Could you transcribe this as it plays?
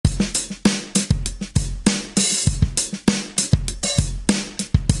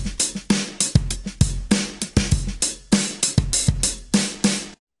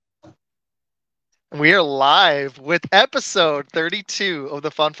We are live with episode 32 of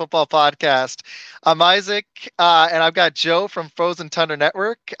the Fun Football Podcast. I'm Isaac, and I've got Joe from Frozen Thunder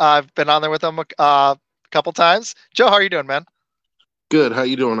Network. I've been on there with him a couple times. Joe, how are you doing, man? Good. How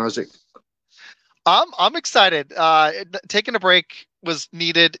you doing, Isaac? I'm excited. Taking a break was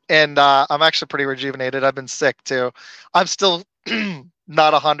needed, and I'm actually pretty rejuvenated. I've been sick too. I'm still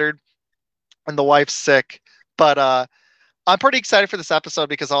not 100, and the wife's sick, but I'm pretty excited for this episode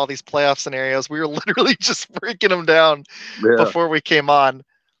because all these playoff scenarios, we were literally just breaking them down Yeah. before we came on.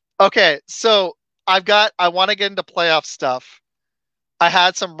 Okay, so I want to get into playoff stuff. I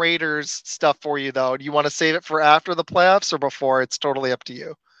had some Raiders stuff for you though. Do you want to save it for after the playoffs or before? It's totally up to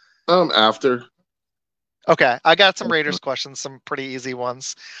you. After. Okay, I got some Raiders questions, some pretty easy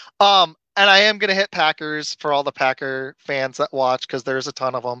ones. And I am gonna hit Packers for all the Packer fans that watch because there's a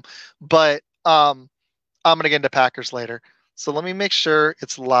ton of them. But I'm gonna get into Packers later. So let me make sure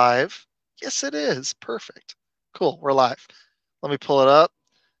it's live. Yes, it is. Perfect. Cool. We're live. Let me pull it up.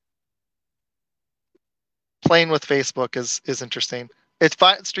 Playing with Facebook is interesting. It's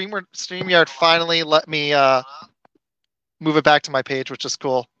fine. StreamYard finally let me move it back to my page, which is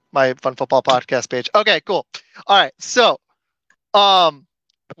cool. My Fun Football Podcast page. Okay, cool. All right. So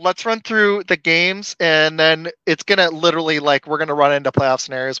let's run through the games and then it's gonna literally we're gonna run into playoff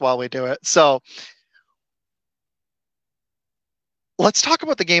scenarios while we do it. So let's talk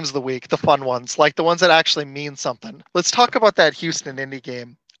about the games of the week, the fun ones, like the ones that actually mean something. Let's talk about that Houston Indy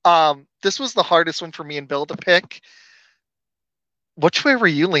game. This was the hardest one for me and Bill to pick. Which way were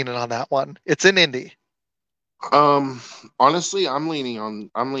you leaning on that one? It's in Indy. Honestly, I'm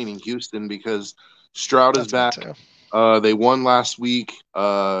leaning Houston because Stroud is That's me back. too. They won last week.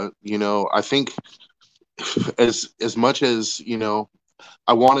 I think as much as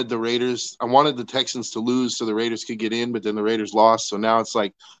I wanted the Texans to lose so the Raiders could get in, but then the Raiders lost. So now it's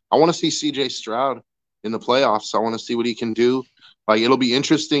like I want to see CJ Stroud in the playoffs. I want to see what he can do. Like it'll be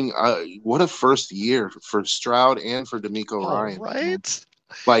interesting. What a first year for Stroud and for D'Amico All Ryan. right.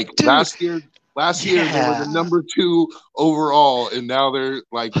 Like Dude, last year they were the yeah. number 2 overall, and now they're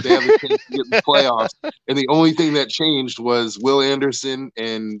like they have a chance to get in the playoffs. And the only thing that changed was Will Anderson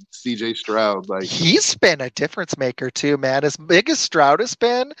and CJ Stroud. Like He's been a difference maker too, man. As big as Stroud has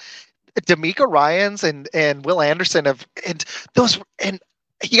been, D'Amico Ryans and Will Anderson and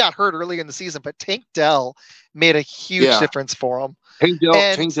he got hurt early in the season, but Tank Dell made a huge yeah, difference for him. Tank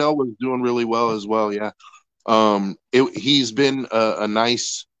And Dell was doing really well as well. Yeah, he's been a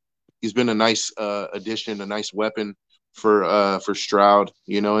nice addition, a nice weapon for Stroud.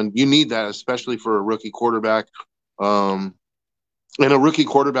 And you need that especially for a rookie quarterback. And a rookie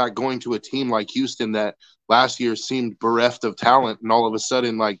quarterback going to a team like Houston that last year seemed bereft of talent, and all of a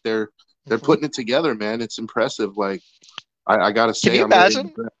sudden, like they're putting it together, man. It's impressive. Like I gotta can say, you I'm very imagine?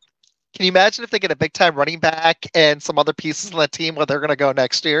 impressed. Can you imagine if they get a big time running back and some other pieces on the team where they're going to go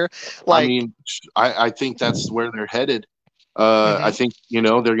next year? I Like, mean, I think that's where they're headed. I mhm. think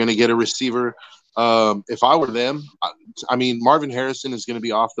they're going to get a receiver. If I were them, I mean Marvin Harrison is going to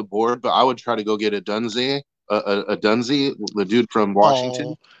be off the board, but I would try to go get a Dunze, a Dunze, the dude from Washington.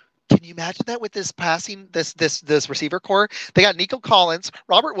 Oh, can you imagine that with this passing, this receiver core? They got Nico Collins.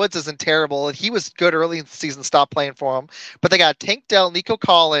 Robert Woods isn't terrible, and he was good early in the season. Stopped playing for him, but they got Tank Dell, Nico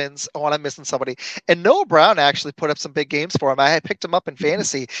Collins. Oh, and I'm missing somebody. And Noah Brown actually put up some big games for him. I had picked him up in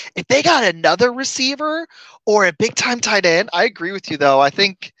fantasy. If they got another receiver or a big time tight end, I agree with you though. I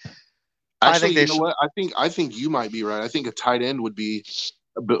think Actually, they you know should. what? I think you might be right. I think a tight end would be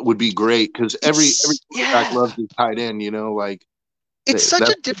great because every It's quarterback yeah. loves his tight end. Like It's such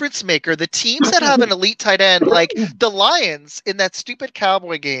that. a difference maker. The teams that have an elite tight end, like the Lions in that stupid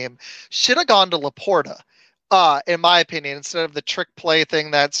Cowboy game, should have gone to Laporta, in my opinion, instead of the trick play thing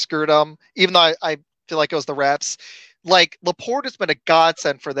that screwed them. Even though I feel like it was the refs. Like Laporta's been a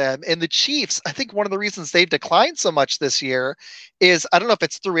godsend for them. And the Chiefs, I think one of the reasons they've declined so much this year is I don't know if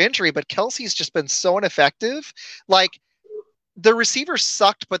it's through injury, but Kelsey's just been so ineffective. Like the receivers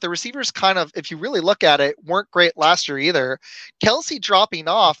sucked, but the receivers kind of, if you really look at it, weren't great last year either. Kelsey dropping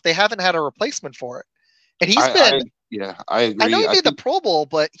off, they haven't had a replacement for it. And he's been, Yeah, I I know agree. he I made the think Pro Bowl,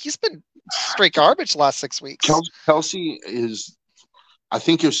 but he's been straight garbage the last 6 weeks. Kelsey is. I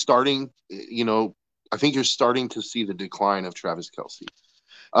think you're starting. I think you're starting to see the decline of Travis Kelsey.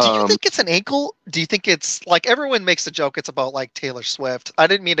 Do you Um, think it's an ankle? Do you think it's like everyone makes a joke? It's about like Taylor Swift. I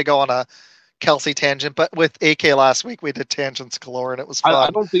didn't mean to go on a Kelsey tangent, but with AK last week, we did tangents galore and it was I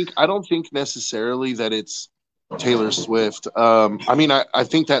fun. don't think necessarily that it's Taylor Swift. I mean, I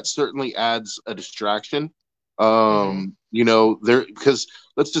think that certainly adds a distraction. Mm-hmm. There because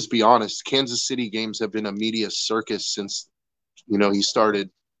let's just be honest, Kansas City games have been a media circus since he started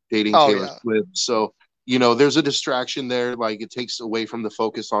dating Oh Taylor yeah. Swift. So, there's a distraction there. Like, it takes away from the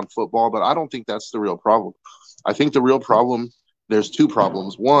focus on football, but I don't think that's the real problem. I think the real problem, there's two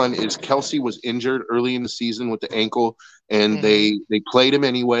problems. One is Kelsey was injured early in the season with the ankle, and Hmm. they played him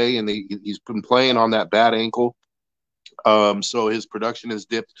anyway, and he's been playing on that bad ankle. So his production has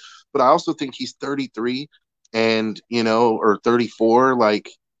dipped. But I also think he's 33 and, or 34, like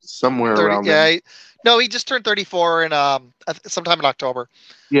somewhere 30. around there. Yeah. No, he just turned 34 in sometime in October.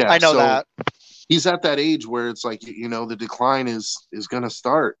 Yeah. I know So that. he's at that age where it's like, the decline is going to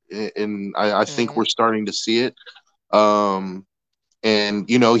start. And I think Hmm. we're starting to see it. Um, and,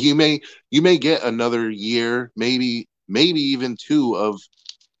 you may get another year, maybe even two of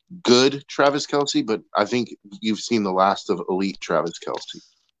good Travis Kelsey, but I think you've seen the last of elite Travis Kelsey.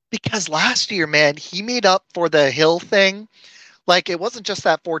 Because last year, man, he made up for the Hill thing. Like, it wasn't just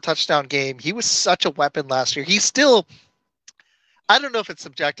that 4 touchdown game. He was such a weapon last year. He's still, I don't know if it's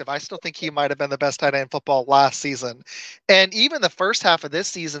subjective. I still think he might have been the best tight end in football last season. And even the first half of this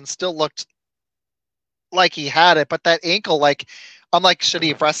season still looked like he had it. But that ankle, like, I'm like, should he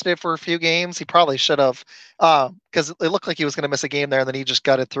have rested it for a few games? He probably should have, because it looked like he was going to miss a game there, and then he just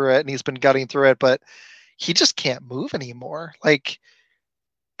gutted through it, and he's been gutting through it. But he just can't move anymore. Like,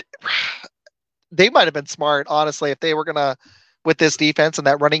 they might have been smart, honestly, if they were gonna, with this defense and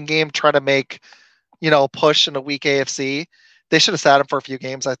that running game, try to make push in a weak AFC. They should have sat him for a few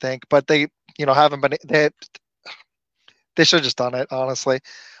games, I think, but they haven't been. They should have just done it, honestly.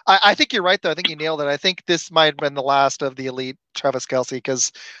 I think you're right, though. I think you nailed it. I think this might have been the last of the elite Travis Kelsey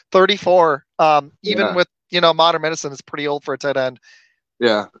because 34, even Yeah. with modern medicine, is pretty old for a tight end.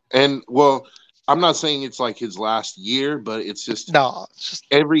 Yeah. And well, I'm not saying it's like his last year, but it's just No, it's just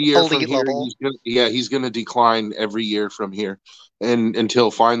every year from elite here level. he's gonna decline every year from here. And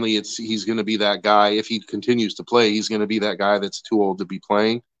until finally he's gonna be that guy. If he continues to play, he's gonna be that guy that's too old to be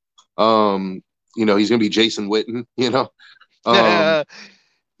playing. Um, he's gonna be Jason Witten. Um,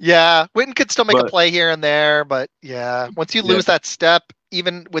 Yeah, Witten could still make a but play here and there, but yeah, once you yeah, lose that step,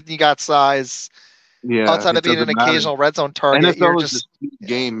 even when you got size, yeah, outside of it being an doesn't matter. occasional red zone target, you're NFL is a just speed yeah.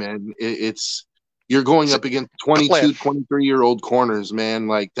 game, man. It's you're going It's a up against 22, cliff. 23-year-old corners, man,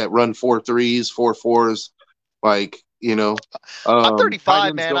 like that run 4 threes, 4 4s, like, I'm tight 35,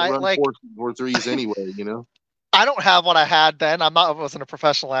 ends man. don't I run like 4 4 threes anyway. I don't have what I had then. I wasn't a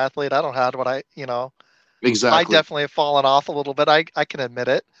professional athlete. I don't have what I Exactly. definitely have fallen off a little bit. I can admit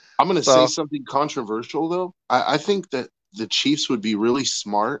it. I'm going to say So something controversial, though. I think that the Chiefs would be really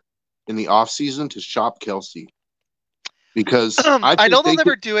smart in the offseason to shop Kelsey because I I think know they'll they could.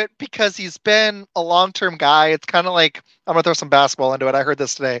 never do it because he's been a long-term guy. It's kind of like I'm gonna throw some basketball into it. I heard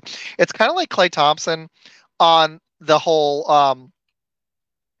this today. It's kind of like Clay Thompson on the whole.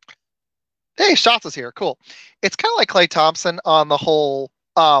 Hey, Shots is here. Cool. It's kind of like Clay Thompson on the whole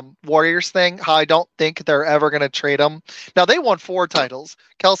Warriors thing. How I don't think they're ever gonna trade him. Now they won 4 titles.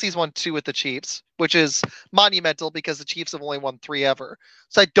 Kelsey's won 2 with the Chiefs, which is monumental because the Chiefs have only won 3 ever.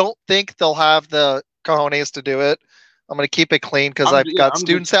 So I don't think they'll have the cojones to do it. I'm going to keep it clean because I've Yeah, got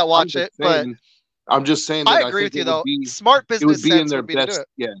students that I'm watch just it. But saying. I'm just saying I that I agree think with you, though. Smart it would business be in sense their would be to do best. it.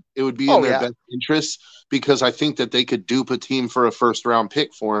 Yeah, it would be in Oh, their yeah. best interest because I think that they could dupe a team for a first round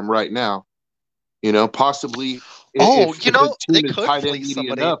pick for him right now. Possibly Oh, if a they team is could tight end fleece needy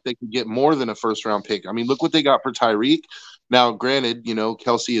somebody. enough, they could get more than a first round pick. I mean, look what they got for Tyreek. Now, granted,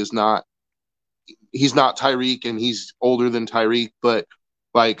 Kelsey is not he's not Tyreek and he's older than Tyreek, but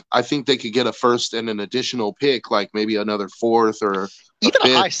like I think they could get a first and an additional pick, like maybe another fourth or a Even a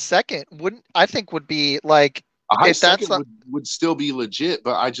fifth. high second wouldn't, I think, would be like, A high if that's second not, would still be legit,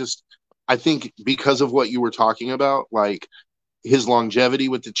 but I think because of what you were talking about, like his longevity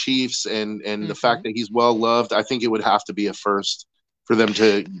with the Chiefs and the fact Mhm. that he's well loved, I think it would have to be a first for them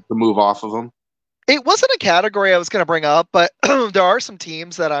to move off of him. It wasn't a category I was going to bring up, but there are some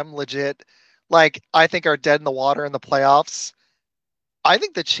teams that I'm legit, like, I think are dead in the water in the playoffs. I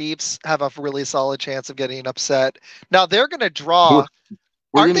think the Chiefs have a really solid chance of getting upset. Now they're going to We're, draw.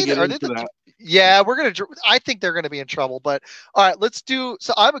 we're Aren't gonna they? get Are they into the? that. Yeah, we're gonna. I think they're gonna be in trouble. But all right, let's do.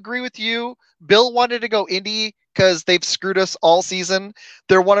 So I agree with you. Bill wanted to go Indy because they've screwed us all season.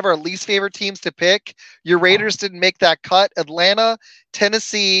 They're one of our least favorite teams to pick. Your Raiders didn't make that cut. Atlanta,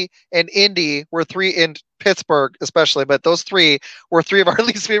 Tennessee, and Indy were three in Pittsburgh, especially. But those three were three of our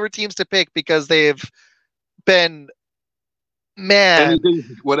least favorite teams to pick because they've been, man. Anything,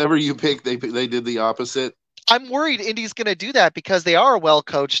 whatever you pick, they did the opposite. I'm worried Indy's going to do that because they are a well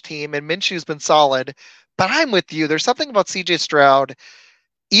coached team and Minshew's been solid. But I'm with you. There's something about CJ Stroud,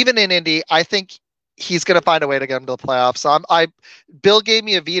 even in Indy. I think he's going to find a way to get him to the playoffs. So Bill gave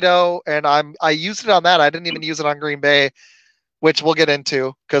me a veto, and I used it on that. I didn't even use it on Green Bay. which we'll get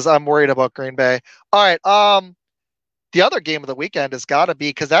into because I'm worried about Green Bay. All right. The other game of the weekend has got to be,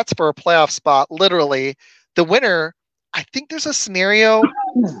 because that's for a playoff spot. Literally, the winner. I think there's a scenario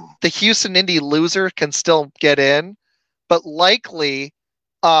the Houston Indy loser can still get in, but likely,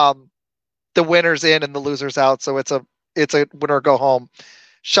 the winner's in and the loser's out. So it's a winner go home.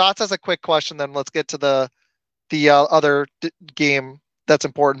 Shots has a quick question. Then let's get to the other game that's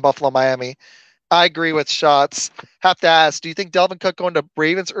important, Buffalo Miami. I agree with Shots. Have to ask, do you think Dalvin Cook going to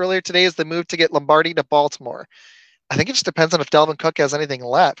Ravens earlier today is the move to get Lombardi to Baltimore? I think it just depends on if Dalvin Cook has anything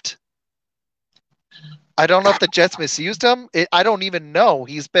left. I don't know if the Jets misused him. I don't even know.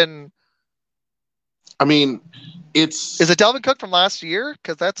 He's been. I mean, is it Dalvin Cook from last year?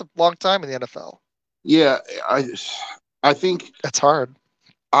 Because that's a long time in the NFL. Yeah, I think that's hard.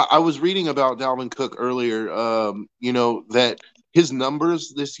 I was reading about Dalvin Cook earlier. That his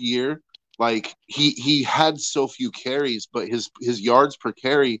numbers this year, like he had so few carries, but his yards per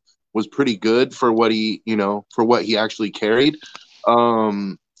carry was pretty good for what he actually carried.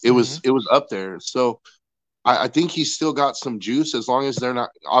 It was up there. So I think he's still got some juice, as long as they're not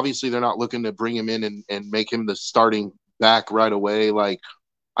looking to bring him in and make him the starting back right away. Like,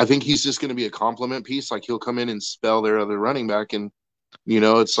 I think he's just going to be a complement piece. Like, he'll come in and spell their other running back, and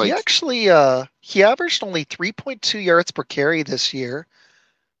it's like he averaged only 3.2 yards per carry this year.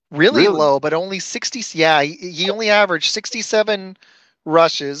 Really low, but only 60. Yeah, he only averaged 67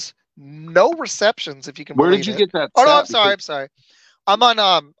 rushes, no receptions. If you can. Where did you get that? Oh no, I'm sorry. I'm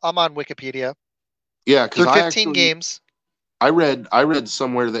on Wikipedia. Yeah, because through 15 games. I read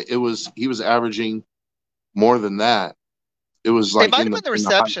somewhere that he was averaging more than that. It was like it might have been the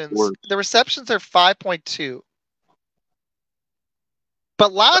receptions. The receptions are 5.2.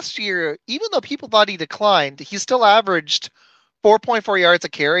 But last year, even though people thought he declined, he still averaged 4.4 yards a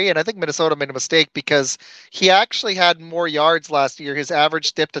carry, and I think Minnesota made a mistake because he actually had more yards last year. His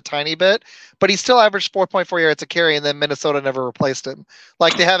average dipped a tiny bit, but he still averaged 4.4 yards a carry, and then Minnesota never replaced him.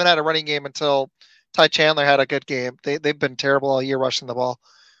 Like, they haven't had a running game until Ty Chandler had a good game. They've been terrible all year rushing the ball.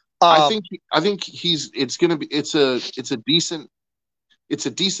 I think it's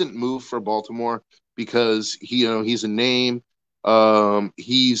a decent move for Baltimore, because he's a name.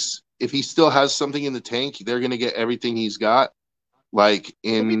 If he still has something in the tank, they're going to get everything he's got. Like,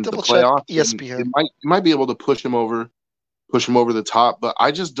 in the playoffs, ESPN. It might be able to push him over the top, but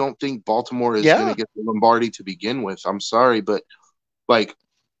I just don't think Baltimore is going to get the Lombardi to begin with. I'm sorry, but like,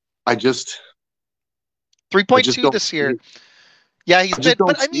 I just 3.2 this year. Yeah, he's been.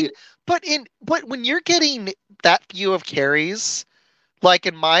 But when you're getting that few of carries, like,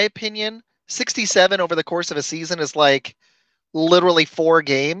 in my opinion, 67 over the course of a season is like literally 4 a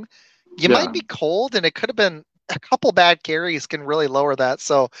game. You might be cold, and it could have been a couple bad carries can really lower that.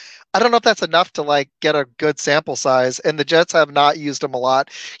 So I don't know if that's enough to like get a good sample size. And the Jets have not used him a lot.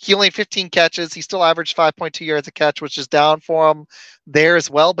 He only had 15 catches. He still averaged 5.2 yards a catch, which is down for him there as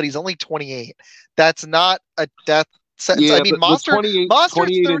well. But he's only 28. That's not a death sentence. Yeah, I mean, Monster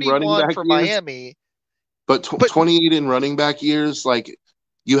 31 for Miami. But 28 in running back years, like,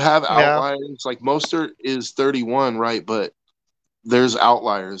 you have outliers. Like, Mostert is 31, right? But there's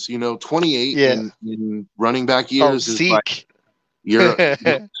outliers. 28 in running back years is like you're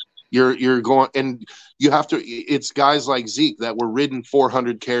going, and you have to. It's guys like Zeke that were ridden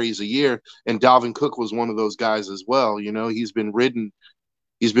 400 carries a year, and Dalvin Cook was one of those guys as well. He's been ridden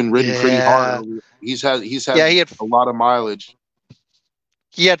pretty hard. He's had a lot of mileage.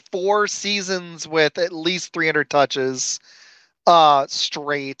 He had 4 seasons with at least 300 touches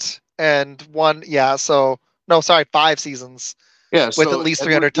straight, and 5 seasons. Yeah, with at least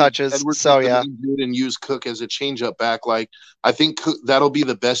 300 touches. And use Cook as a changeup back. Like, I think that'll be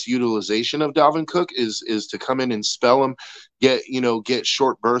the best utilization of Dalvin Cook is to come in and spell him, get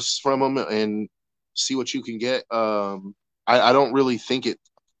short bursts from him, and see what you can get. I don't really think it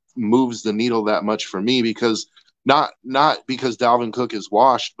moves the needle that much for me, because not because Dalvin Cook is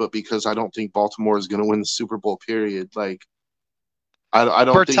washed, but because I don't think Baltimore is going to win the Super Bowl. Period. Like, I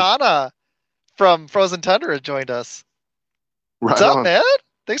don't. Bertana from Frozen Tundra joined us. What's up, man?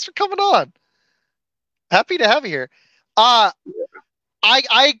 Thanks for coming on. Happy to have you here. I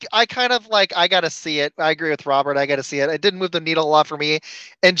kind of like, I gotta see it. I agree with Robert. I gotta see it. It didn't move the needle a lot for me.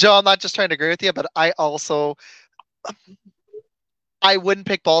 And Joe, I'm not just trying to agree with you, but I wouldn't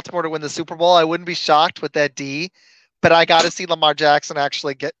pick Baltimore to win the Super Bowl. I wouldn't be shocked with that D, but I gotta see Lamar Jackson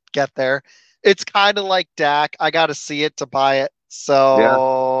actually get there. It's kind of like Dak. I gotta see it to buy it.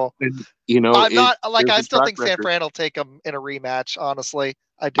 So I'm not like, I still think San Fran will take them in a rematch. Honestly,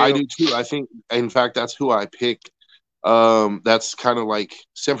 I do too. I think, in fact, that's who I picked. That's kind of like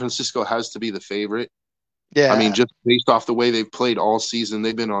San Francisco has to be the favorite, I mean, Yeah. just based off the way they've played all season,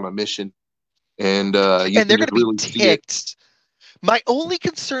 they've been on a mission, and you And can they're going just to be really see it. ticked. My only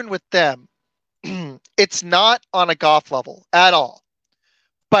concern with them, it's not on a Goff level at all.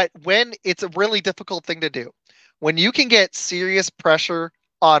 But when it's a really difficult thing to do, when you can get serious pressure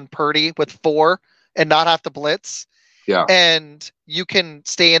on Purdy with 4 and not have to blitz, Yeah, and you can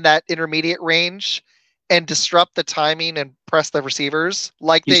stay in that intermediate range and disrupt the timing and press the receivers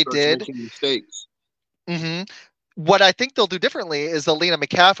like he they starts did. making mistakes. hmm What I think they'll do differently is they'll lean on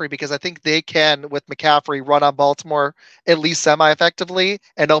McCaffrey because I think they can, with McCaffrey, run on Baltimore at least semi-effectively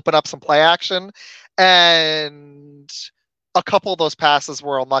and open up some play action. And a couple of those passes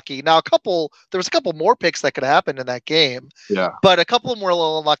were unlucky. Now, there was a couple more picks that could happen in that game, Yeah, but a couple more a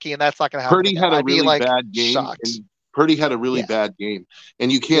little unlucky, and that's not going to happen Purdy again. had a I'd be really like bad game, shocked. and Purdy had a really Yeah, bad game,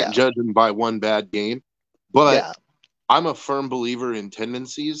 and you can't yeah, judge him by one bad game. But yeah. I'm a firm believer in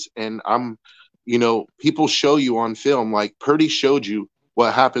tendencies, and people show you on film, like Purdy showed you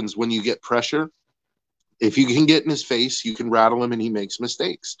what happens when you get pressure. If you can get in his face, you can rattle him, and he makes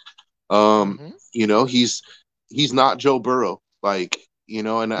mistakes. Um, hmm he's not Joe Burrow, and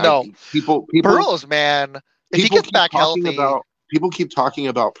No, people Burrows, man, if he people gets keep back talking healthy, about people keep talking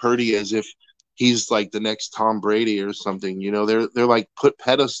about Purdy as if he's like the next Tom Brady or something. They're like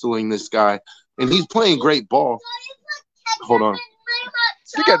pedestaling this guy, and he's playing great ball. Hold on,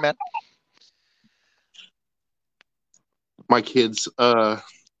 you're good, man. my kids.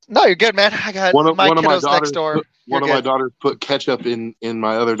 No, you're good, man. I got my One of my kiddos next daughters door. put You're one of my good. daughters put ketchup in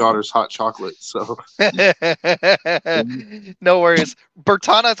my other daughter's hot chocolate. So No worries.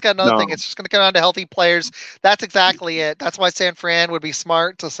 Bertana's got another thing. no, It's just going to come down to healthy players. That's exactly it. That's why San Fran would be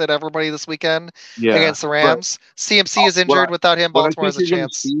smart to sit everybody this weekend yeah, against the but Rams. CMC is what I injured. Without him, what I Baltimore think has a you're gonna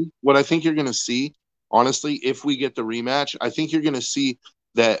chance. see, what I think you're gonna see, honestly, if we get the rematch, I think you're gonna see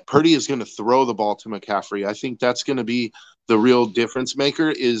that Purdy is gonna throw the ball to McCaffrey. I think that's gonna be the real difference maker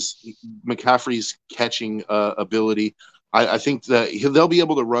is McCaffrey's catching ability. I think that they'll be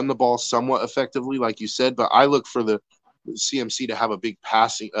able to run the ball somewhat effectively, like you said, but I look for the CMC to have a big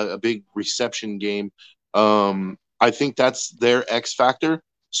passing, a big reception game. I think that's their X factor,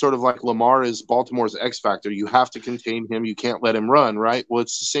 sort of like Lamar is Baltimore's X factor. You have to contain him. You can't let him run, right? Well,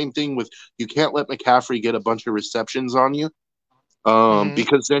 it's the same thing with you can't let McCaffrey get a bunch of receptions on you, hmm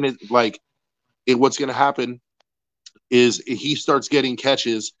because then what's going to happen is he starts getting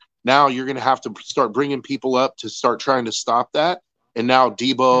catches. Now you're going to have to start bringing people up to start trying to stop that. And now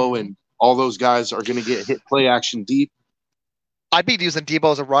Debo hmm and all those guys are going to get hit play action deep. I'd be using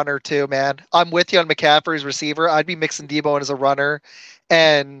Debo as a runner too, man. I'm with you on McCaffrey's receiver. I'd be mixing Debo in as a runner,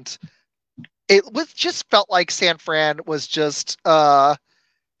 and it was just felt like San Fran was just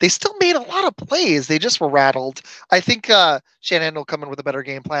they still made a lot of plays. They just were rattled. I think Shanahan will come in with a better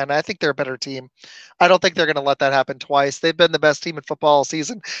game plan. I think they're a better team. I don't think they're going to let that happen twice. They've been the best team in football all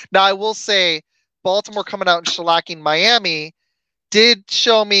season. Now, I will say Baltimore coming out and shellacking Miami did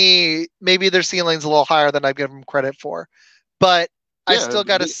show me maybe their ceiling's a little higher than I've given them credit for. But I Yeah, still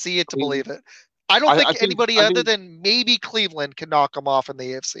got to see it to I mean, believe it. I don't think I think anybody I other think than maybe Cleveland can knock them off in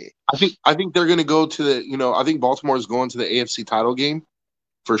the AFC. I think they're going to go to the. I think Baltimore is going to the AFC title game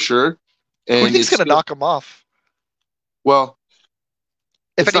for sure, Who do you and think's it's going to still knock them off? well,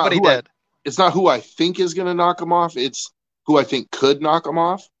 If it's not anybody who I did. it's not who I think is going to knock them off. It's who I think could knock them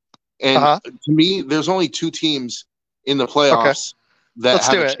off. Uh And huh. to me, there's only two teams in the Okay. playoffs that Let's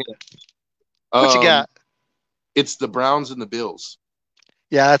have do a it. chance. What you got? It's the Browns and the Bills.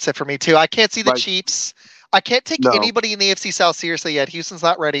 Yeah, that's it for me too. I can't see the Like, Chiefs. I can't take no, anybody in the AFC South seriously yet. Houston's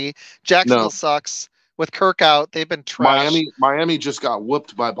not ready. Jacksonville no. sucks. With Kirk out, they've been trash. Miami just got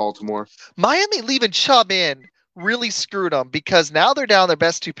whooped by Baltimore. Miami leaving Chubb in really screwed them because now they're down their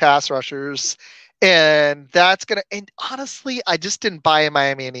best 2 pass rushers. And that's going to, and honestly, I just didn't buy in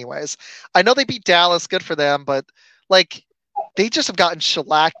Miami anyways. I know they beat Dallas, good for them, but like they just have gotten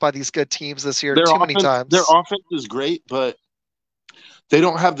shellacked by these good teams this year too many Their times. offense is great, but they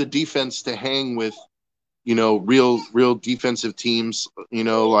don't have the defense to hang with, real defensive teams.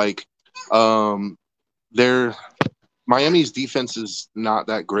 Um, their Miami's defense is not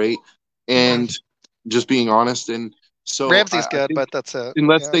that great, Mm-mm. and just being honest, and so Ramsey's I good, think but that's it.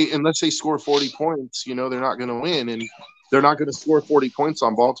 unless Yeah. they score 40 points, they're not going to win, and they're not going to score 40 points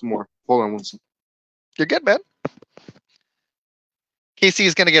on Baltimore. Hold on one second. You're good, man. KC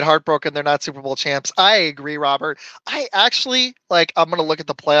is going to get heartbroken. They're not Super Bowl champs. I agree, Robert. I actually I'm going to look at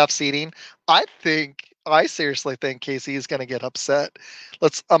the playoff seeding. I seriously think KC is going to get upset.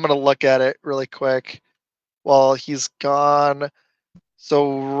 I'm going to look at it really quick while he's gone.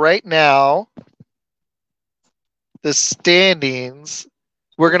 So right now, the standings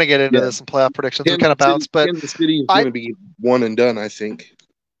We're gonna get into this in playoff predictions. We kind of bounced, but Kansas City is going to be one and done, I think.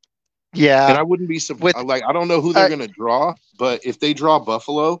 Yeah, and I wouldn't be surprised. I don't know who they're going to draw, but if they draw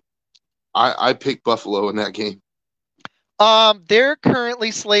Buffalo, I pick Buffalo in that game. They're currently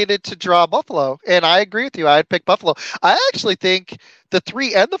slated to draw Buffalo, and I agree with you. I'd pick Buffalo. I actually think the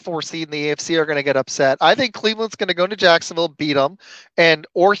 3 and the 4 seed in the AFC are going to get upset. I think Cleveland's going to go to Jacksonville, beat them,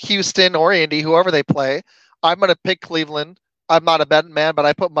 or Houston or Indy, whoever they play. I'm going to pick Cleveland. I'm not a betting man, but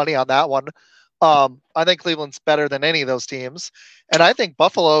I put money on that one. I think Cleveland's better than any of those teams, and I think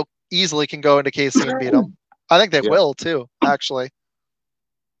Buffalo easily can go into KC and beat them. I think they will too, actually.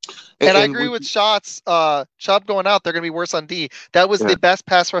 And I agree with Shots. Chubb going out, they're going to be worse on D. That was the best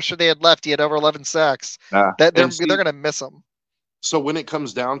pass rusher they had left. He had over 11 sacks. They're going to miss him. So when it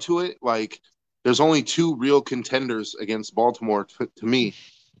comes down to it, there's only 2 real contenders against Baltimore to me,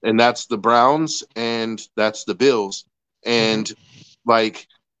 and that's the Browns and that's the Bills. And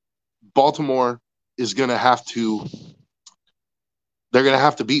Baltimore is going to have to. They're going to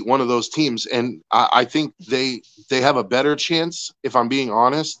have to beat one of those teams, and I think they have a better chance. If I'm being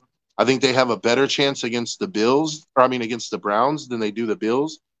honest, I think they have a better chance against the Browns than they do the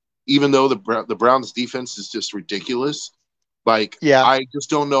Bills. Even though the Browns' defense is just ridiculous, I just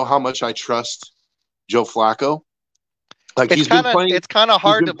don't know how much I trust Joe Flacco. It's kind of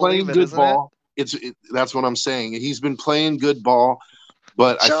hard to believe it, isn't ball. That's what I'm saying. He's been playing good ball,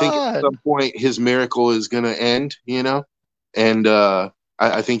 but I think at some point his miracle is going to end. And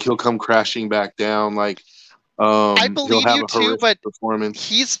I think he'll come crashing back down. I believe you too, but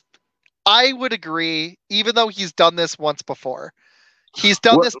performance. I would agree, even though he's done this once before. He's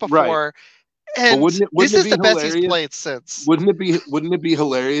done this before, right. And this is the best he's played since. Wouldn't it be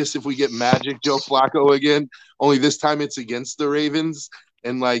hilarious if we get Magic Joe Flacco again? Only this time it's against the Ravens,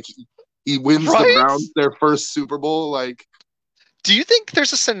 and he wins the Browns their first Super Bowl. Do you think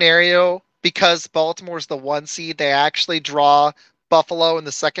there's a scenario because Baltimore's the 1 seed, they actually draw Buffalo in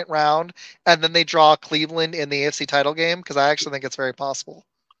the second round, and then they draw Cleveland in the AFC title game? Because I actually think it's very possible.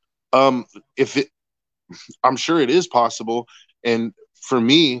 I'm sure it is possible, and for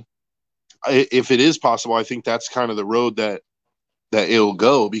me, if it is possible, I think that's kind of the road that it'll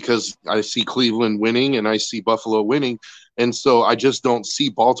go, because I see Cleveland winning and I see Buffalo winning, and so I just don't see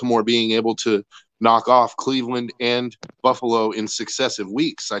Baltimore being able to knock off Cleveland and Buffalo in successive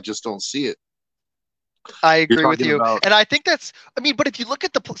weeks. I just don't see it. I agree with you, and I think that's. But if you look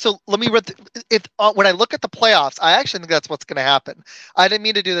at let me read. When I look at the playoffs, I actually think that's what's going to happen. I didn't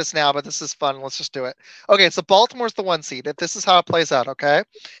mean to do this now, but this is fun. Let's just do it. Okay, so Baltimore's the 1 seed. If this is how it plays out, okay,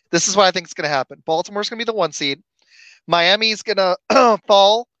 this is what I think is going to happen. Baltimore's going to be the 1 seed. Miami's going to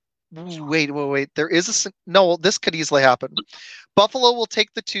fall. Wait. There is no. This could easily happen. Buffalo will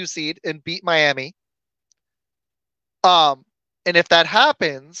take the 2 seed and beat Miami. And if that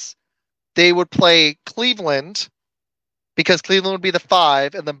happens, they would play Cleveland, because Cleveland would be the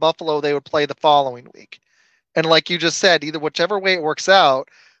 5, and then Buffalo they would play the following week. And like you just said, either whichever way it works out,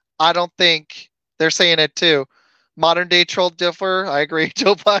 I don't think they're saying it too. Modern day troll differ. I agree.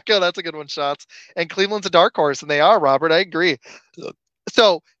 Joe Flacco, that's a good one, Shots. And Cleveland's a dark horse, and they are, Robert. I agree.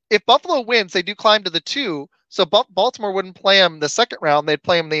 So if Buffalo wins, they do climb to the 2. So Baltimore wouldn't play them the second round. They'd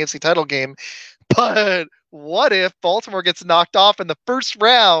play them in the AFC title game. But what if Baltimore gets knocked off in the first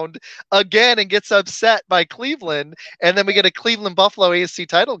round again and gets upset by Cleveland, and then we get a Cleveland-Buffalo AFC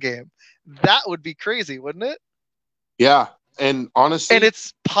title game? That would be crazy, wouldn't it? Yeah, and honestly, and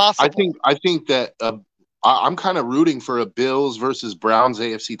it's possible. I think that I'm kind of rooting for a Bills versus Browns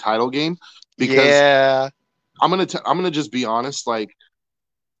AFC title game, because I'm gonna just be honest.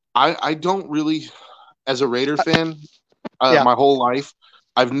 I don't really, as a Raider fan, my whole life,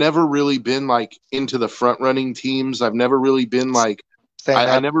 I've never really been into the front running teams. I've never really been I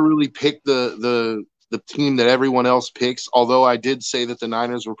never really picked the team that everyone else picks. Although I did say that the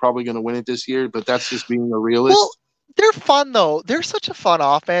Niners were probably going to win it this year, but that's just being a realist. Well, they're fun though. They're such a fun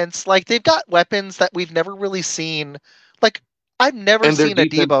offense. They've got weapons that we've never really seen. I've never seen a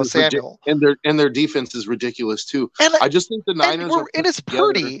Deebo Samuel, and their defense is ridiculous too. And I just think the Niners and it's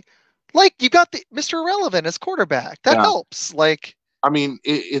Purdy. You got the Mr. Irrelevant as quarterback. That helps.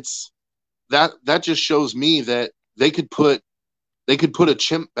 It's that just shows me that they could put a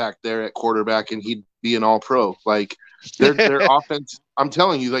chimp back there at quarterback and he'd be an all-pro. Their offense, I'm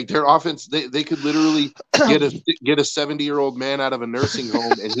telling you, their offense, they could literally get a 70-year-old man out of a nursing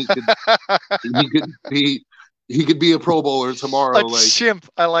home and he could be a Pro Bowler tomorrow. A chimp.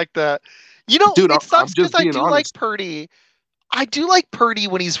 I like that. Dude, it sucks because I do like Purdy. I do like Purdy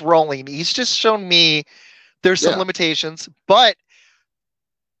when he's rolling. He's just shown me there's some limitations, but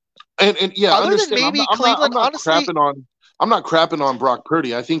and other than maybe Cleveland, I'm not honestly, I'm not crapping on Brock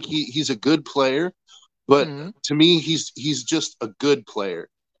Purdy. I think he's a good player, but to me, he's just a good player.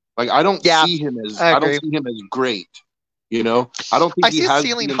 Like I don't see him as great. You know, I don't think I see a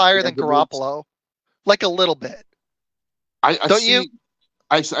ceiling higher than Garoppolo, like a little bit. Don't you?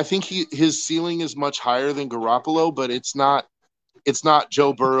 I think his ceiling is much higher than Garoppolo, but it's not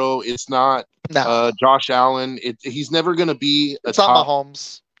Joe Burrow. It's not Josh Allen. He's never going to be it's not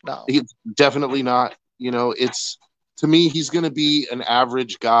Mahomes. No, he's definitely not. You know, to me, he's going to be an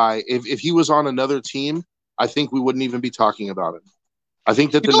average guy. If he was on another team, I think we wouldn't even be talking about him. I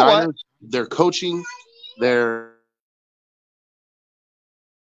think that the Niners, their coaching, their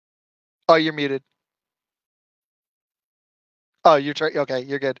Oh, you're muted. Oh, you're trying. Okay,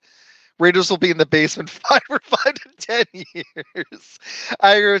 you're good. Raiders will be in the basement 5 to 10 years.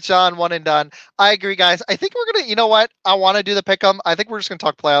 I agree with John. One and done. I agree, guys. I think we're gonna. You know what? I want to do the pick'em. I think we're just gonna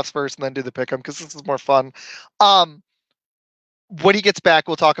talk playoffs first and then do the pick'em because this is more fun. When he gets back,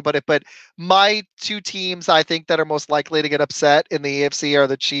 we'll talk about it. But my two teams, I think, that are most likely to get upset in the AFC are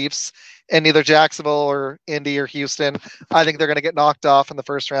the Chiefs and either Jacksonville or Indy or Houston. I think they're going to get knocked off in the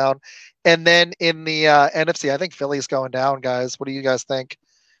first round. And then in the NFC, I think Philly's going down, guys. What do you guys think?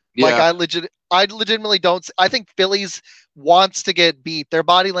 Yeah. Like I legitimately don't. I think Philly's wants to get beat. Their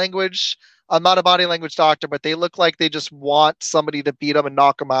body language. I'm not a body language doctor, but they look like they just want somebody to beat them and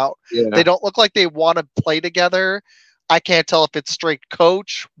knock them out. Yeah. They don't look like they want to play together. I can't tell if it's straight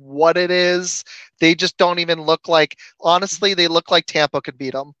coach, what it is. They just don't even look like. Honestly, they look like Tampa could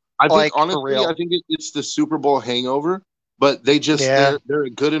beat them. I think it's the Super Bowl hangover. But they just they're a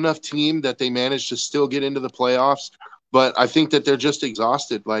good enough team that they managed to still get into the playoffs. But I think that they're just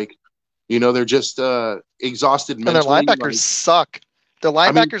exhausted. Like, you know, they're just exhausted mentally. And their linebackers suck. The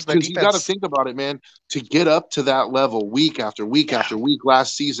linebackers, their defense. You got to think about it, man. To get up to that level week after week after week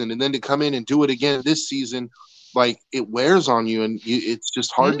last season, and then to come in and do it again this season, like it wears on you, and it's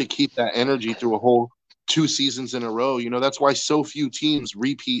just hard to keep that energy through a whole 2 seasons in a row. You know, that's why so few teams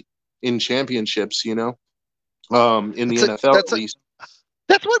repeat in championships. You know. In the NFL, at least.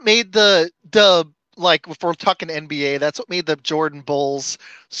 That's what made the like if we're talking NBA, that's what made the Jordan Bulls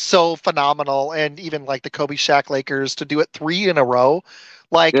so phenomenal, and even like the Kobe Shaq Lakers to do it 3 in a row.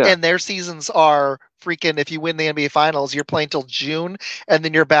 Like, and their seasons are freaking. If you win the NBA Finals, you're playing till June, and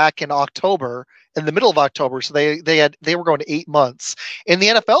then you're back in October, in the middle of October. So they were going to 8 months. In the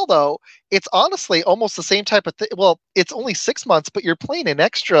NFL, though, it's honestly almost the same type of thing. Well, it's only 6 months, but you're playing an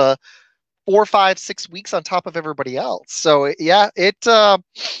extra 4, 5, 6 weeks on top of everybody else. So yeah, it's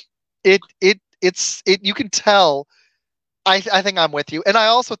you can tell. I think I'm with you, and I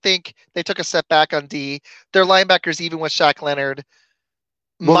also think they took a step back on D. Their linebackers, even with Shaq Leonard,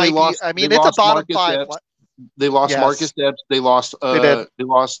 it's a bottom 5. They lost Marcus Epps. They lost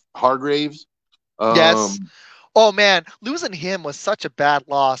Hargraves. Yes. Oh man, losing him was such a bad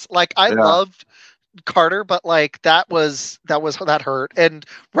loss. Like I loved Carter, but like that hurt. And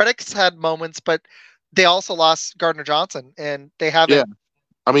Reddick's had moments, but they also lost Gardner Johnson, and they haven't. Yeah,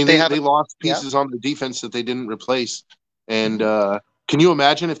 I mean they lost pieces on the defense that they didn't replace. And can you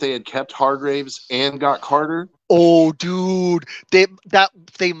imagine if they had kept Hargraves and got Carter? Oh, dude, they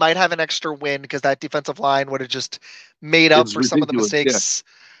might have an extra win because that defensive line would have just made up for some of the mistakes.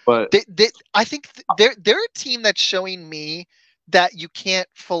 Yeah. But I think they're a team that's showing me that you can't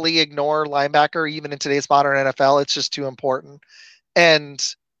fully ignore linebacker even in today's modern NFL. It's just too important. And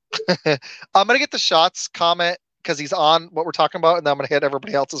I'm going to get the shots comment because he's on what we're talking about, and then I'm going to hit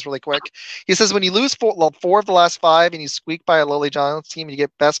everybody else's really quick. He says, when you lose 4 of the last 5 and you squeak by a lowly Giants team and you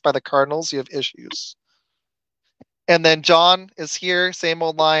get best by the Cardinals, you have issues. And then John is here, same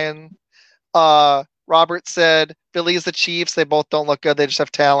old Lion. Robert said, Philly is the Chiefs. They both don't look good. They just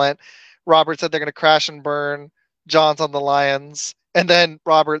have talent. Robert said they're going to crash and burn. John's on the Lions. And then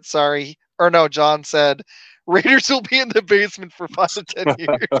John said, Raiders will be in the basement for 5 to 10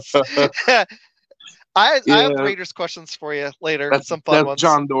 years. I have Raiders questions for you later. Some fun ones.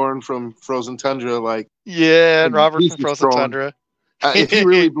 John Dorn from Frozen Tundra. And Robert from Frozen Tundra. If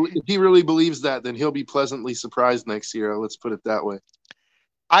he really believes that, then he'll be pleasantly surprised next year. Let's put it that way.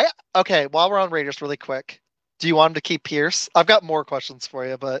 While we're on Raiders really quick, do you want him to keep Pierce? I've got more questions for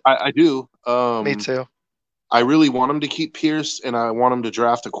you, but I do. Me too. I really want him to keep Pierce, and I want him to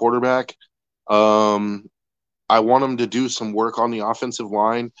draft a quarterback. I want him to do some work on the offensive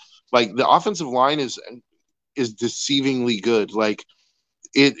line. Like the offensive line is deceivingly good. Like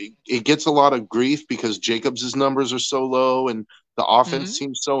it gets a lot of grief because Jacobs' numbers are so low and the offense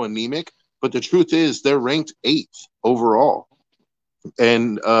seems so anemic. But the truth is they're ranked 8th overall.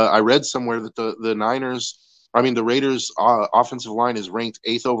 And I read somewhere that the Raiders' offensive line is ranked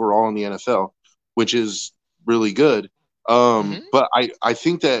 8th overall in the NFL, which is really good. Mhm. But I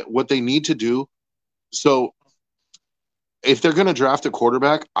think that what they need to do, so if they're going to draft a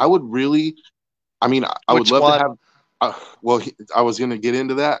quarterback, I would really, I mean, I would Which love to one? have, I was going to get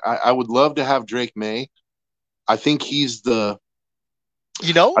into that. I would love to have Drake May. I think he's the,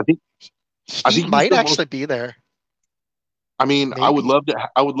 You know, I think, I he think he's might the most, actually be there. I mean, Maybe. I would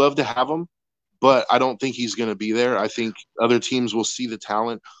love to have him, but I don't think he's going to be there. I think other teams will see the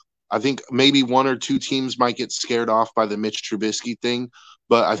talent. I think maybe one or two teams might get scared off by the Mitch Trubisky thing,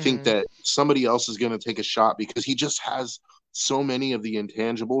 but I think Mm. that somebody else is going to take a shot because he just has so many of the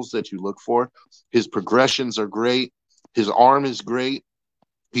intangibles that you look for. His progressions are great. His arm is great.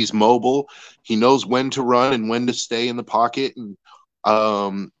 He's mobile. He knows when to run and when to stay in the pocket, and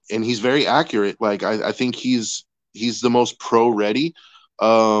he's very accurate. Like I think he's the most pro ready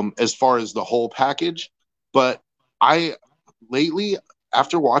as far as the whole package. But I lately,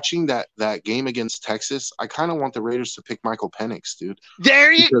 after watching that game against Texas, I kind of want the Raiders to pick Michael Penix, dude,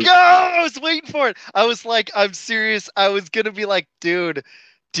 There you because go. I was waiting for it. I was like, I'm serious. I was gonna be like, dude,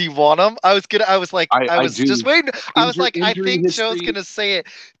 do you want him? I was like, I I was just do. waiting. I was like, I Injury think Joe's history, gonna say it.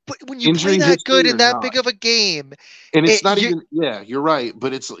 But when you play injury that good history in or that not, big of a game, and it's it not you even. Yeah, you're right,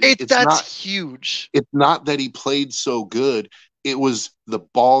 but it it's not that's huge. it's not that he played so good. It was the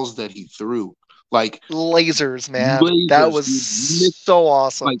balls that he threw. Like Lasers, man. That lasers, was dude. so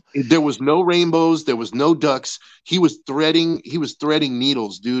Like awesome. there was no rainbows, there was no ducks. He was threading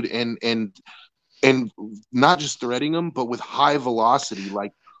needles, dude, and not just threading them, but with high velocity.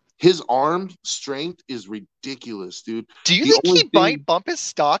 Like his arm strength is ridiculous, dude. Do you The think only he might thing bump his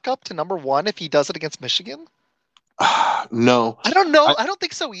stock up to number 1 if he does it against Michigan? no. I don't know. I I don't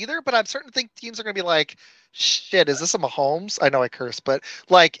think so either, but I'm certain to think teams are going to be like, shit, is this a Mahomes? I know I curse, but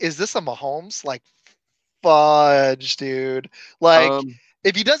like, is this a Mahomes? Like, fudge, dude. Like, um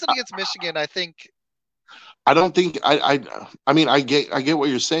if he does it against Michigan, I think, I don't think I mean I get what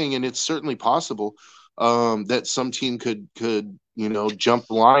you're saying, and it's certainly possible that some team could jump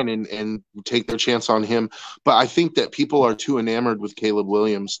the line and take their chance on him. But I think that people are too enamored with Caleb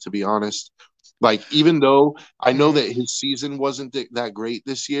Williams, to be honest. Like even though I know mm, that his season wasn't that great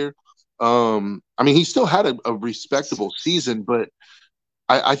this year, I mean he still had a respectable season, but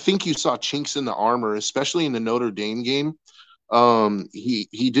I think you saw chinks in the armor, especially in the Notre Dame game.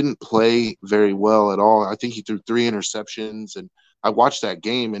 He didn't play very well at all. I think he threw three interceptions, and I watched that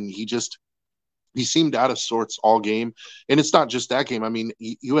game, and he seemed out of sorts all game. And it's not just that game. I mean,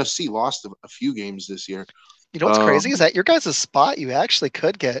 USC lost a few games this year. you know what's crazy is Um, that your guys' spot, you actually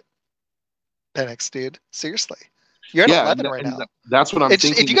could get Penix, dude. Seriously. You're at yeah, 11 right and now. that's what I'm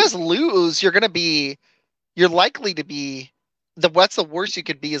It's if thinking. you guys lose, you're likely to be what's the worst you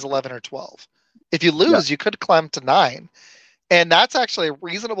could be is 11 or 12. If you Yeah, lose, you could climb to 9. And that's actually a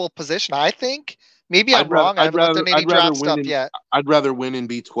reasonable position, I think. Maybe I'm wrong. I haven't looked at any I'd rather draft win stuff and yet. I'd rather win and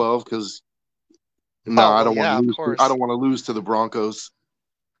be 12 because no, Oh I well, don't want to yeah, of lose. I course. don't want to lose to the Broncos.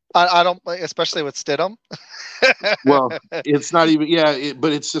 I don't, especially with Stidham. Well, it's not even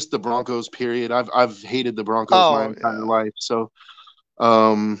but it's just the Broncos. Period. I've hated the Broncos my Oh entire yeah. life, so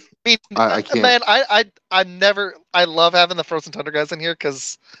um, I mean, I can't. man, I'm never. I love having the Frozen Thunder guys in here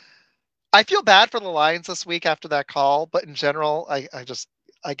because I feel bad for the Lions this week after that call. But in general, I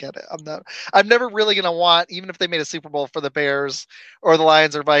get it. I'm never really gonna want, even if they made a Super Bowl for the Bears or the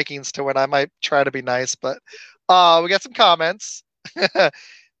Lions or Vikings to win. I might try to be nice, but we got some comments.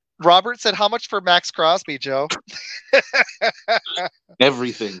 Robert said, "How much for Max Crosby, Joe?"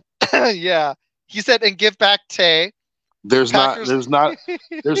 Everything. Yeah, he said, "And give back Tay." There's not. Packers. There's not.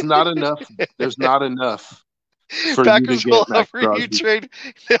 There's not enough. There's not enough for you to Packers will get Max offer you Crosby. trade.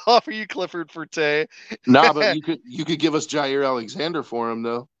 They offer you Clifford for Tay. Nah, but you could give us Jair Alexander for him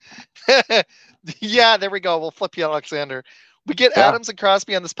though. Yeah, there we go. We'll flip you, Alexander. We get Yeah. Adams and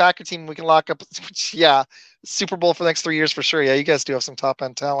Crosby on this Packer team. We can lock up. Yeah, Super Bowl for the next 3 years for sure. Yeah, you guys do have some top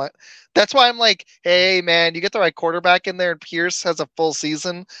end talent. That's why I'm like, hey man, you get the right quarterback in there, and Pierce has a full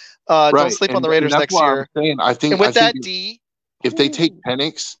season. Don't Right. sleep on the And Raiders that's next why I'm year. saying And I with think that D, if they take ooh,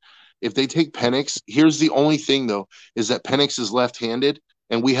 Penix, here's the only thing though, is that Penix is left-handed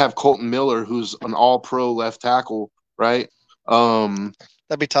and we have Colton Miller who's an all-pro left tackle, right? Um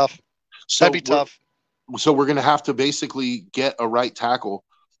that'd be tough. That'd so be tough. we're gonna have to basically get a right tackle.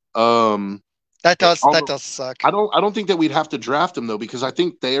 Um That does suck. I don't think that we'd have to draft him though, because I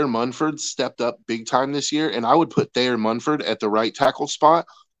think Thayer Munford stepped up big time this year, and I would put Thayer Munford at the right tackle spot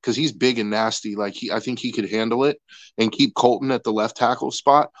because he's big and nasty. Like I think he could handle it, and keep Colton at the left tackle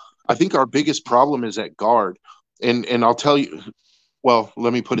spot. I think our biggest problem is at guard, and I'll tell you. Well,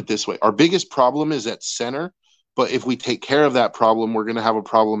 let me put it this way: our biggest problem is at center, but if we take care of that problem, we're going to have a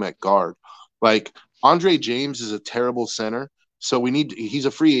problem at guard. Like Andre James is a terrible center. So he's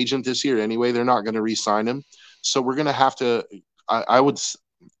a free agent this year anyway. They're not going to re-sign him. So we're going to have to, I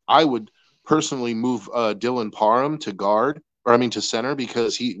would personally move Dylan Parham to guard, or I mean to center,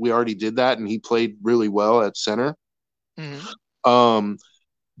 because we already did that and he played really well at center. Mm-hmm.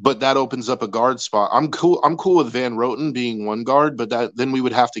 But that opens up a guard spot. I'm cool with Van Roten being one guard, but then we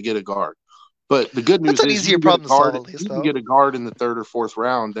would have to get a guard. But the good news That's an is easier problem to solve, at least, you can though. get a guard in the third or fourth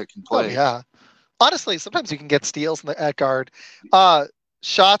round that can Oh play. yeah. Honestly, sometimes you can get steals at guard.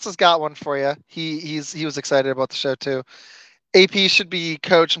 Shots has got one for you. He was excited about the show too. AP should be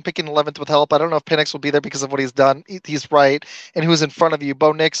coach and picking 11th with help. I don't know if Penix will be there because of what he's done. He's right. And who's in front of you?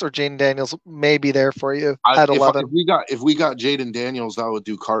 Bo Nix or Jaden Daniels may be there for you at 11. If we got Jaden Daniels, I would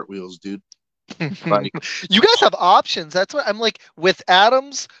do cartwheels, dude. Like, you guys have options. That's what I'm like with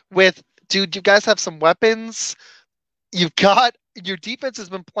Adams. Dude, you guys have some weapons. You've got your defense has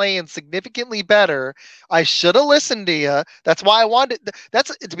been playing significantly better. I should have listened to you. That's why I wanted.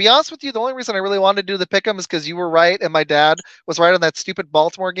 That's to be honest with you. The only reason I really wanted to do the pick'em is because you were right and my dad was right on that stupid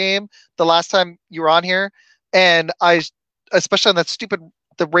Baltimore game the last time you were on here, and especially on that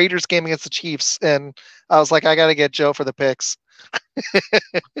the Raiders game against the Chiefs, and I was like, I got to get Joe for the picks.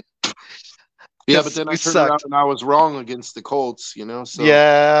 Yeah, but then I turned around and I was wrong against the Colts. So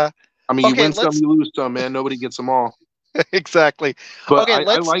yeah. I mean, you win some, you lose some, man. Nobody gets them all. Exactly. But okay,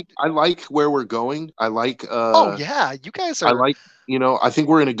 I like where we're going. I like. Oh yeah, you guys are. I like. I think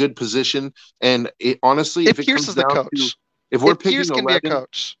we're in a good position, and honestly, if it Pierce comes is the down coach, to if we're picking Pierce can 11th, be a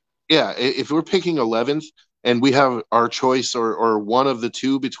coach. Yeah, if we're picking 11th and we have our choice or one of the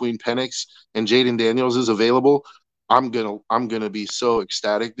two between Penix and Jaden Daniels is available, I'm gonna be so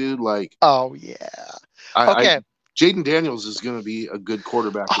ecstatic, dude. Like, oh yeah, Jaden Daniels is gonna be a good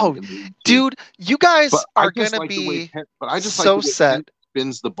quarterback. Oh, dude, you guys are gonna be so set.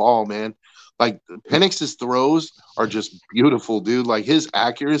 Spins the ball, man. Like Penix's throws are just beautiful, dude. Like his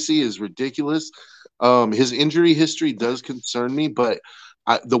accuracy is ridiculous. His injury history does concern me, but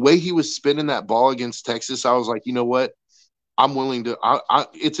the way he was spinning that ball against Texas, I was like, you know what? I'm willing to.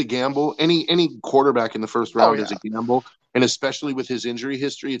 It's a gamble. Any quarterback in the first round is a gamble, and especially with his injury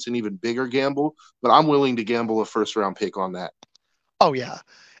history, it's an even bigger gamble. But I'm willing to gamble a first round pick on that. Oh yeah,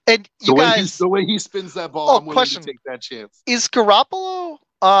 and the way he spins that ball, I'm willing to take that chance. Is Garoppolo?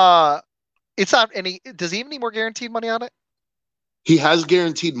 It's not any. Does he have any more guaranteed money on it? He has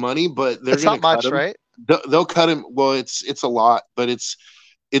guaranteed money, but it's not much, right? They'll cut him. Well, it's a lot, but it's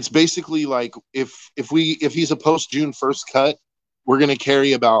basically like if he's a post June 1st cut, we're going to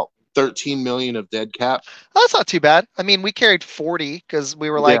carry about 13 million of dead cap. That's not too bad. I mean, we carried 40 because we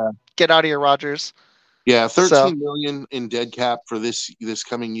were like, get out of here, Rodgers. Yeah, 13 million in dead cap for this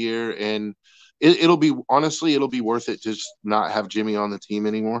coming year, and it'll be worth it to just not have Jimmy on the team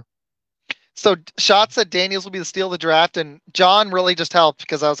anymore. So Shot said Daniels will be the steal of the draft, and John really just helped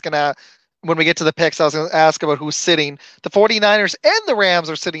because I was gonna. When we get to the picks, I was going to ask about who's sitting. The 49ers and the Rams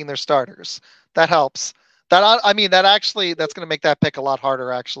are sitting their starters. That helps. That's going to make that pick a lot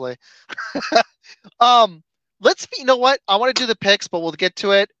harder, actually. You know what? I want to do the picks, but we'll get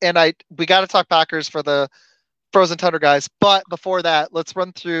to it. And we got to talk Packers for the Frozen Tundra guys. But before that, let's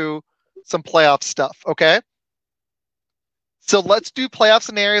run through some playoff stuff, okay? So let's do playoff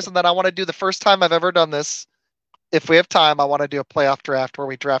scenarios, and then I want to do the first time I've ever done this. If we have time, I want to do a playoff draft where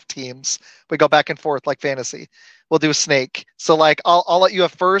we draft teams. We go back and forth like fantasy. We'll do a snake. So like I'll let you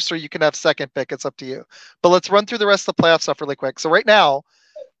have first or you can have second pick. It's up to you. But let's run through the rest of the playoff stuff really quick. So right now,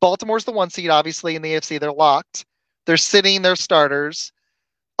 Baltimore's the 1 seed, obviously, in the AFC. They're locked. They're sitting their starters.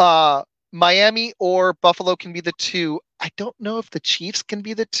 Miami or Buffalo can be the 2. I don't know if the Chiefs can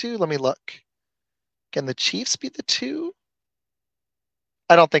be the 2. Let me look. Can the Chiefs be the 2?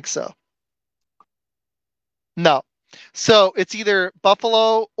 I don't think so. No. So it's either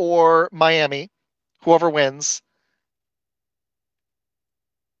Buffalo or Miami, whoever wins.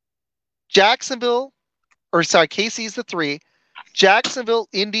 KC's the 3. Jacksonville,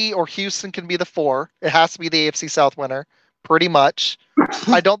 Indy, or Houston can be the 4. It has to be the AFC South winner, pretty much.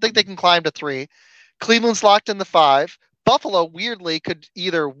 I don't think they can climb to 3. Cleveland's locked in the 5. Buffalo, weirdly, could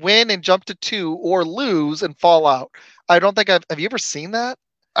either win and jump to 2 or lose and fall out. I don't think have you ever seen that?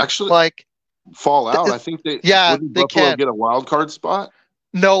 Actually, fall out. I think they Buffalo can get a wild card spot.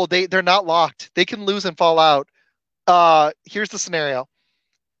 No, they're not locked. They can lose and fall out. Here's the scenario.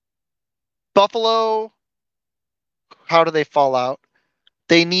 Buffalo, how do they fall out?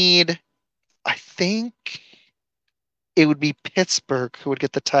 They need, I think it would be Pittsburgh who would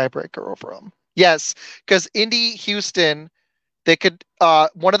get the tiebreaker over them. Yes, because Indy, Houston, They could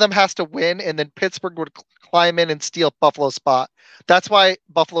one of them has to win, and then Pittsburgh would climb in and steal Buffalo's spot. That's why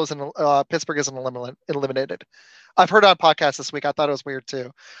Pittsburgh isn't eliminated. I've heard on podcasts this week. I thought it was weird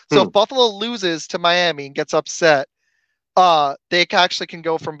too. So if Buffalo loses to Miami and gets upset, they actually can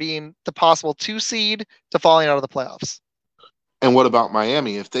go from being the possible 2 seed to falling out of the playoffs. And what about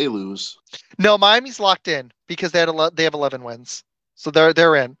Miami if they lose? No, Miami's locked in because they have 11 wins, so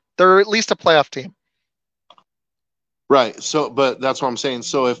they're in. They're at least a playoff team. Right. So, but that's what I'm saying.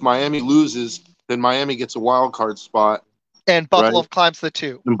 So if Miami loses, then Miami gets a wild card spot, and Buffalo climbs to the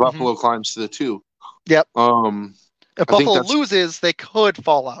 2. And Buffalo climbs to the 2. Yep. If I Buffalo loses, they could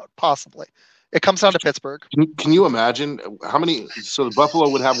fall out possibly. It comes down to Pittsburgh. Can you imagine how many? So the Buffalo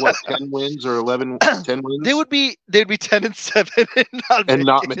would have what, 10 wins or 11, 10 wins? They'd be 10-7 and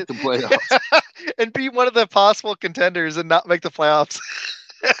not make the playoffs, and be one of the possible contenders and not make the playoffs.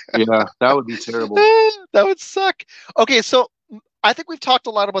 Yeah, that would be terrible. That would suck. Okay, so I think we've talked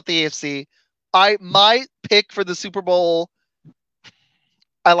a lot about the AFC. My pick for the Super Bowl,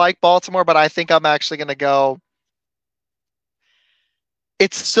 I like Baltimore, but I think I'm actually going to go.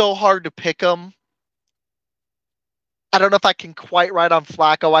 It's so hard to pick them. I don't know if I can quite ride on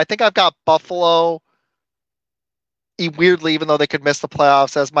Flacco. I think I've got Buffalo, weirdly, even though they could miss the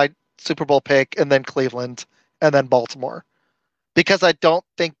playoffs, as my Super Bowl pick, and then Cleveland, and then Baltimore. Because I don't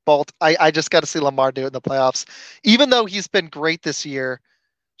think I just got to see Lamar do it in the playoffs. Even though he's been great this year,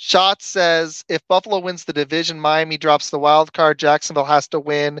 Schatz says if Buffalo wins the division, Miami drops the wild card, Jacksonville has to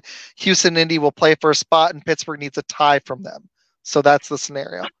win, Houston, Indy will play for a spot, and Pittsburgh needs a tie from them. So that's the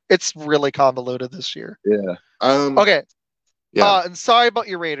scenario. It's really convoluted this year. Yeah. Okay. Yeah. And sorry about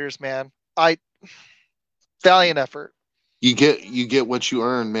your Raiders, man. Valiant effort. You get what you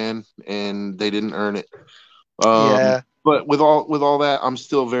earn, man, and they didn't earn it. Yeah. But with all that, I'm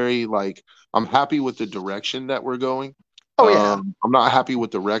still very I'm happy with the direction that we're going. Oh yeah. I'm not happy with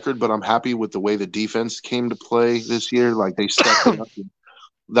the record, but I'm happy with the way the defense came to play this year. Like they stepped up.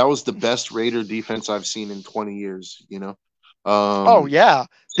 That was the best Raider defense I've seen in 20 years. Oh yeah.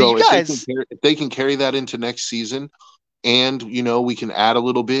 So if they can carry that into next season, and we can add a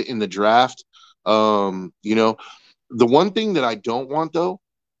little bit in the draft. The one thing that I don't want though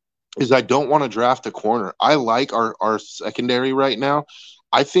is I don't want to draft a corner. I like our secondary right now.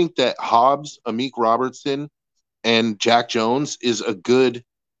 I think that Hobbs, Amik Robertson, and Jack Jones is a good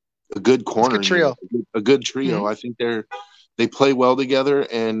corner. A good trio. A good trio. Mm-hmm. I think they play well together,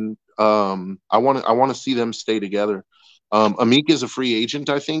 and I want to see them stay together. Amik is a free agent,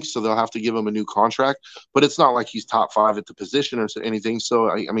 I think, so they'll have to give him a new contract. But it's not like he's top 5 at the position or anything.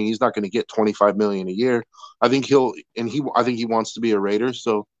 So I mean, he's not going to get $25 million a year. I think he wants to be a Raider.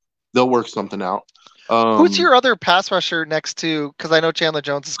 So they'll work something out. Who's your other pass rusher next to? Because I know Chandler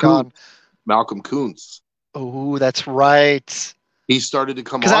Jones is gone. Malcolm Kuntz. Oh, that's right. He started to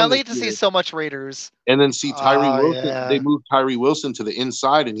come on. Because I need to see so much Raiders. And then see Tyree Wilson. Yeah. They moved Tyree Wilson to the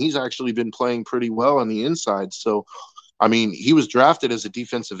inside, and he's actually been playing pretty well on the inside. So, I mean, he was drafted as a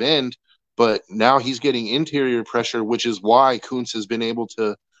defensive end, but now he's getting interior pressure, which is why Kuntz has been able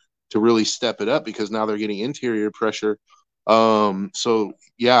to really step it up, because now they're getting interior pressure. So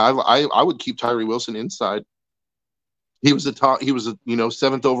yeah, I would keep Tyree Wilson inside. He was a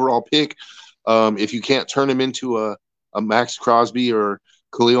 7th overall pick. If you can't turn him into a Max Crosby or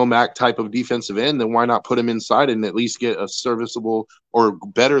Khalil Mack type of defensive end, then why not put him inside and at least get a serviceable or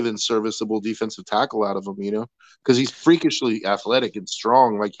better than serviceable defensive tackle out of him, because he's freakishly athletic and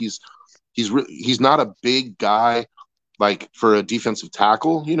strong. Like he's not a big guy, like for a defensive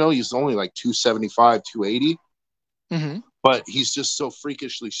tackle, he's only like 275, 280. Mm-hmm. But he's just so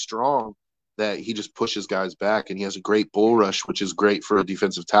freakishly strong that he just pushes guys back, and he has a great bull rush, which is great for a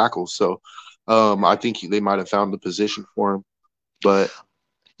defensive tackle. So I think they might have found the position for him. But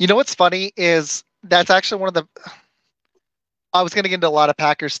what's funny is that's actually one of the – I was going to get into a lot of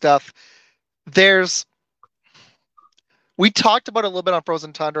Packers stuff. We talked about it a little bit on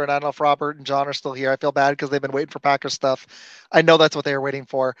Frozen Tundra, and I don't know if Robert and John are still here. I feel bad because they've been waiting for Packers stuff. I know that's what they were waiting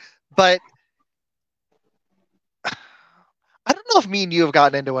for. But – I don't know if me and you have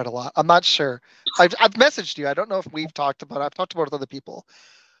gotten into it a lot. I'm not sure. I've messaged you. I don't know if we've talked about it. I've talked about it with other people.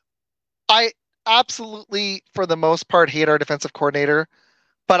 I absolutely, for the most part, hate our defensive coordinator,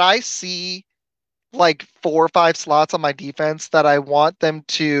 but I see like 4 or 5 slots on my defense that I want them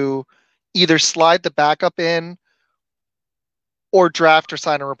to either slide the backup in or draft or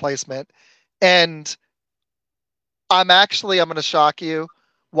sign a replacement. And I'm going to shock you.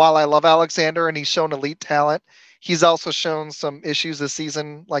 While I love Alexander and he's shown elite talent, he's also shown some issues this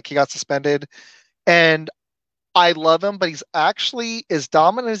season, like he got suspended. And I love him, but he's actually, as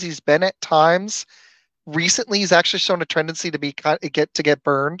dominant as he's been at times, recently he's actually shown a tendency to get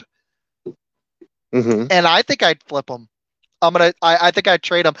burned. Mm-hmm. And I think I'd flip him. I think I'd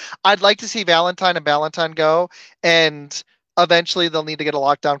trade him. I'd like to see Valentine and Valentine go, and eventually they'll need to get a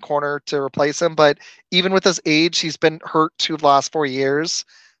lockdown corner to replace him. But even with his age, he's been hurt 2 of the last 4 years.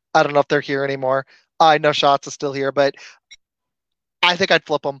 I don't know if they're here anymore. I know Shots is still here, but I think I'd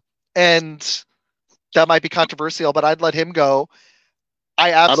flip him. And that might be controversial, but I'd let him go.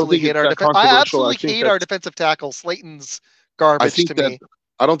 I absolutely hate our defense. I absolutely hate our defensive tackle. Slayton's garbage to me.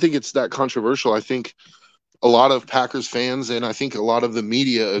 I don't think it's that controversial. I think a lot of Packers fans and I think a lot of the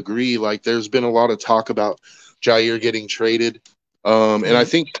media agree. Like, there's been a lot of talk about Jaire getting traded, and I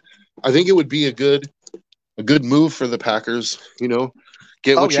think it would be a good move for the Packers. You know,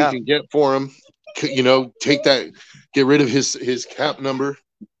 get what you can get for him. You know, take that, get rid of his cap number.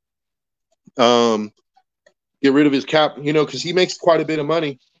 Get rid of his cap. You know, because he makes quite a bit of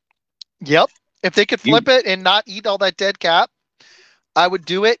money. Yep. If they could flip it and not eat all that dead cap, I would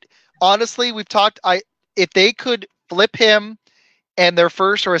do it. Honestly, we've talked. If they could flip him and their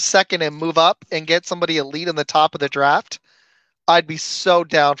first or a second and move up and get somebody elite in the top of the draft, I'd be so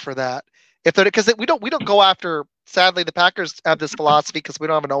down for that. Because we don't go after. Sadly, the Packers have this philosophy because we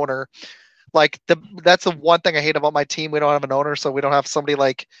don't have an owner. Like that's the one thing I hate about my team. We don't have an owner, so we don't have somebody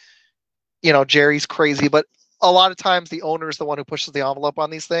like, you know, Jerry's crazy, but a lot of times the owner is the one who pushes the envelope on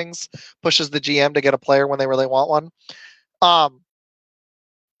these things, pushes the GM to get a player when they really want one.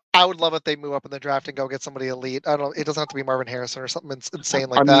 I would love if they move up in the draft and go get somebody elite. I don't. It doesn't have to be Marvin Harrison or something insane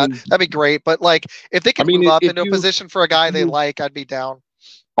like that. That'd be great. But like, if they could move up into a position for a guy they like, I'd be down.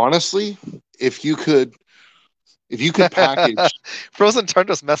 Honestly, if you could package Frozen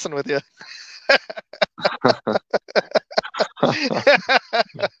Tundra's messing with you.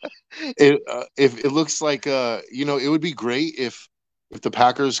 If it looks like you know, it would be great if the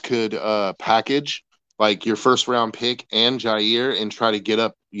Packers could package like your first round pick and Jaire and try to get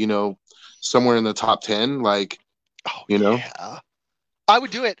up, you know, somewhere in the top 10, like, you know. Yeah. I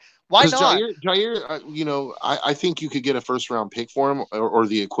would do it. Why not? Jaire, you know, I think you could get a first round pick for him or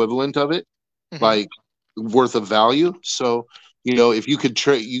the equivalent of it, like worth of value. So, you know, if you could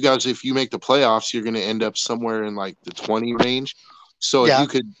trade, you guys, if you make the playoffs, you're going to end up somewhere in like the 20 range. So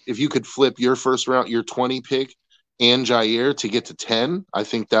if you could flip your first round, your 20 pick and Jaire to get to 10, I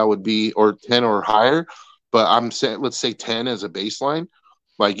think that would be, or 10 or higher. But I'm saying, let's say 10 as a baseline.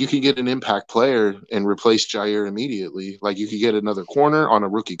 Like, you could get an impact player and replace Jaire immediately. Like, you could get another corner on a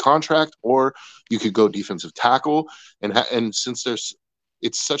rookie contract, or you could go defensive tackle. And since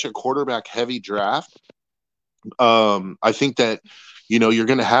it's such a quarterback heavy draft, I think that, you know, you're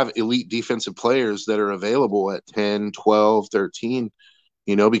going to have elite defensive players that are available at 10, 12, 13,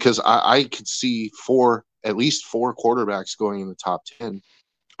 you know, because I could see at least four quarterbacks going in the top 10.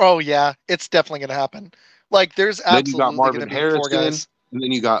 Oh, yeah. It's definitely going to happen. Like, there's absolutely going to be Harrison, 4 guys. And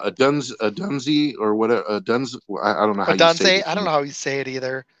then you got a Dunze or whatever. I don't know how you say it. I don't know how you say it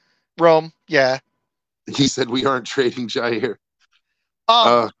either. Rome, yeah. He said we aren't trading Jaire.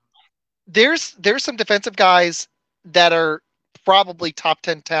 There's some defensive guys that are probably top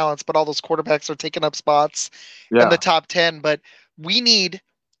 10 talents, but all those quarterbacks are taking up spots in the top 10. But we need,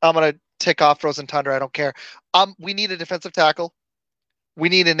 I'm going to tick off Frozen Tundra. I don't care. We need a defensive tackle. We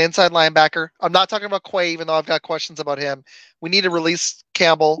need an inside linebacker. I'm not talking about Quay, even though I've got questions about him. We need to release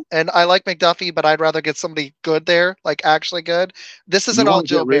Campbell. And I like McDuffie, but I'd rather get somebody good there, like actually good. This isn't all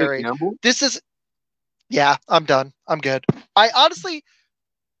Joe Barry. This is, yeah, I'm done. I'm good. I honestly,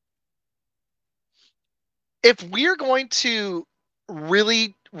 if we're going to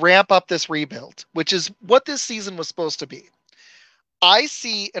really ramp up this rebuild, which is what this season was supposed to be, I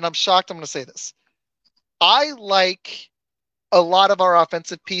see, and I'm shocked I'm going to say this, I like a lot of our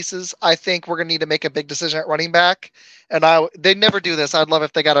offensive pieces. I think we're going to need to make a big decision at running back. And they never do this. I'd love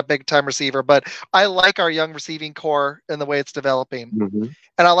if they got a big time receiver, but I like our young receiving core and the way it's developing. Mm-hmm.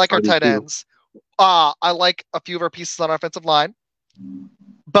 And I like our tight ends. I like a few of our pieces on our offensive line.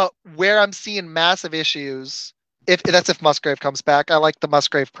 But where I'm seeing massive issues, if Musgrave comes back, I like the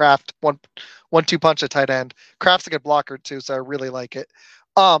Musgrave Kraft 1-2 punch at tight end. Kraft's a good blocker too, so I really like it.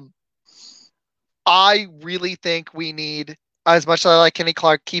 I really think we need, as much as I like Kenny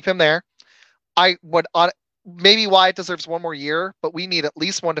Clark, keep him there. I would maybe Wyatt deserves one more year, but we need at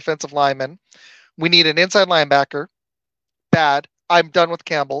least one defensive lineman. We need an inside linebacker. Bad. I'm done with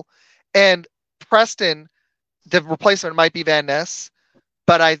Campbell. And Preston, the replacement might be Van Ness,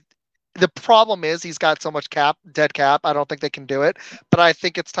 but the problem is he's got so much dead cap. I don't think they can do it, but I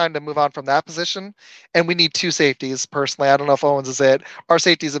think it's time to move on from that position. And we need 2 safeties personally. I don't know if Owens is it. Our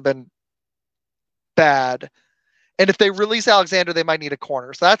safeties have been bad. And if they release Alexander, they might need a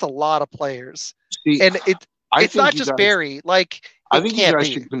corner. So that's a lot of players. See, and I it's think not you just guys. Barry. Like I it think you can't guys be.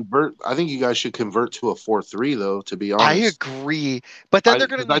 should convert. I think you guys should convert to a 4-3 though. To be I honest, agree, but then I they're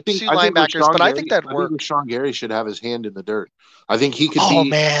going because to need two I think linebackers. But Rashawn I think Gary. that'd I think work. Rashawn Gary should have his hand in the dirt. I think he could Oh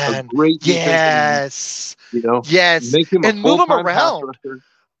be a man, great defensive end. yes, You know, yes, make him a and move full them time pass around. rusher.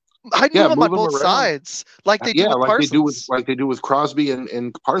 I'd Yeah, move them on move him both around. sides, like they do Yeah, with Parsons. like they do with Crosby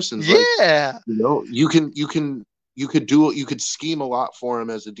and Parsons. Like, Yeah. you know, you could scheme a lot for him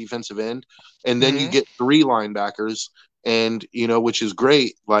as a defensive end, and then you Hmm. get three linebackers, and you know, which is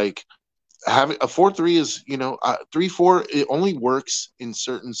great. Like having a 4-3 is, you know, 3-4, it only works in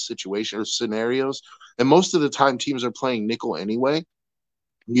certain situations or scenarios, and most of the time teams are playing nickel anyway.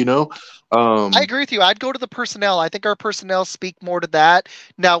 You know, I um, agree with you. I'd go to the personnel. I think our personnel speak more to that.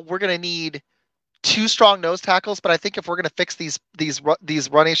 Now we're going to need two strong nose tackles, but I think if we're going to fix these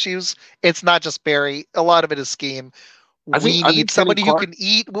run issues, it's not just Barry. A lot of it is scheme. We I need think Kenny somebody who Clark. can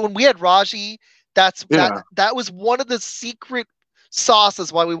eat. When we had Raji, Yeah, that was one of the secret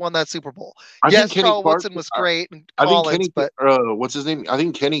sauces why we won that Super Bowl. I think Yes, Kenny Charles Clark. Woodson was great and I think Collins, Kenny. but What's his name? I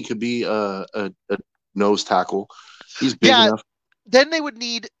think Kenny could be a nose tackle. He's big yeah, enough. then they would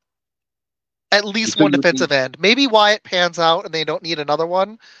need at least So one you would need. defensive end. Maybe Wyatt pans out and they don't need another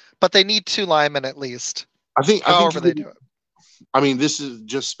one, but they need two linemen at least. I think However you they could. do it. I mean, this is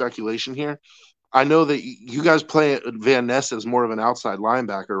just speculation here. I know that you guys play Van Ness as more of an outside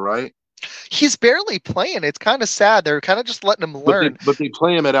linebacker, right? He's barely playing. It's kind of sad. They're kind of just letting him learn. But they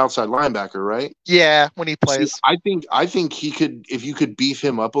play him at outside linebacker, right? Yeah, when he See, plays, I think he could, if you could beef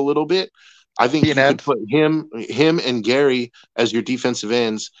him up a little bit. I be think an you could end. put him and Gary as your defensive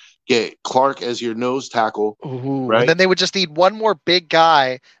ends, get Clark as your nose tackle, Ooh, and right? then they would just need one more big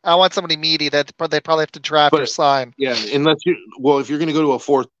guy. I want somebody meaty that they probably have to draft or But sign. yeah, unless you well, if you're going to go to a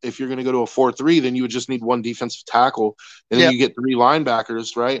four, if you're going to go to a 4-3, then you would just need one defensive tackle, and then Yep. you get three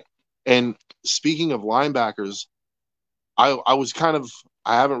linebackers, right? And speaking of linebackers, I was kind of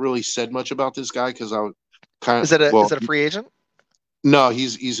I haven't really said much about this guy because I kind Is of it a well, free agent? no,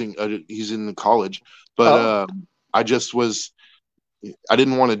 he's in the college, but Oh, I just was I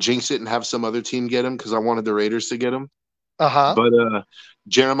didn't want to jinx it and have some other team get him because I wanted the Raiders to get him. uh-huh. But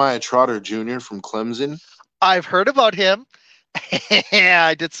Jeremiah Trotter Jr. from Clemson, I've heard about him.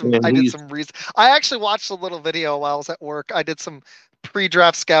 Yeah, and I did he's some research. I actually watched a little video while I was at work. I did some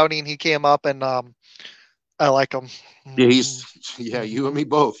pre-draft scouting. He came up and I like him. yeah, you and me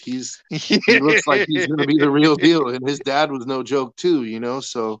both. He looks like he's going to be the real deal, and his dad was no joke too, you know.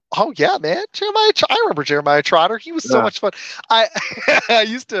 So Oh yeah, man. I remember Jeremiah Trotter. He was so yeah, much fun. I I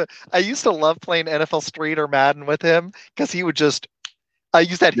used to love playing NFL Street or Madden with him because he would just I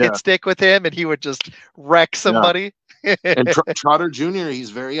used that hit yeah, stick with him and he would just wreck yeah. somebody. And Trotter Jr.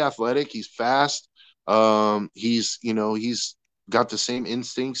 He's very athletic. He's fast. He's he's got the same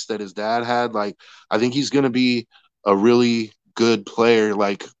instincts that his dad had. Like I think he's going to be a really good player,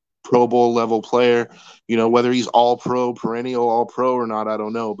 like Pro Bowl level player. You know, whether he's All Pro, perennial All Pro or not, I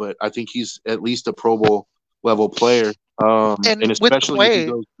don't know. But I think he's at least a Pro Bowl level player. And And with especially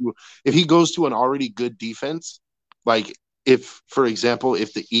Quay, if he goes to an already good defense, like if, for example,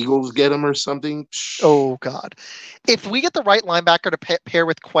 if the Eagles get him or something, oh God, if we get the right linebacker to pair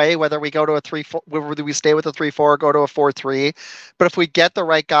with Quay, whether we go to a 3-4, whether we stay with a 3-4 or go to a 4-3, but if we get the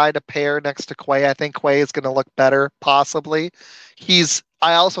right guy to pair next to Quay, I think Quay is going to look better. Possibly,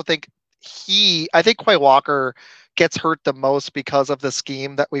 I also think I think Quay Walker gets hurt the most because of the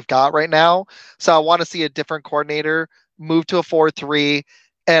scheme that we've got right now. So I want to see a different coordinator move to a 4-3,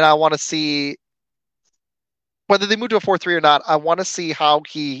 and I want to see whether they move to a 4-3 or not. I want to see how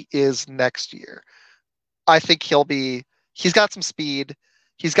he is next year. I think he's got some speed.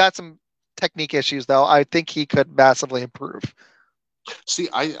 He's got some technique issues though. I think he could massively improve. see,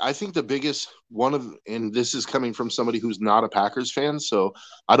 I think the biggest one of, and this is coming from somebody who's not a Packers fan, so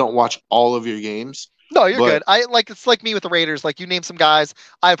I don't watch all of your games, No, you're but good. It's like me with the Raiders. Like you name some guys,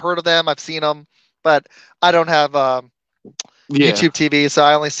 I've heard of them, I've seen them, but I don't have yeah, YouTube TV, so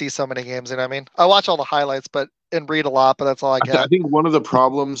I only see so many games. You know what I mean? I watch all the highlights, but and read a lot, but that's all I I get. think one of the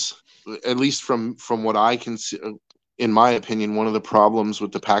problems, at least from what I can see, in my opinion, one of the problems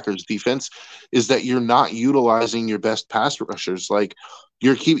with the Packers defense is that you're not utilizing your best pass rushers. Like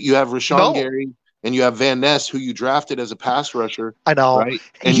you have Rashawn No, Gary and you have Van Ness, who you drafted as a pass rusher, I know. right?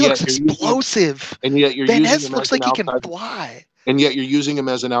 And he looks explosive. Van Using Ness him as looks an like he can outside, fly. and yet you're using him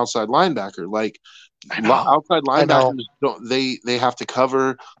as an outside linebacker. Like I know. outside I know. linebackers don't they have to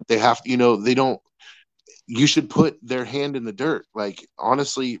cover, they have, they don't, you should put their hand in the dirt. Like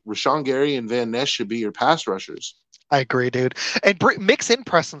honestly, Rashawn Gary and Van Ness should be your pass rushers. I agree, dude. And mix in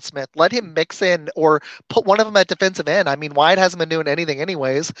Preston Smith. Let him mix in, or put one of them at defensive end. I mean, Wyatt hasn't been doing anything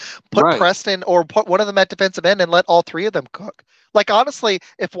anyways. Put Right. Preston or put one of them at defensive end and let all three of them cook. Like, honestly,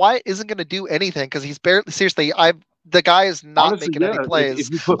 if Wyatt isn't going to do anything, because he's barely, seriously, the guy is not Honestly, making yeah. any If plays.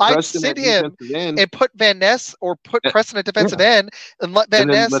 you put I'd Preston sit at him defensive end, and put Van Ness or put eh, Preston at defensive yeah, end and let Van and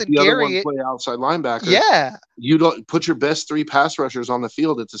then Ness let and the other one Gary. play outside linebacker. Yeah. You don't put your best 3 pass rushers on the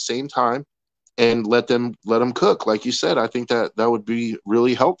field at the same time and let them cook. Like you said, I think that would be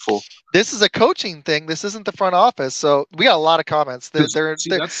really helpful. This is a coaching thing. This isn't the front office. So we got a lot of comments. They're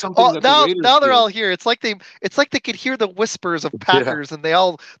That's something that the Raiders now they're do. all here. It's like they could hear the whispers of Yeah, Packers, and they're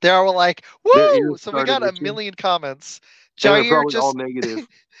all like, their "Woo!" ears So we started got a itching, million comments. and they're Jair probably all just negative.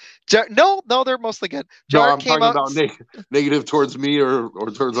 no, they're mostly good. No, Jair I'm came talking out. about negative towards me or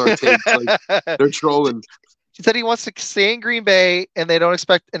towards our takes. Like they're trolling. He said he wants to stay in Green Bay, and they don't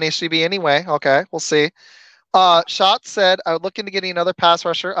expect an HCB anyway. Okay, we'll see. Shot said, I would look into getting another pass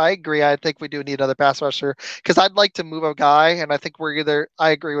rusher. I agree. I think we do need another pass rusher because I'd like to move a guy, and I think I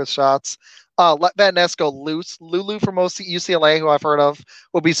agree with Shots. Let Van Ness go loose. Lulu from UCLA, who I've heard of,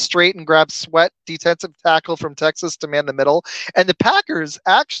 will be straight and grab Sweat, defensive tackle from Texas, to man the middle. And the Packers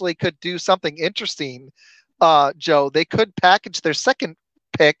actually could do something interesting, Joe. They could package their second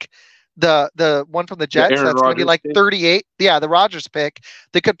pick, the one from the Jets, Aaron that's going to be Rodgers like pick. 38. Yeah, the Rodgers pick.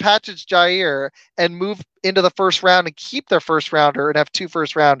 They could package Jair and move into the first round and keep their first rounder and have 2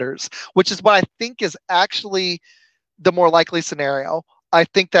 first rounders, which is what I think is actually the more likely scenario. I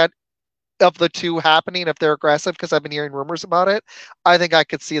think that of the two happening, if they're aggressive, because I've been hearing rumors about it, I think I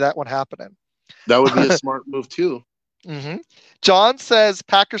could see that one happening. That would be a smart move too. Mm-hmm. John says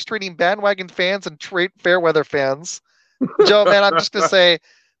Packers trading bandwagon fans and fair weather fans. Joe, man, I'm just gonna say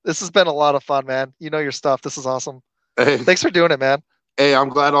this has been a lot of fun, man. You know your stuff. This is awesome. Hey, Thanks for doing it, man. hey, I'm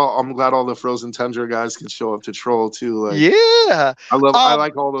glad all the Frozen Tundra guys can show up to troll too. Like, Yeah. I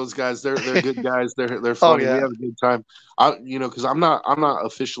like all those guys. They're good guys. They're funny. yeah. We have a good time. Because I'm not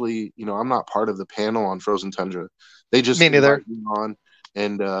officially, I'm not part of the panel on Frozen Tundra. They just Me neither. invite me on,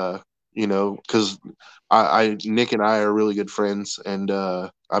 and because Nick and I are really good friends, and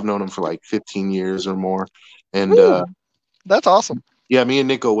I've known him for like 15 years or more, and that's awesome. yeah, me and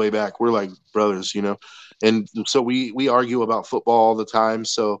Nick go way back. We're like brothers, and so we argue about football all the time.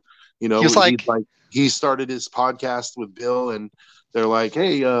 So he started his podcast with Bill, and they're like,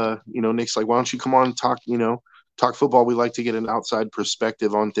 hey, Nick's like, why don't you come on and talk football? We like to get an outside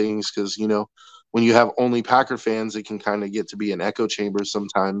perspective on things because when you have only Packer fans, it can kind of get to be an echo chamber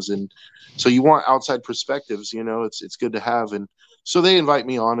sometimes, and so you want outside perspectives. It's good to have, and so they invite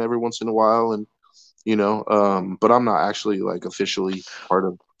me on every once in a while, and but I'm not actually like officially part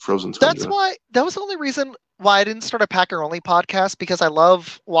of Frozen Tundra. That was the only reason why I didn't start a Packer only podcast, because I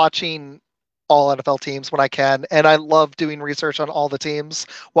love watching all NFL teams when I can, and I love doing research on all the teams.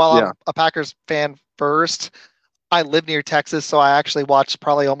 While I'm a Packers fan first, I live near Texas, so I actually watch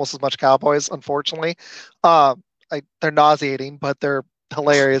probably almost as much Cowboys, unfortunately. They're nauseating, but they're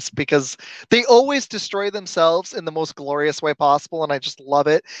hilarious because they always destroy themselves in the most glorious way possible, and I just love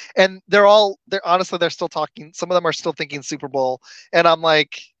it. And they're still talking. Some of them are still thinking Super Bowl, and I'm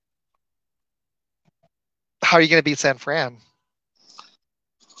like, how are you going to beat San Fran?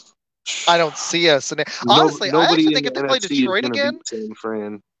 I don't see us. And honestly, I actually think if they play Detroit again, San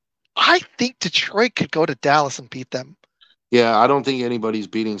Fran. I think Detroit could go to Dallas and beat them. Yeah, I don't think anybody's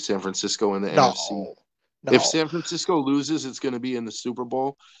beating San Francisco in the NFC. No. If San Francisco loses, it's going to be in the Super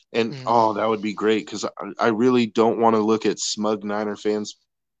Bowl, and that would be great because I really don't want to look at smug Niner fans'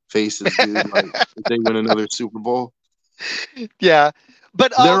 faces, dude. Like if they win another Super Bowl. Yeah,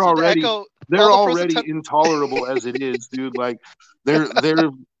 but they're already intolerable as it is, dude. Like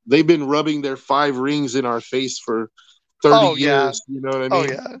they've been rubbing their 5 rings in our face for 30 years. You know what I mean? Oh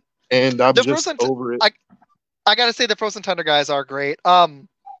yeah. And I'm just over it. I gotta say the Frozen Tundra guys are great.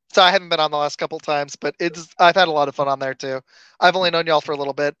 So I haven't been on the last couple times, but I've had a lot of fun on there too. I've only known y'all for a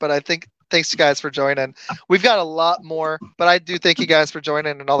little bit, but I think thanks you guys for joining. We've got a lot more, but I do thank you guys for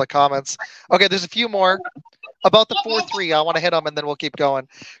joining and all the comments. Okay, there's a few more about the 4-3. I want to hit them and then we'll keep going.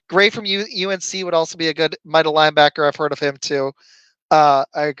 Gray from UNC would also be a good middle linebacker. I've heard of him too. I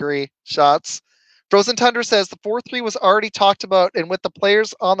agree. Shots. Frozen Tundra says the 4-3 was already talked about, and with the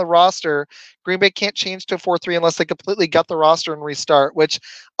players on the roster, Green Bay can't change to a 4-3 unless they completely gut the roster and restart, which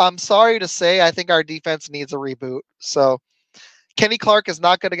I'm sorry to say, I think our defense needs a reboot. So Kenny Clark is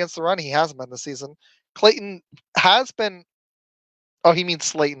not good against the run. He hasn't been this season. Clayton has been – he means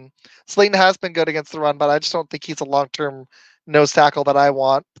Slayton. Slayton has been good against the run, but I just don't think he's a long-term nose tackle that I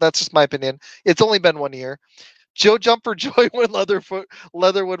want. That's just my opinion. It's only been 1 year. Joe jumped for joy when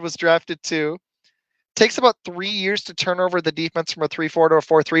Leatherwood was drafted too. Takes about 3 years to turn over the defense from a 3-4 to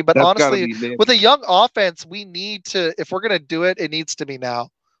a 4-3. But That's got to honestly, be Nick. with a young offense, we need to, if we're going to do it, it needs to be now.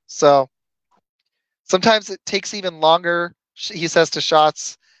 So sometimes it takes even longer, he says to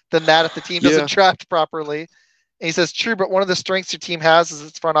Shots, than that if the team doesn't draft properly. And he says, true, but one of the strengths your team has is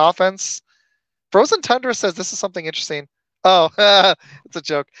its front offense. Frozen Tundra says this is something interesting. Oh, it's a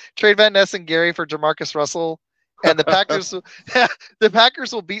joke. Trade Van Ness and Gary for Jamarcus Russell. And the Packers, the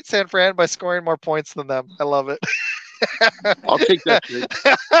Packers will beat San Fran by scoring more points than them. I love it. I'll take that trade.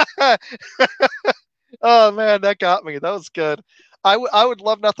 Oh man, that got me. That was good. I would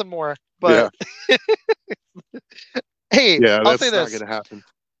love nothing more. But hey, yeah, I'll say that's not this. going to happen.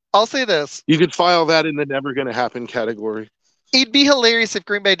 I'll say this. You could file that in the never going to happen category. It'd be hilarious if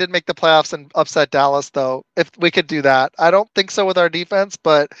Green Bay did make the playoffs and upset Dallas, though. If we could do that, I don't think so with our defense,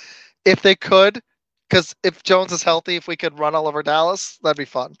 but if they could. Because if Jones is healthy, if we could run all over Dallas, that'd be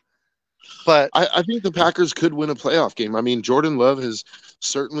fun. But I think the Packers could win a playoff game. I mean, Jordan Love has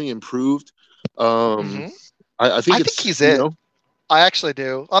certainly improved. I think he's it. I actually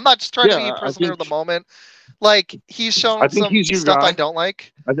do. I'm not just trying to be a prisoner of the moment. Like, he's shown some stuff I don't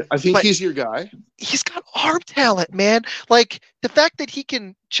like. I think he's your guy. He's got arm talent, man. Like, the fact that he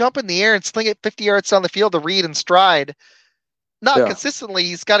can jump in the air and sling it 50 yards down the field to read and stride. Not consistently,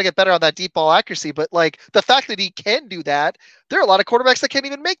 he's got to get better on that deep ball accuracy, but like the fact that he can do that, there are a lot of quarterbacks that can't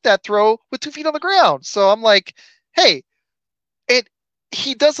even make that throw with 2 feet on the ground. So I'm like, hey,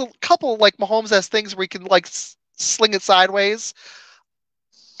 he does a couple like Mahomes has things where he can like sling it sideways.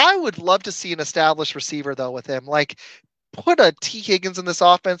 I would love to see an established receiver though with him. Like put a T. Higgins in this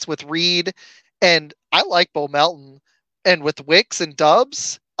offense with Reed, and I like Bo Melton, and with Wicks and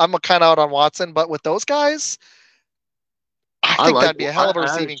Dubs, I'm kind of out on Watson, but with those guys. I think that'd be a hell of a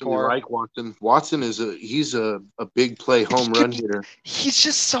receiving core. I like Watson. Watson is he's a big play home run hitter. He's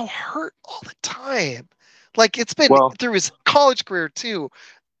just so hurt all the time. Like it's been through his college career too.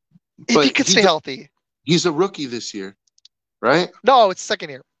 If he could stay healthy. He's a rookie this year, right? No, it's second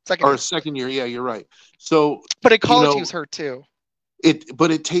year. Second year. Yeah, you're right. So, but in college he was hurt too.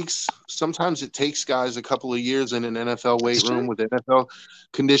 Sometimes it takes guys a couple of years in an NFL weight room with NFL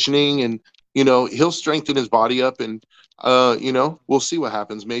conditioning, and he'll strengthen his body up, and we'll see what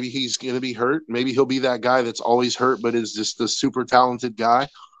happens. Maybe he's going to be hurt. Maybe he'll be that guy that's always hurt, but is just a super talented guy.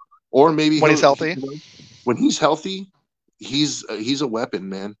 Or maybe when he's healthy. When he's healthy, he's a weapon,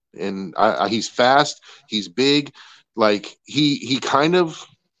 man. And he's fast. He's big. Like he kind of.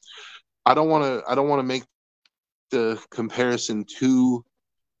 I don't want to make the comparison too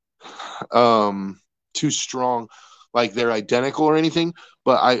strong, like they're identical or anything.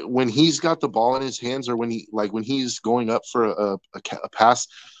 But when he's got the ball in his hands, or when he's going up for a pass,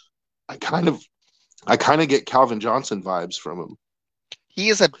 I kind of get Calvin Johnson vibes from him. He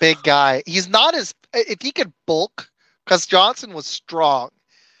is a big guy. He's not if he could bulk, because Johnson was strong.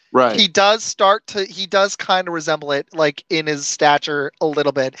 Right. He does kind of resemble it, like in his stature a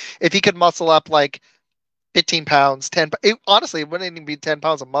little bit. If he could muscle up like 15 pounds, honestly, it wouldn't even be 10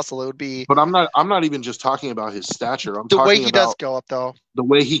 pounds of muscle. It would be. But I'm not even just talking about his stature. I'm the talking way he about does go up, though. The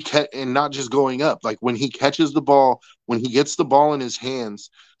way he and not just going up. Like when he catches the ball, when he gets the ball in his hands,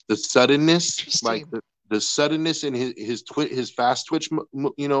 the suddenness, like the suddenness in his fast twitch,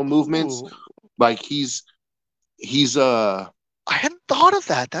 movements. Ooh. Like he's. I hadn't thought of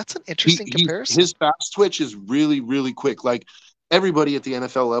that. That's an interesting comparison. His fast twitch is really, really quick. Like everybody at the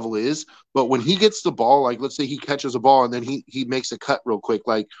NFL level is, but when he gets the ball, like let's say he catches a ball and then he makes a cut real quick,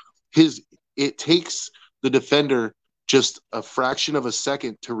 like it takes the defender just a fraction of a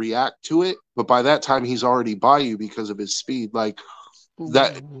second to react to it, but by that time he's already by you because of his speed. Like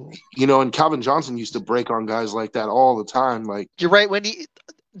that, and Calvin Johnson used to break on guys like that all the time. Like you're right.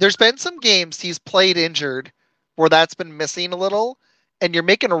 There's been some games he's played injured where that's been missing a little, and you're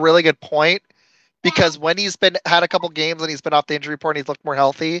making a really good point, because when he's had a couple games and he's been off the injury report and he's looked more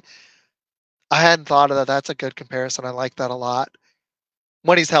healthy, I hadn't thought of that. That's a good comparison. I like that a lot.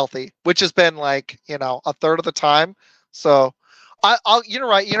 When he's healthy, which has been like, a third of the time. So you're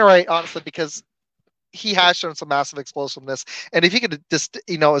right, honestly, because he has shown some massive explosiveness. And if he could just,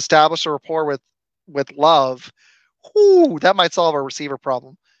 establish a rapport with Love, that might solve a receiver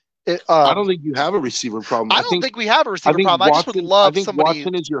problem. I don't think you have a receiver problem. I don't think we have a receiver problem. I just would love somebody.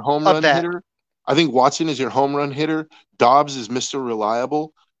 Watson is your home run hitter. I think Watson is your home run hitter. Dobbs is Mr.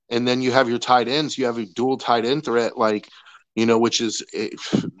 Reliable. And then you have your tight ends. You have a dual tight end threat, like, which is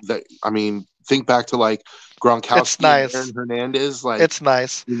that. I mean, think back to like Gronkowski, nice. And Aaron Hernandez. Like it's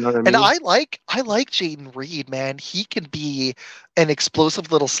nice. You know what I mean? And I like Jayden Reed, man. He can be an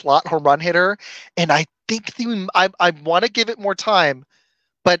explosive little slot home run hitter. And I think I want to give it more time.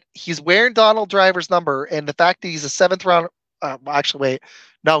 but he's wearing Donald Driver's number, and the fact that he's a 7th round. Actually, wait,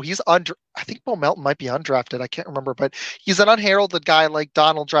 no, he's under. I think Bo Melton might be undrafted. I can't remember, but he's an unheralded guy like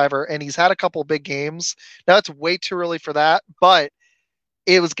Donald Driver, and he's had a couple big games. Now it's way too early for that, but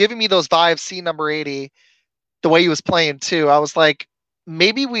it was giving me those vibes. See number 80, the way he was playing too. I was like,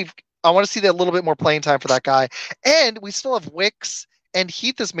 maybe I want to see that a little bit more playing time for that guy, and we still have Wicks and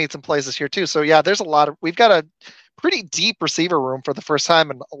Heath has made some plays this year too. So yeah, there's a lot of. We've got a pretty deep receiver room for the first time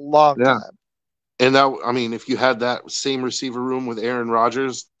in a long time. And that, I mean, if you had that same receiver room with Aaron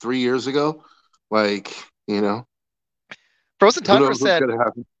Rodgers 3 years ago, like, Frozen Tundra said,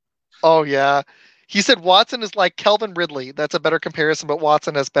 "Oh yeah," he said Watson is like Calvin Ridley. That's a better comparison, but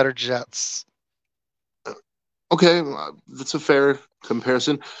Watson has better jets. Okay, that's a fair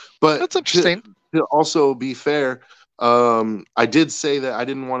comparison, but that's interesting. To also be fair, I did say that I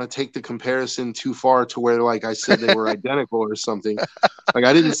didn't want to take the comparison too far to where, like, I said they were identical or something. Like,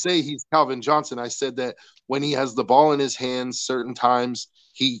 I didn't say he's Calvin Johnson. I said that when he has the ball in his hands, certain times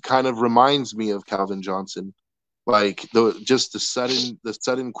he kind of reminds me of Calvin Johnson, like the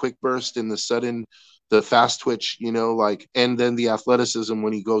sudden quick burst and the fast twitch, like, and then the athleticism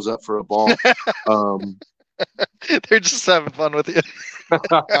when he goes up for a ball. They're just having fun with you.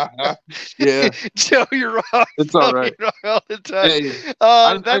 Yeah, Joe, you're wrong. It's all right. All the time. Hey,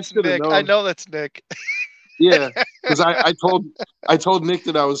 that's Nick. I know that's Nick. Yeah, because I told Nick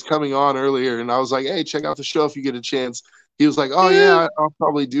that I was coming on earlier, and I was like, "Hey, check out the show if you get a chance." He was like, "Oh yeah, I'll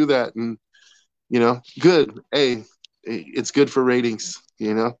probably do that," and good. Hey, it's good for ratings,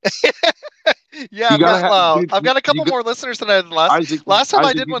 Yeah, I've got a couple more listeners than I had last time.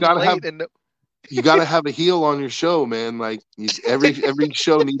 I did one late, and you got to have a heel on your show, man. Like every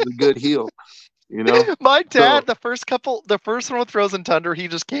show needs a good heel. My dad, the first one with Frozen Tundra, he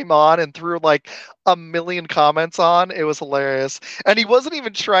just came on and threw like a million comments on. It was hilarious. And he wasn't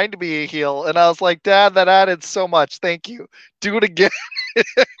even trying to be a heel. And I was like, Dad, that added so much. Thank you. Do it again.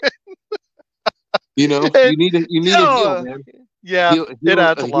 You need a heel, man. Yeah, it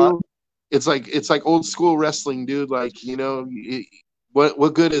adds a lot. It's like old school wrestling, dude. Like,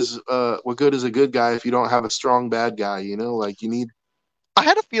 what good is a good guy if you don't have a strong bad guy? Like, you need. I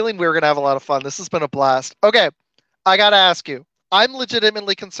had a feeling we were going to have a lot of fun. This has been a blast. Okay, I got to ask you. I'm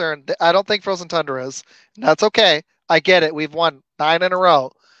legitimately concerned. I don't think Frozen Tundra is. And that's okay. I get it. We've won 9 in a row.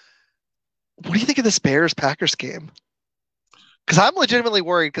 What do you think of this Bears-Packers game? Because I'm legitimately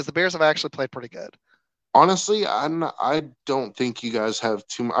worried because the Bears have actually played pretty good. Honestly, I don't think you guys have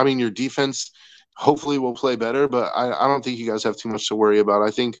too much. I mean, your defense hopefully will play better, but I don't think you guys have too much to worry about.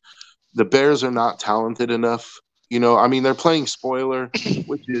 I think the Bears are not talented enough. I mean, they're playing spoiler,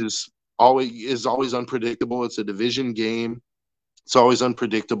 which is always unpredictable. It's a division game. It's always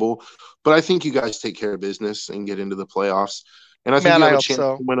unpredictable. But I think you guys take care of business and get into the playoffs. And I think you have a chance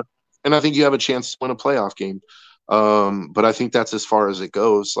to win and I think you have a chance to win a playoff game. But I think that's as far as it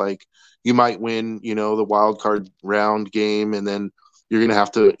goes. Like, you might win, the wild card round game, and then you're going to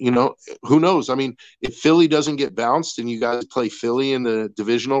have to, who knows? I mean, if Philly doesn't get bounced and you guys play Philly in the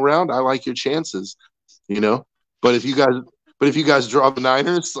divisional round, I like your chances, But if you guys draw the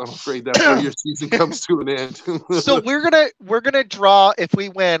Niners, I'm afraid that's where your season comes to an end. So we're gonna draw. If we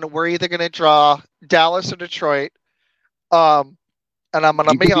win, we're either gonna draw Dallas or Detroit. And I'm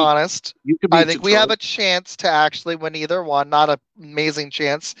gonna be honest. I think we have a chance to actually win either one. Not an amazing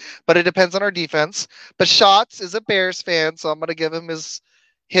chance, but it depends on our defense. But Schatz is a Bears fan, so I'm gonna give him his.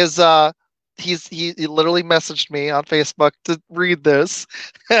 He literally messaged me on Facebook to read this.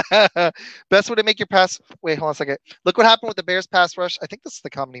 Best way to make your pass. Wait, hold on a second. Look what happened with the Bears pass rush. I think this is the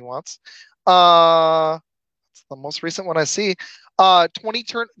comment he wants. It's the most recent one I see. 20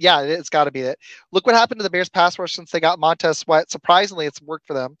 turn. Yeah, it's got to be it. Look what happened to the Bears pass rush since they got Montez Sweat. Surprisingly, it's worked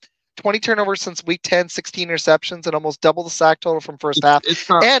for them. 20 turnovers since week 10, 16 interceptions, and almost double the sack total from first half. It's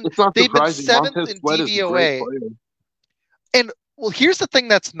not they've been surprising. 7th Montez in Sweat DVOA. And well, here's the thing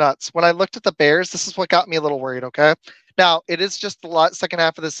that's nuts. When I looked at the Bears, this is what got me a little worried, okay? Now, it is just the second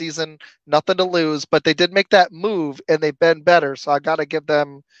half of the season, nothing to lose, but they did make that move, and they've been better, so I got to give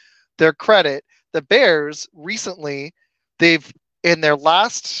them their credit. The Bears, recently, they've, in their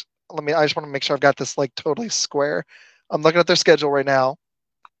last, I just want to make sure I've got this, like, totally square. I'm looking at their schedule right now,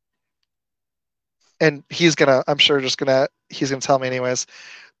 and he's going to tell me anyways.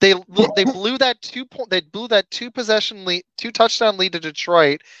 They blew that 2 touchdown lead to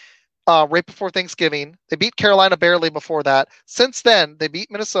Detroit right before Thanksgiving. They beat Carolina barely before that. Since then, they beat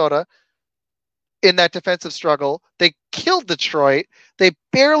Minnesota in that defensive struggle. They killed Detroit. They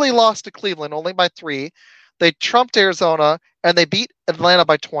barely lost to Cleveland, only by 3. They trumped Arizona, and they beat Atlanta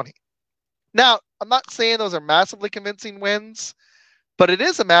by 20. Now, I'm not saying those are massively convincing wins, but it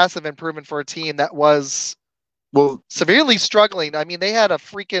is a massive improvement for a team that was severely struggling. I mean, they had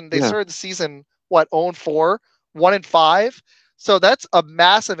they started the season, 0-4, 1-5. So that's a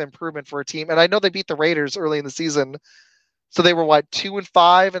massive improvement for a team. And I know they beat the Raiders early in the season. So they were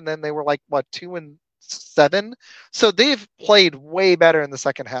 2-5, and then they were 2-7. So they've played way better in the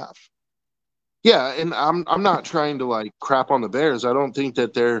second half. Yeah, and I'm not trying to crap on the Bears. I don't think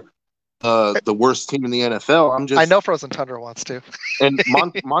that they're the worst team in the NFL. I know Frozen Tundra wants to. And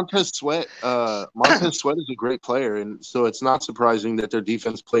Montez Sweat is a great player, and so it's not surprising that their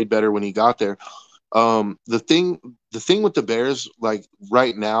defense played better when he got there. The thing with the Bears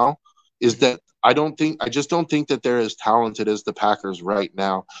right now is that I just don't think that they're as talented as the Packers right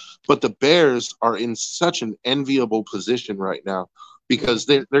now. But the Bears are in such an enviable position right now because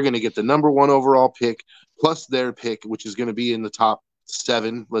they're going to get the number 1 overall pick plus their pick, which is going to be in the top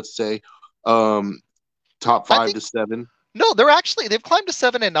 7, let's say, top 5 to 7. No, they've climbed to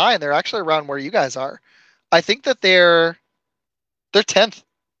 7 and 9. They're actually around where you guys are. I think that they're 10th.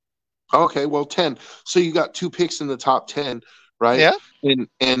 Okay, well, 10. So you got 2 picks in the top 10, right? Yeah.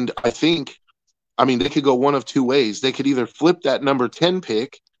 And they could go one of 2 ways. They could either flip that number 10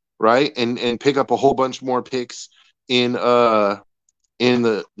 pick, right, and pick up a whole bunch more picks in the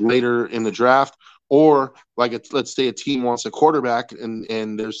later in the draft, or let's say a team wants a quarterback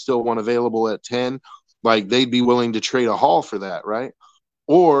and there's still one available at 10, they'd be willing to trade a haul for that, right?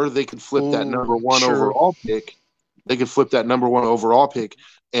 Or they could flip that number 1 overall pick. They could flip that number 1 overall pick.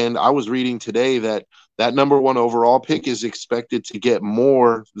 And I was reading today that number 1 overall pick is expected to get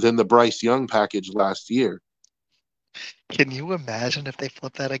more than the Bryce Young package last year. Can you imagine if they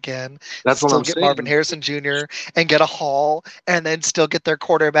flip that again? That's what I'm saying. Still get Marvin Harrison Jr. and get a haul, and then still get their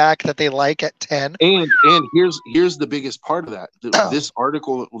quarterback that they like at 10. And here's the biggest part of that. This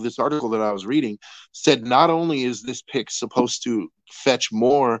article that I was reading said not only is this pick supposed to fetch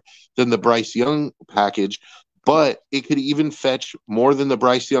more than the Bryce Young package, but it could even fetch more than the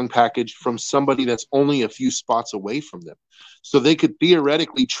Bryce Young package from somebody that's only a few spots away from them. So they could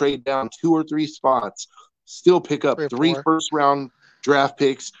theoretically trade down 2 or 3 spots, still pick up 3 first-round draft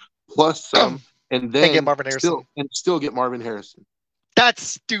picks plus some, and then get Marvin Harrison. Still get Marvin Harrison. That's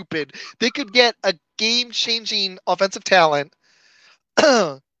stupid. They could get a game-changing offensive talent.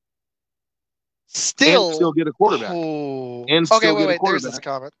 Still get a quarterback. Wait. There's this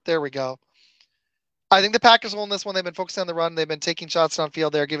comment. There we go. I think the Packers will win this one. They've been focusing on the run. They've been taking shots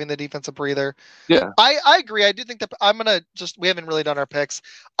downfield. They're giving the defense a breather. Yeah. I agree. I do think that we haven't really done our picks.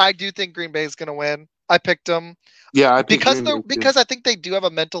 I do think Green Bay is going to win. I picked them. Yeah, I picked because I think they do have a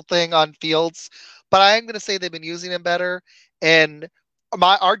mental thing on Fields, but I am going to say they've been using him better. And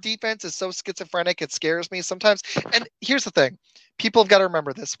our defense is so schizophrenic, it scares me sometimes. And here's the thing. People have got to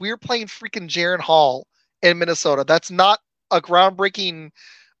remember this. We were playing freaking Jaren Hall in Minnesota. That's not a groundbreaking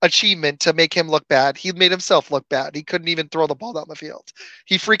achievement to make him look bad. He made himself look bad. He couldn't even throw the ball down the field.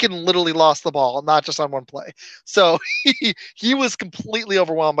 He freaking literally lost the ball, not just on one play. So he was completely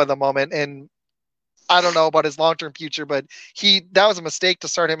overwhelmed by the moment, and I don't know about his long-term future, but that was a mistake to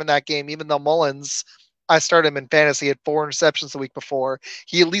start him in that game, even though Mullins, I started him in fantasy, had 4 interceptions the week before.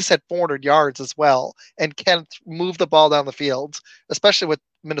 He at least had 400 yards as well and can move the ball down the field, especially with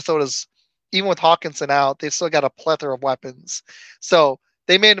Minnesota's, even with Hawkinson out, they've still got a plethora of weapons. So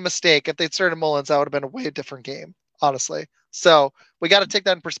they made a mistake. If they'd started Mullins, that would have been a way different game, honestly. So we got to take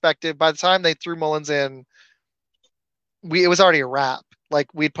that in perspective. By the time they threw Mullins in, it was already a wrap.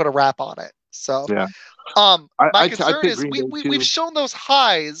 We'd put a wrap on it. So, yeah. My concern is we've shown those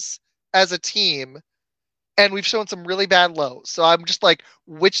highs as a team, and we've shown some really bad lows. So I'm just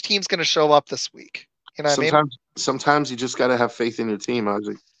which team's going to show up this week? You know what I mean? Sometimes you just got to have faith in your team,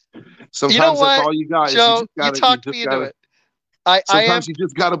 Isaac. Sometimes that's all you got. Joe, you talked me into it. Sometimes you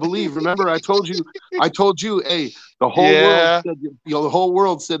just gotta believe. Remember, I told you, hey, the whole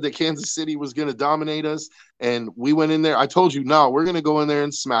world said that Kansas City was gonna dominate us, and we went in there. I told you, no, we're gonna go in there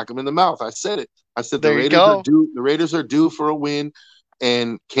and smack them in the mouth. I said it. I said the Raiders are due for a win,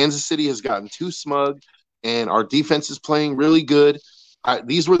 and Kansas City has gotten too smug, and our defense is playing really good.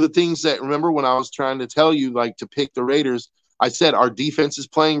 These were the things that, remember when I was trying to tell you to pick the Raiders, I said our defense is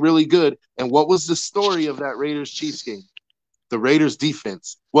playing really good. And what was the story of that Raiders-Chiefs game? The Raiders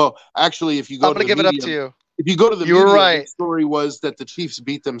defense. Well, actually, if you go, I'm going to give it up to you. If you go to the media, right. The story was that the Chiefs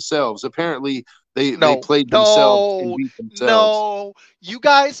beat themselves. Apparently, they played themselves and beat themselves. No, you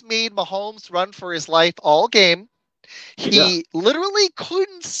guys made Mahomes run for his life all game. He literally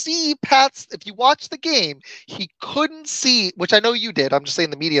couldn't see Pat's. If you watch the game, he couldn't see, which I know you did. I'm just saying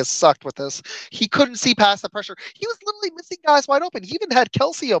the media sucked with this. He couldn't see past the pressure. He was literally missing guys wide open. He even had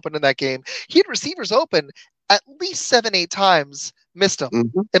Kelsey open in that game. He had receivers open at least 7-8 times missed them.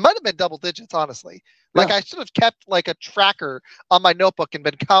 Mhm. It might have been double digits, honestly. Like Yeah. I should have kept like a tracker on my notebook and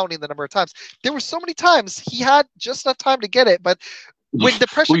been counting the number of times. There were so many times he had just enough time to get it, but when the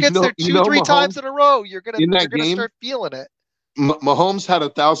pressure Well, gets there two, three times Mahomes in a row, you're in gonna that game, start feeling it. Mahomes had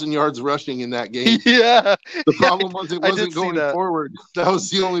 1,000 yards rushing in that game. Yeah. The problem was it I did wasn't see going that. forward. That was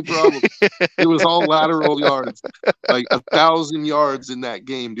the only problem. It was all lateral yards, like 1,000 yards in that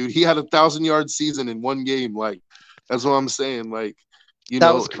game, dude. He had 1,000-yard season in one game. Like, that's what I'm saying. Like,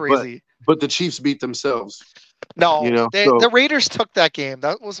 That was crazy. But the Chiefs beat themselves. No, So, the Raiders took that game.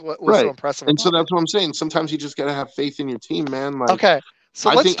 That was what was so impressive. And so about that's what I'm saying. Sometimes you just gotta have faith in your team, man. Like, okay. So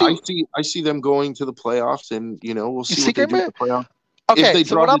I see them going to the playoffs, and we'll see what they do in the playoffs. Okay, if they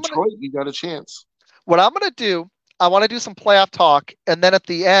draw Detroit, you got a chance. What I'm gonna do, I want to do some playoff talk, and then at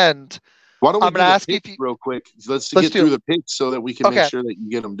the end, why don't we I'm gonna ask you if you real quick? Let's get through the picks so that we can make sure that you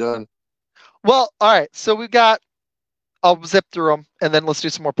get them done. Well, all right. So we've got. I'll zip through them, and then let's do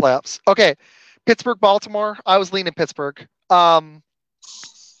some more playoffs. Okay, Pittsburgh, Baltimore. I was leaning Pittsburgh, because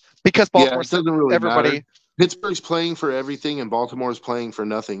Baltimore doesn't really everybody. Matter. Pittsburgh's playing for everything, and Baltimore's playing for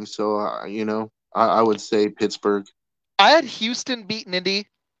nothing. So I would say Pittsburgh. I had Houston beating Indy,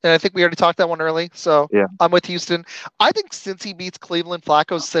 and I think we already talked that one early. So yeah, I'm with Houston. I think Cincy beats Cleveland.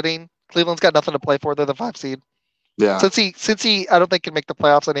 Flacco's sitting. Cleveland's got nothing to play for. They're the 5 seed. Yeah. Cincy, I don't think can make the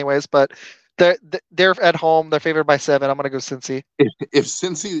playoffs anyways, but they're at home. They're favored by 7. I'm gonna go Cincy. If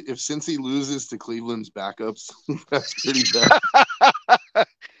Cincy loses to Cleveland's backups, that's pretty bad.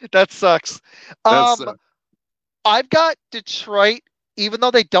 That sucks. I've got Detroit, even though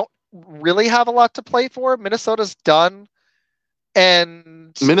they don't really have a lot to play for. Minnesota's done,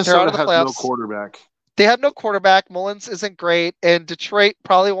 and Minnesota has no quarterback. They have no quarterback. Mullins isn't great, and Detroit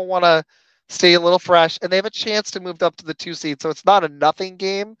probably will want to stay a little fresh, and they have a chance to move up to the 2 seed. So it's not a nothing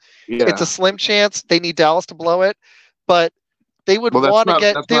game. Yeah. It's a slim chance. They need Dallas to blow it, but they would want to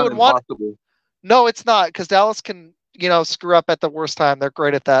get. They would want. No, it's not, because Dallas can screw up at the worst time. They're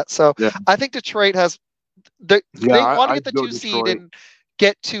great at that. So I think Detroit has. They want to get the 2 seed and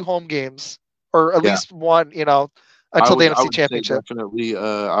get 2 home games, or at least one. Until the NFC Championship. Definitely,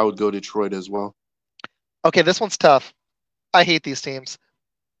 I would go Detroit as well. Okay, this one's tough. I hate these teams.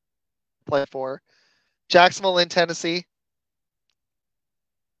 Play for Jacksonville in Tennessee.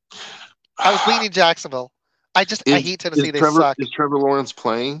 I was leaning Jacksonville. I hate Tennessee. They suck. Is Trevor Lawrence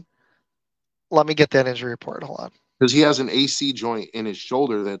playing? Let me get that injury report. Hold on. Because he has an AC joint in his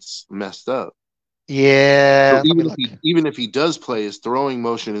shoulder that's messed up. Yeah. So even if he does play, his throwing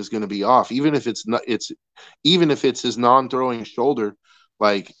motion is going to be off. Even if it's his non-throwing shoulder,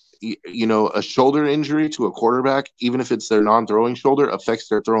 like a shoulder injury to a quarterback, even if it's their non-throwing shoulder, affects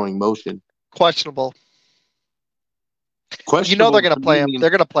their throwing motion. Questionable. They're going to play him.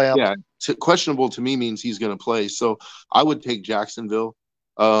 They're going to play him. Yeah. Questionable to me means he's going to play. So I would take Jacksonville.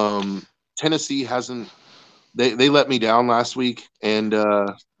 Tennessee hasn't. They let me down last week, and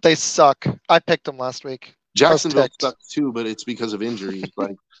they suck. I picked them last week. Jacksonville sucks too, but it's because of injuries.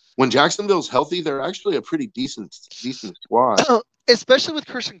 Like when Jacksonville's healthy, they're actually a pretty decent squad. Especially with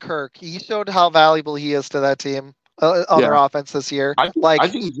Christian Kirk, he showed how valuable he is to that team on their offense this year. I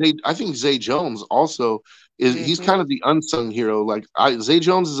think Zay Jones also is. Mm-hmm. He's kind of the unsung hero. Like Zay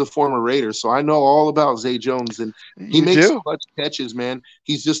Jones is a former Raider, so I know all about Zay Jones, and he makes clutch catches. Man,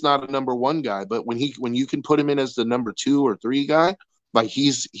 he's just not a number 1 guy, but when you can put him in as the number 2 or 3 guy, like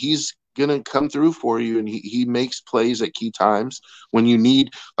he's gonna come through for you, and he makes plays at key times when you need,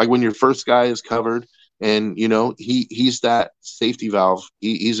 like when your first guy is covered. And, he's that safety valve.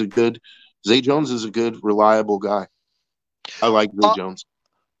 Zay Jones is a good, reliable guy. I like Zay Jones.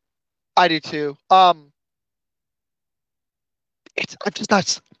 I do too.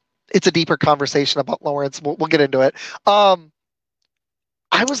 It's a deeper conversation about Lawrence. We'll get into it. I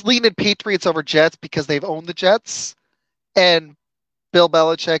was leaning Patriots over Jets because they've owned the Jets, and Bill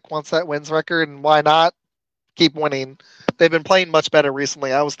Belichick wants that wins record, and why not keep winning? They've been playing much better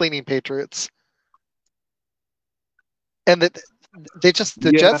recently. I was leaning Patriots. And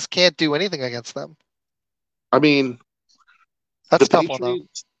the Jets can't do anything against them. I mean, that's a tough one, though.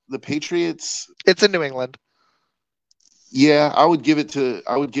 The Patriots. It's in New England. Yeah, I would give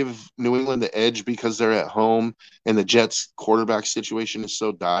New England the edge because they're at home, and the Jets' quarterback situation is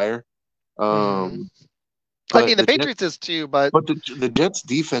so dire. I mean, the Patriots is too, but the Jets'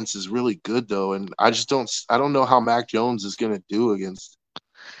 defense is really good though, and I don't know how Mac Jones is going to do against.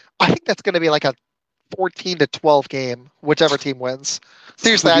 I think that's going to be like a 14-12 game, whichever team wins.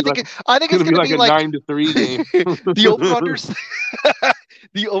 Seriously, I think it's going to be like a 9-3 game. The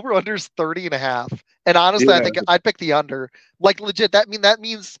over-under's 30.5. And honestly, I think I'd pick the under. Like legit, that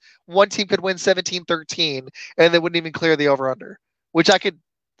means one team could win 17-13 and they wouldn't even clear the over-under. which I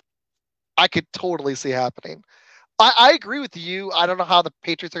could totally see happening. I agree with you. I don't know how the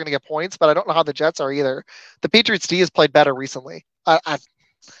Patriots are going to get points, but I don't know how the Jets are either. The Patriots D has played better recently.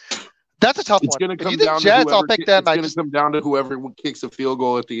 That's a tough It's one. going to If come you think down to Jets, I'll whoever. pick them. It's going to come down to whoever kicks a field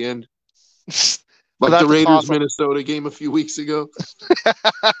goal at the end, like that's the Raiders awesome. Minnesota game a few weeks ago.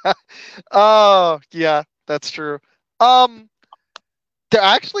 Oh yeah, that's true. They're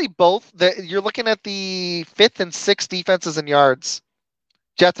actually both. You're looking at the 5th and 6th defenses in yards.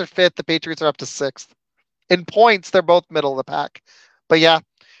 Jets are 5th. The Patriots are up to 6th. In points, they're both middle of the pack. But yeah,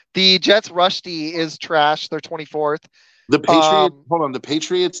 the Jets rush D is trash. They're 24th. The Patriots. Hold on. The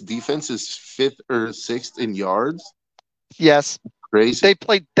Patriots defense is 5th or 6th in yards. Yes. Crazy. They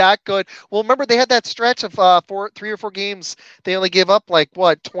played that good. Well, remember they had that stretch of 3 or 4 games. They only gave up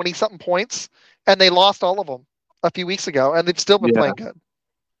 20 something points, and they lost all of them a few weeks ago, and they've still been playing good.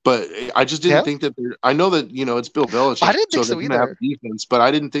 But I just didn't think that I know that it's Bill Belichick. I didn't think so either. Have defense, but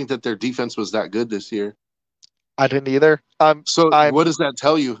I didn't think that their defense was that good this year. I didn't either. What does that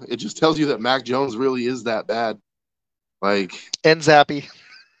tell you? It just tells you that Mac Jones really is that bad. And Zappy.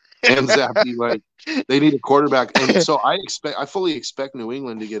 They need a quarterback, and so I fully expect New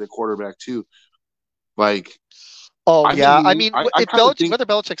England to get a quarterback too. I mean, whether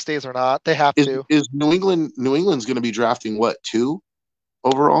Belichick stays or not, they have to. Is New England's going to be drafting what, 2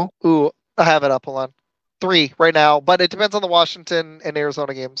 overall? Ooh, I have it up. Hold on, 3 right now, but it depends on the Washington and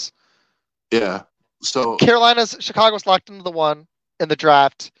Arizona games. Yeah. So Chicago's locked into the 1 in the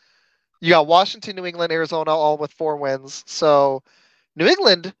draft. You got Washington, New England, Arizona, all with 4 wins. So New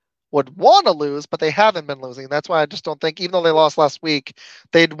England would want to lose, but they haven't been losing. That's why I just don't think, even though they lost last week,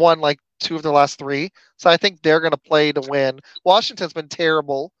 they'd won 2 of their last 3. So I think they're going to play to win. Washington's been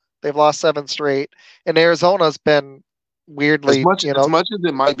terrible. They've lost 7 straight. And Arizona's been weirdly, as much as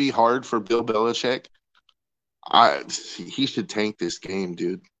it might be hard for Bill Belichick, he should tank this game,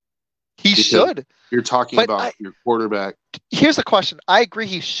 dude. He should. You're talking about your quarterback. Here's the question. I agree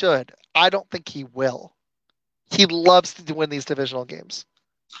he should. I don't think he will. He loves to win these divisional games.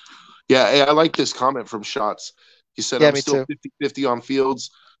 Yeah, I like this comment from Shots. He said, I'm still 50-50 on Fields.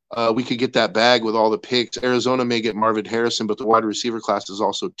 We could get that bag with all the picks. Arizona may get Marvin Harrison, but the wide receiver class is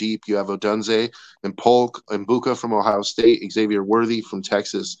also deep. You have Odunze and Polk and Buka from Ohio State, Xavier Worthy from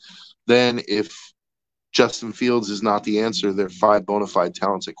Texas. Then if Justin Fields is not the answer, there are 5 bona fide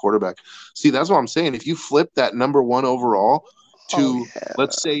talents at quarterback. See, that's what I'm saying. If you flip that number 1 overall to,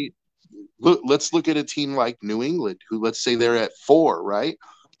 let's say, let's look at a team like New England, who let's say they're at 4, right?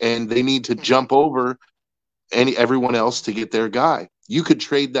 And they need to jump over everyone else to get their guy. You could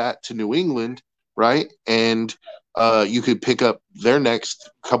trade that to New England, right? And you could pick up their next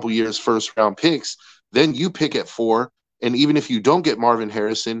couple years first-round picks. Then you pick at 4, and even if you don't get Marvin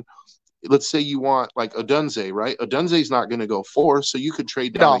Harrison, let's say you want Odunze, right? Odunze's not going to go 4, so you could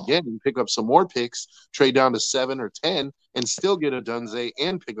trade down again and pick up some more picks, trade down to 7 or 10, and still get Odunze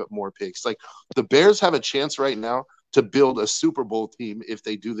and pick up more picks. The Bears have a chance right now to build a Super Bowl team if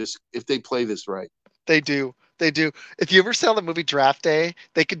they do this, if they play this right. They do. If you ever saw the movie Draft Day,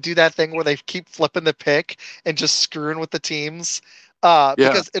 they could do that thing where they keep flipping the pick and just screwing with the teams.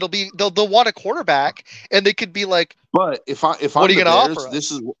 Because it'll be they'll want a quarterback, and they could be like, but if I'm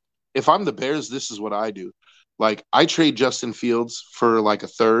the Bears, this is what I do. I trade Justin Fields for a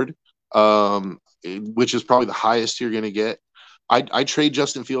third, which is probably the highest you're going to get. I trade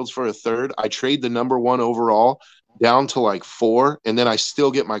Justin Fields for a third. I trade the number 1 overall down to 4, and then I still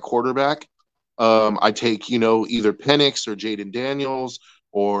get my quarterback. I take, either Penix or Jaden Daniels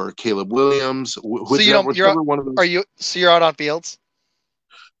or Caleb Williams. Whichever one of those. So you're out on Fields?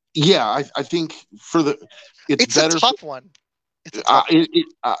 Yeah, I think it's better. A tough one.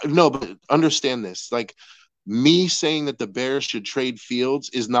 No, but understand this. Me saying that the Bears should trade Fields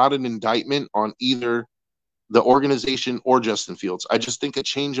is not an indictment on either the organization or Justin Fields. I just think a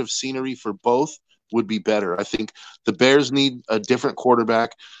change of scenery for both would be better. I think the Bears need a different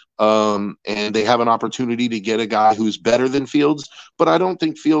quarterback, and they have an opportunity to get a guy who's better than Fields, but I don't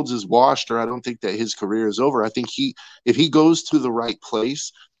think Fields is washed, or I don't think that his career is over. I think if he goes to the right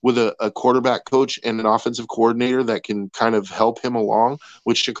place with a quarterback coach and an offensive coordinator that can kind of help him along,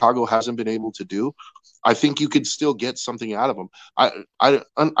 which Chicago hasn't been able to do, I think you could still get something out of him. I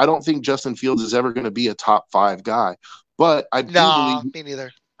don't think Justin Fields is ever going to be a top 5 guy, but me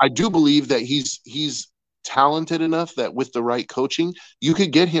neither. I do believe that he's talented enough that with the right coaching, you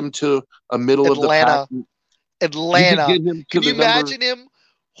could get him to a middle of the pack. Atlanta. Can you imagine him?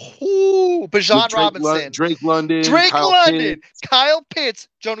 Bijan Robinson, Drake London, Kyle Pitts,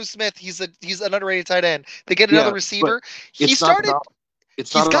 Jonnu Smith. He's an underrated tight end. They get another receiver. He's got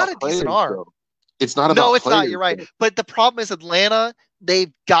a decent arm. It's not No, about it's not. You're players. right. But the problem is Atlanta,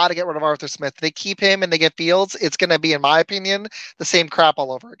 they've got to get rid of Arthur Smith. They keep him and they get Fields. It's going to be, in my opinion, the same crap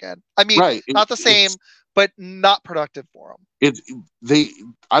all over again. I mean, Right. not the same, but not productive for him.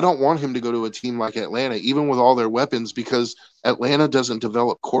 I don't want him to go to a team like Atlanta, even with all their weapons, because Atlanta doesn't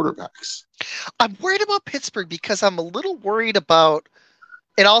develop quarterbacks. I'm worried about Pittsburgh because I'm a little worried about,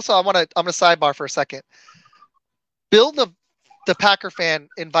 and also I'm gonna sidebar for a second. Bill, the Packer fan,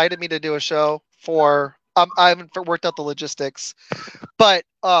 invited me to do a show for. I haven't worked out the logistics, but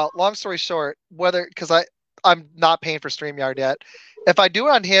long story short, because I'm not paying for StreamYard yet. If I do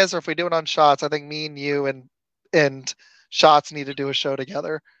it on his or if we do it on Shots, I think me and you and Shots need to do a show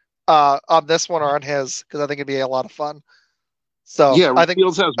together on this one or on his, because I think it'd be a lot of fun. So yeah, I think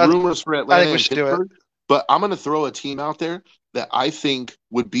Fields has rumors for Atlanta. I think we should do it. But I'm going to throw a team out there that I think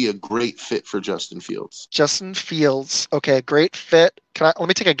would be a great fit for Justin Fields. Justin Fields, okay, great fit. Let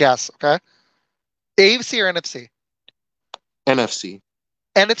me take a guess, okay? AFC or NFC? NFC.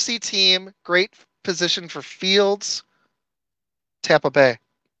 NFC team, great position for Fields. Tampa Bay.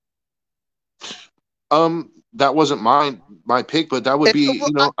 That wasn't my pick, but that would be,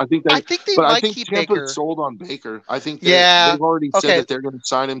 I think they might keep Tampa Baker. sold on Baker. I think they've already said that they're going to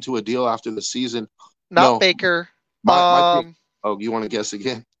sign him to a deal after the season. Not Baker. My pick, you want to guess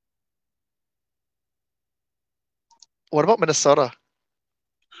again? What about Minnesota?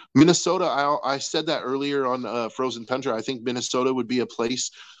 Minnesota, I said that earlier on Frozen Tundra. I think Minnesota would be a place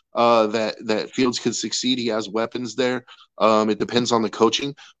that Fields could succeed. He has weapons there. It depends on the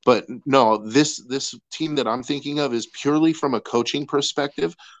coaching. But no, this team that I'm thinking of is purely from a coaching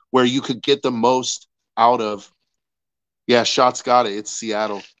perspective where you could get the most out of. Yeah, Shots got it. It's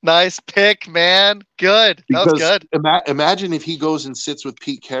Seattle. Nice pick, man. Good. That was good. Imagine if he goes and sits with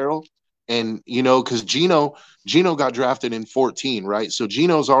Pete Carroll and, because Geno got drafted in 2014, right? So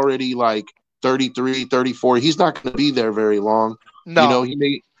Geno's already like 33, 34. He's not going to be there very long. No.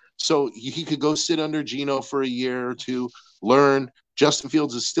 So he could go sit under Geno for a year or two, learn. Justin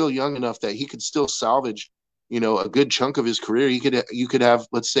Fields is still young enough that he could still salvage, a good chunk of his career. You could have,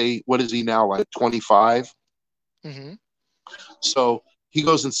 let's say, what is he now, like 25? Mm-hmm. So he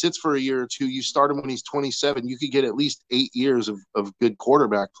goes and sits for a year or two. You start him when he's 27. You could get at least 8 years of good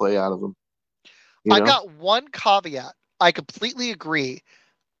quarterback play out of him. I've got one caveat. I completely agree.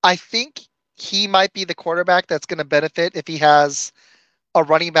 I think he might be the quarterback that's going to benefit if he has a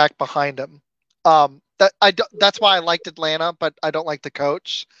running back behind him. That's why I liked Atlanta, but I don't like the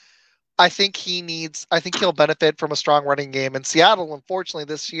coach. I think he'll benefit from a strong running game. And Seattle, unfortunately,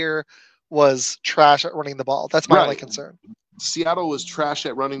 this year was trash at running the ball. That's my only concern. Seattle was trash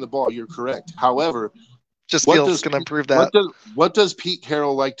at running the ball. You're correct. However, just Fields going to improve that. What does Pete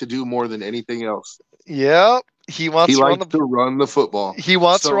Carroll like to do more than anything else? Yep. He likes to run the football. He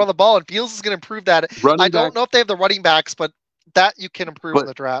wants to run the ball, and Fields is going to improve that. I don't know if they have the running backs, but that you can improve in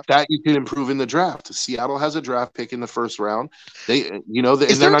the draft. That you can improve in the draft. Seattle has a draft pick in the first round.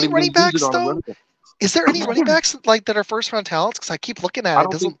 Is there any running backs though? Is there any running backs like that are first round talents? Because I keep looking at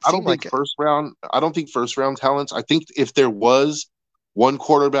it. I don't think first round talents. I think if there was one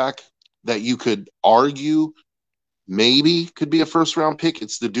quarterback that you could argue maybe could be a first round pick,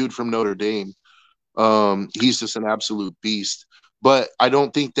 it's the dude from Notre Dame. He's just an absolute beast. But I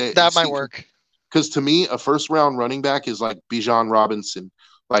don't think that might work. Because to me, a first round running back is like Bijan Robinson.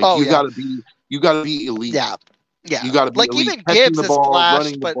 Like you gotta be elite. Yeah. You gotta be like elite. Even Gibbs has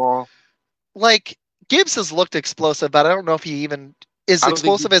flashed, but like Gibbs has looked explosive, but I don't know if he even is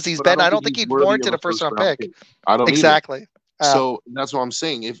explosive as he's been. I don't think he'd warranted a first round pick. I don't exactly. So that's what I'm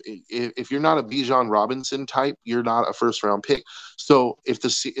saying. If you're not a Bijan Robinson type, you're not a first round pick. So if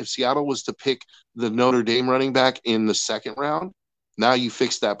Seattle was to pick the Notre Dame running back in the second round, now you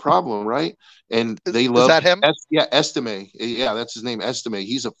fix that problem, right? And they love. Is that him? Estime. Yeah, that's his name, Estime.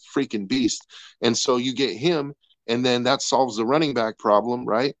 He's a freaking beast. And so you get him, and then that solves the running back problem,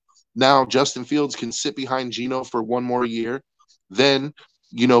 right? Now Justin Fields can sit behind Geno for one more year. Then,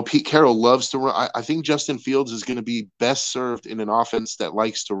 Pete Carroll loves to run. I think Justin Fields is going to be best served in an offense that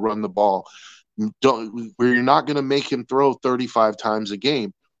likes to run the ball. Where you're not going to make him throw 35 times a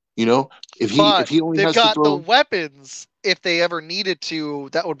game. If he only has to throw the weapons, if they ever needed to,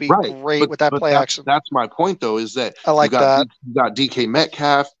 that would be great with that play action. That's my point, though, is that I like that. You got DK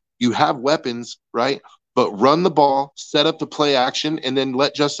Metcalf, you have weapons, right? But run the ball, set up the play action, and then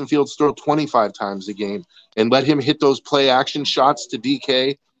let Justin Fields throw 25 times a game and let him hit those play action shots to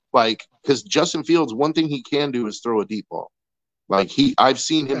DK. Because Justin Fields, one thing he can do is throw a deep ball. I've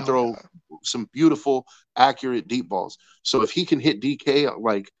seen him throw some beautiful, accurate deep balls. So if he can hit DK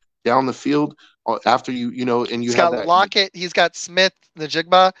down the field after and he's got Lockett, he's got Smith,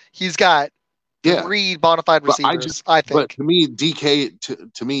 Najigba, he's got Yeah, three bona fide but receivers, I but think. to me,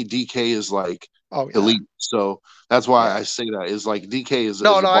 DK is like Oh yeah, elite. So that's why yeah. I say that is like DK No, is a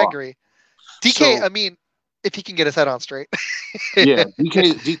no, I boss. agree. DK, So I mean, if he can get his head on straight. yeah,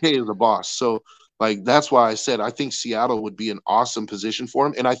 DK is a boss. So like that's why I said I think Seattle would be an awesome position for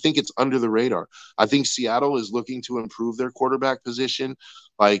him, and I think it's under the radar. I think Seattle is looking to improve their quarterback position,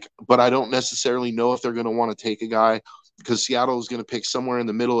 like, but I don't necessarily know if they're going to want to take a guy because Seattle is going to pick somewhere in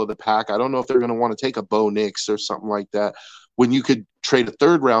the middle of the pack. I don't know if they're going to want to take a Bo Nix or something like that. When you could trade a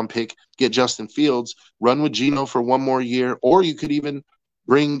third round pick, get Justin Fields, run with Geno for one more year, or you could even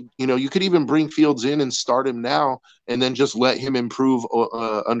bring Fields in and start him now and then just let him improve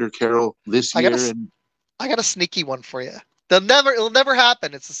under Carroll this I got year. a, And I got a sneaky one for you. It'll never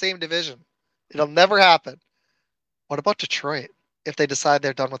happen. It's the same division. It'll never happen. What about Detroit if they decide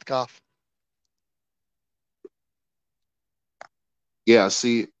they're done with Goff? yeah,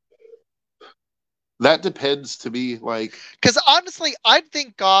 see, that depends to be like, Because honestly, I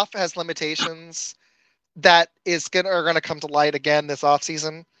think Goff has limitations that are gonna come to light again this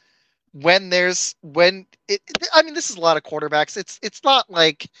offseason. I mean, this is a lot of quarterbacks. It's not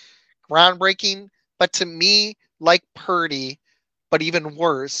like groundbreaking, but to me, like Purdy, but even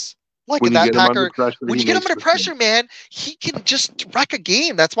worse, like when you that get him under Packer, pressure, when he you get him makes under pressure, mistakes. man, he can just wreck a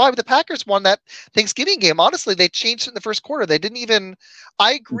game. That's why the Packers won that Thanksgiving game. Honestly, they changed it in the first quarter. They didn't even.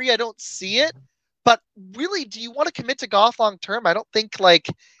 I agree. I don't see it, but really, do you want to commit to Goff long term? I don't think like.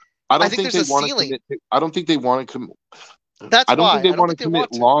 I I don't think think there's they a want to ceiling. commit. I don't think they want to That's I don't think why they I don't want to think they commit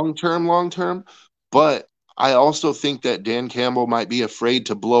want to. long term, but I also think that Dan Campbell might be afraid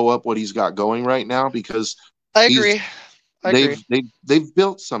to blow up what he's got going right now because I he's agree. I agree. they've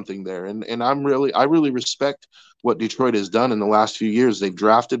built something there, and I really respect what Detroit has done in the last few years. They've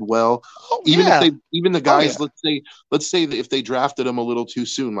drafted well, Oh yeah. even the Oh yeah. guys. Let's say that if they drafted him a little too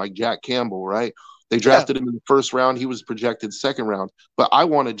soon, like Jack Campbell, right? They Yeah. drafted him in the first round. He was projected second round, but I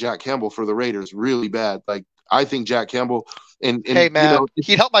wanted Jack Campbell for the Raiders really bad. Like I think Jack Campbell Hey you know man,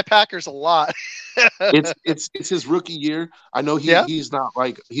 he'd help my Packers a lot. it's his rookie year. I know Yeah. he's not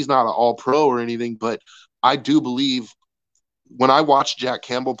an all pro or anything, but I do believe when I watched Jack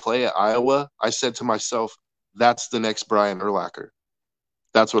Campbell play at Iowa, I said to myself, that's the next Brian Urlacher.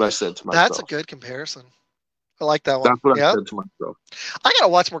 That's what I said to That's a myself. good comparison. I like that one. That's what I Yeah. said to myself. I gotta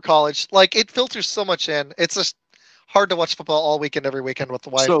watch more college. Like it filters so much in. It's just hard to watch football all weekend, every weekend with the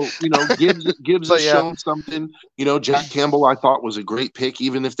wife. So, Gibbs has But yeah, shown something. Jack Campbell I thought was a great pick,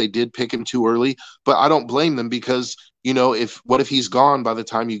 even if they did pick him too early. But I don't blame them because, if he's gone by the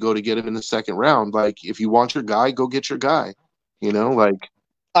time you go to get him in the second round? Like if you want your guy, go get your guy. Like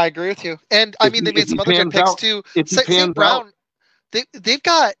I agree with you. And I mean, they if made he some other good pans picks out, too. if he St. pans out, Brown, they've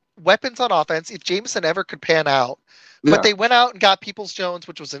got weapons on offense. If Jameson ever could pan out, but yeah, they went out and got Peoples Jones,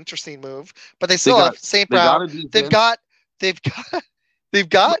 which was an interesting move. But they they still got have St. they got Brown. a They've defense. got they've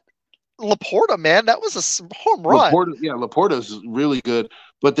got Laporta. Man, that was a home run. Laporta's really good,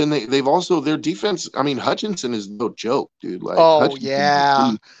 but then they've also their defense. I mean, Hutchinson is no joke, dude. Like Oh Hutchinson,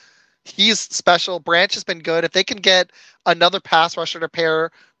 yeah, he's special. Branch has been good. If they can get another pass rusher to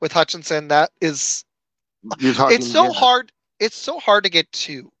pair with Hutchinson, that is. you're It's talking, so yeah, hard. It's so hard to get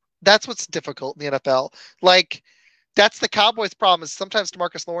two. That's what's difficult in the NFL. Like that's the Cowboys' problem is sometimes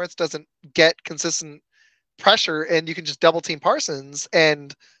DeMarcus Lawrence doesn't get consistent pressure, and you can just double team Parsons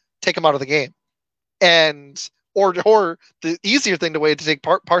and take him out of the game. And or the easier thing to take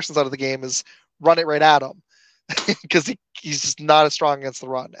Parsons out of the game is run it right at him because he's just not as strong against the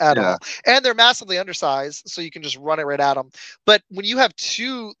run at yeah. all. And they're massively undersized, so you can just run it right at them. But when you have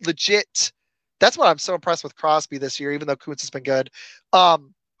two legit, that's what I'm so impressed with Crosby this year, even though Kuntz has been good.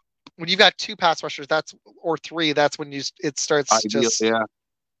 When you've got two pass rushers, or three, that's when it starts Ideal, just yeah.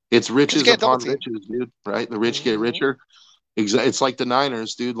 It's because you riches can't double upon team. riches, dude. Right? The rich get Mm-hmm. richer. It's like the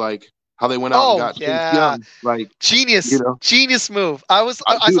Niners, dude. Like how they went out and Oh got Chase yeah, Young. Like genius move. I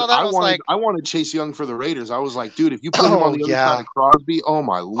dude, saw that. And I was like, I wanted Chase Young for the Raiders. I was like, dude, if you put him on oh the other side yeah, of Crosby, oh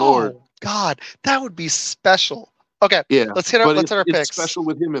my lord, oh god, that would be special. Okay, yeah. let's hit But our it's picks. special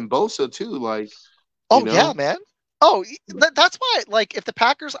with him and Bosa too. Like you Oh know, yeah, man. Oh, that's why. Like, if the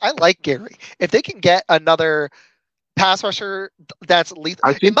Packers, I like Gary. If they can get another pass rusher that's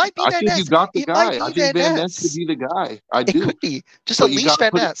lethal, it might be I Van think you Ness. got the It might guy. I be think Van Van Ness could Ness. be the guy. I It do. could be just But you unleash got to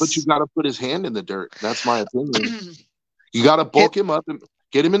Van but you Ness. got to put his hand in the dirt. That's my opinion. You got to Hit. bulk him up and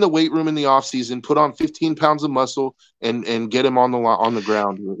get him in the weight room in the off season. Put on 15 pounds of muscle and get him on the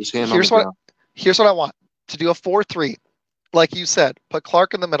ground with his hand on the Here's what. ground. Here's what I want to do: a 4-3, like you said. Put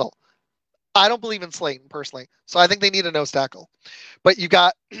Clark in the middle. I don't believe in Slayton personally, so I think they need a nose tackle. But you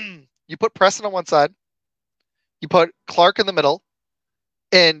got you put Preston on one side, you put Clark in the middle,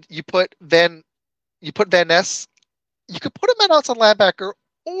 and you put you put Van Ness, you could put him at outside linebacker,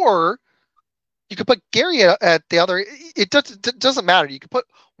 or you could put Gary at the other. It doesn't matter. You could put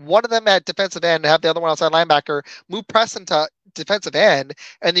one of them at defensive end and have the other one outside linebacker, move Preston to defensive end,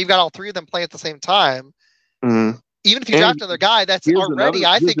 and you've got all three of them playing at the same time. Mm-hmm. Even if you draft another guy, that's already,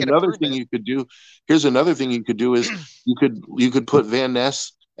 I think, an improvement. Thing you could do. Here's another thing you could do is you could put Van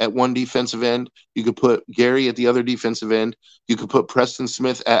Ness at one defensive end. You could put Gary at the other defensive end. You could put Preston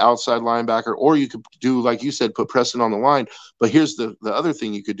Smith at outside linebacker, or you could do, like you said, put Preston on the line. But here's the other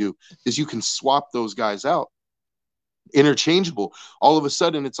thing you could do is you can swap those guys out. Interchangeable. All of a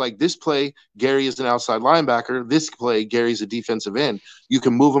sudden, it's like this play, Gary is an outside linebacker. This play, Gary's a defensive end. You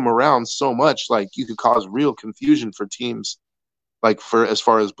can move them around so much, like you could cause real confusion for teams, like for as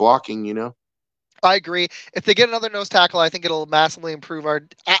far as blocking, you know. I agree. If they get another nose tackle, I think it'll massively improve our.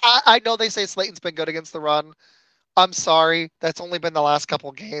 I know they say Slayton's been good against the run. I'm sorry, that's only been the last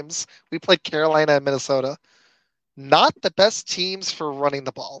couple games. We played Carolina and Minnesota. Not the best teams for running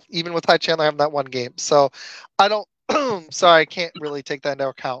the ball, even with Ty Chandler having that one game. So I don't. Sorry, I can't really take that into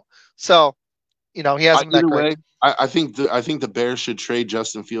account. So, he hasn't been that great. I think the Bears should trade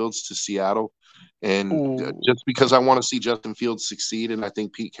Justin Fields to Seattle, and just because I want to see Justin Fields succeed, and I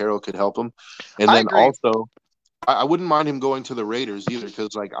think Pete Carroll could help him. And then also, I wouldn't mind him going to the Raiders either,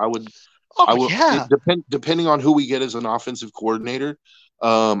 because I would. Yeah. Depending on who we get as an offensive coordinator,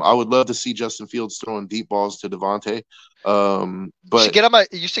 I would love to see Justin Fields throwing deep balls to Devontae.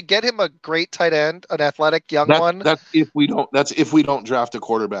 But you should get him a great tight end, an athletic young one. That's if we don't draft a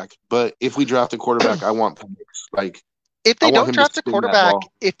quarterback. But if we draft a quarterback, I want if they don't draft a quarterback,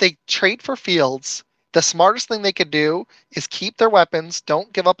 if they trade for Fields, the smartest thing they could do is keep their weapons,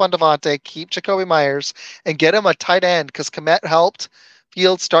 don't give up on Devontae, keep Jacoby Myers, and get him a tight end, because Kmet helped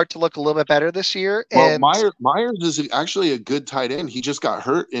Fields start to look a little bit better this year. Well, Myers is actually a good tight end. He just got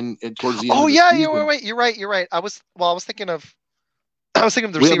hurt in towards the end. Oh yeah, you're right. I was thinking of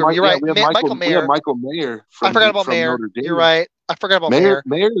the receiver. You're right. Michael Mayer. We have Michael Mayer. I forgot about Mayer. You're right. I forgot about Mayer.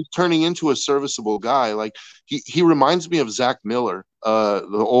 Mayer is turning into a serviceable guy. Like he reminds me of Zach Miller, the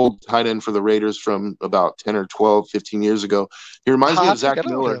old tight end for the Raiders from about 10 or 12, 15 years ago. He reminds me of Zach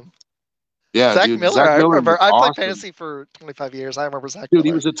Miller. Yeah, Zach Miller. I remember. I played fantasy for 25 years. I remember Zach Miller.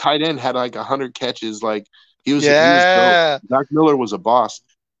 He was a tight end, had 100 catches. Like he was. Yeah. Zach Miller was a boss.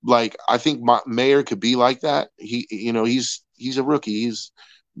 Like I think Mayer could be like that. He's a rookie. He's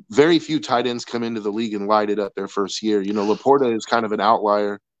very few tight ends come into the league and light it up their first year. Laporta is kind of an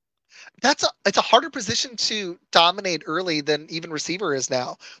outlier. It's a harder position to dominate early than even receiver is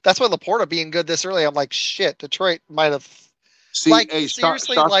now. That's why Laporta being good this early, I'm like, shit, Detroit might have. Seriously,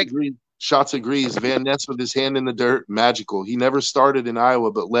 Shots agrees. Van Ness with his hand in the dirt, magical. He never started in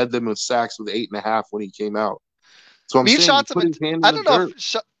Iowa, but led them with sacks with 8.5 when he came out. So I'm saying, Shots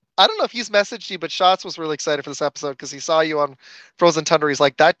I don't know if he's messaged you, but Shots was really excited for this episode because he saw you on Frozen Tundra. He's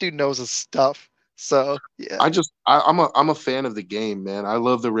like, that dude knows his stuff. So yeah. I'm a fan of the game, man. I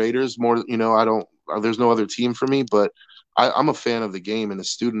love the Raiders more. There's no other team for me, but I'm a fan of the game and a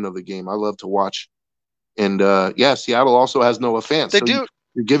student of the game. I love to watch. And Seattle also has Noah Fant. They do.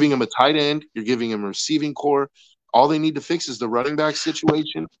 You're giving him a tight end. You're giving him a receiving core. All they need to fix is the running back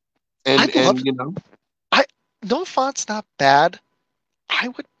situation. No Font's not bad. I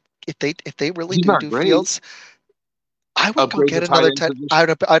would if they really do Fields. I would go get another tight.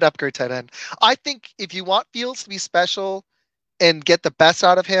 I'd upgrade tight end. I think if you want Fields to be special and get the best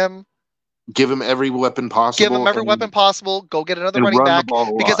out of him, give him every weapon possible. Go get another running back,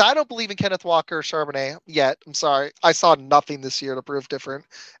 because I don't believe in Kenneth Walker or Charbonnet yet. I'm sorry. I saw nothing this year to prove different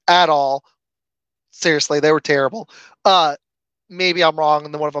at all. Seriously, they were terrible. Maybe I'm wrong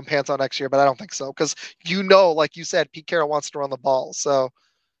and then one of them pans out next year, but I don't think so, because like you said, Pete Carroll wants to run the ball. So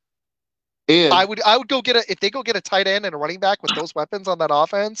I would go get if they go get a tight end and a running back with those weapons on that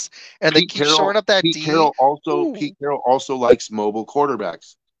offense, and they keep shoring up that D. Pete Carroll also likes mobile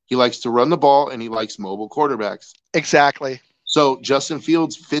quarterbacks. He likes to run the ball, and he likes mobile quarterbacks. Exactly. So Justin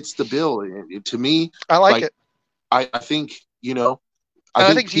Fields fits the bill. To me, I like it. I think,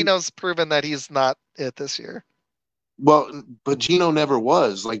 I think Geno's proven that he's not it this year. Well, but Geno never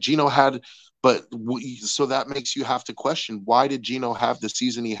was. Like Geno had, so that makes you have to question, why did Geno have the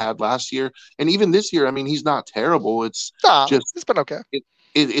season he had last year? And even this year, I mean, he's not terrible. It's been okay.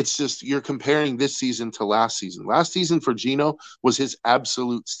 It's just you're comparing this season to last season. Last season for Geno was his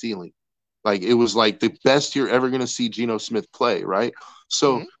absolute stealing. Like it was like the best you're ever going to see Geno Smith play, right?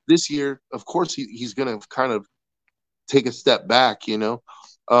 So this year, of course, he's going to kind of take a step back, But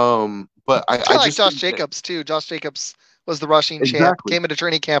I like Josh Jacobs too. Josh Jacobs was the rushing champ. Came into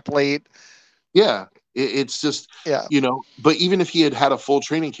training camp late. Yeah, It's just, Yeah. But even if he had had a full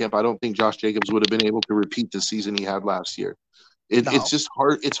training camp, I don't think Josh Jacobs would have been able to repeat the season he had last year. It's No. just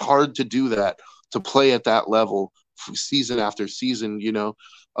hard. It's hard to do that, to play at that level season after season. That's what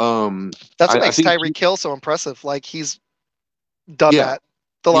I makes think Tyreek Hill so impressive. Like, he's done yeah, that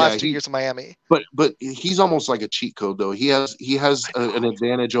the yeah. last 2 years in Miami. But he's almost like a cheat code though. An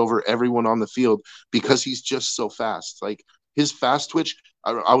advantage over everyone on the field because he's just so fast. Like his fast twitch.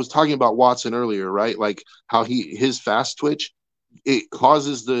 I was talking about Watson earlier, right? Like how his fast twitch, it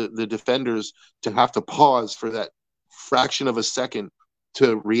causes the defenders to have to pause for that fraction of a second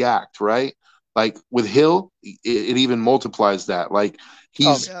to react, right? Like with Hill, it even multiplies that. Like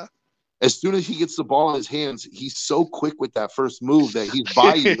he's yeah. as soon as he gets the ball in his hands, he's so quick with that first move that he's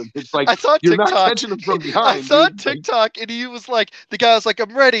by you. It's like I saw you're TikTok. not catching him from behind. I saw dude. TikTok, and he was like, the guy was like,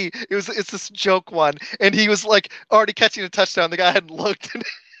 "I'm ready." It's this joke one, and he was like already catching a touchdown. The guy hadn't looked. And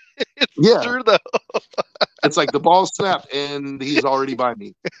it's true though. It's like the ball snapped, and he's already by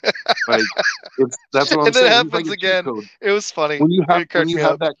me. Like that's what I'm and saying. then it happens again. It was funny. When you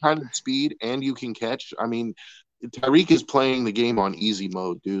have that kind of speed and you can catch. I mean, Tyreek is playing the game on easy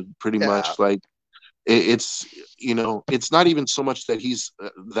mode, dude. Pretty much, like it's it's not even so much that he's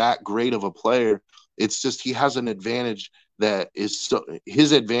that great of a player. It's just he has an advantage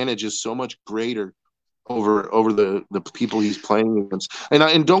his advantage is so much greater over the people he's playing against.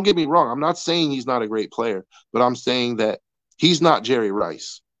 And don't get me wrong, I'm not saying he's not a great player, but I'm saying that he's not Jerry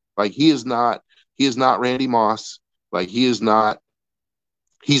Rice. Like he is not Randy Moss. Like he's not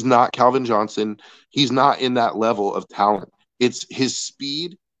Calvin Johnson. He's not in that level of talent. It's his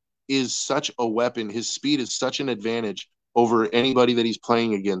speed is such a weapon. His speed is such an advantage over anybody that he's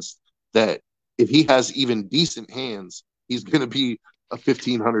playing against that if he has even decent hands, he's going to be a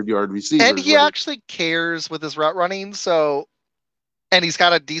 1,500-yard receiver. And he actually cares with his route running. And he's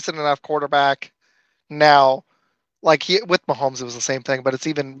got a decent enough quarterback now. Like with Mahomes, it was the same thing, but it's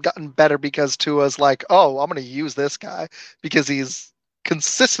even gotten better because Tua's like, oh, I'm going to use this guy because he's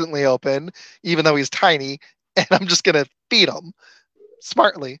consistently open, even though he's tiny, and I'm just going to feed him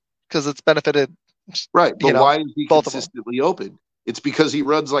smartly because it's benefited. Right, but why is he consistently open? It's because he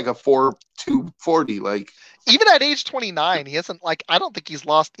runs like a 4.240. Like even at age 29, he hasn't I don't think he's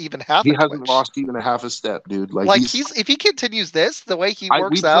lost even half. He hasn't lost even a half a step, dude. He's if he continues this the way he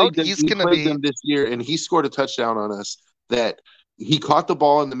works out, he's gonna be them this year, and he scored a touchdown on us that he caught the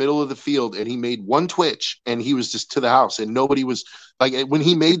ball in the middle of the field and he made one twitch and he was just to the house and nobody was like when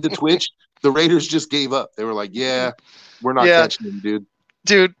he made the twitch, the Raiders just gave up. They were like, yeah, we're not catching him, dude.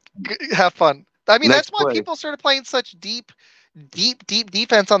 Dude, have fun. I mean, that's why people started playing such deep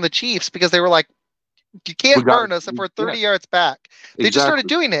defense on the Chiefs because they were like, you can't burn us if we're 30 yards back. They just started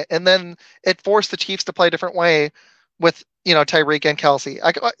doing it, and then it forced the Chiefs to play a different way with Tyreek and Kelce.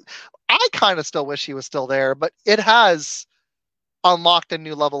 I kind of still wish he was still there, but it has unlocked a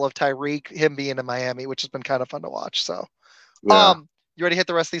new level of Tyreek, him being in Miami, which has been kind of fun to watch. So, you ready to hit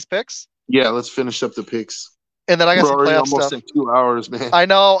the rest of these picks? Yeah, let's finish up the picks. And then I got some playoff almost stuff. In 2 hours, man. I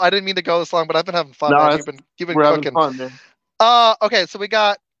know. I didn't mean to go this long, but I've been having fun. Man. You've been cooking. Fun, man. Okay, so we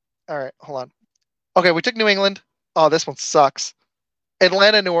got. All right, hold on. Okay, we took New England. Oh, this one sucks.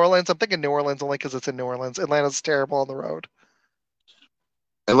 Atlanta, New Orleans. I'm thinking New Orleans only because it's in New Orleans. Atlanta's terrible on the road.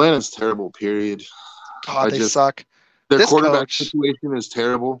 Atlanta's terrible, period. Oh, they suck. Their quarterback situation is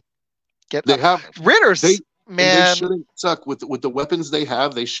terrible. They have Ritter's. Man, they shouldn't suck with the weapons they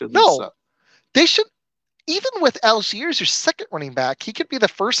have. They shouldn't suck. They should. Even with Algiers, your second running back, he could be the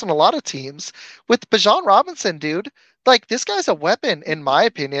first on a lot of teams. With Bijan Robinson, dude, like this guy's a weapon, in my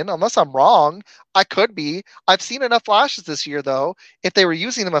opinion. Unless I'm wrong, I could be. I've seen enough flashes this year, though. If they were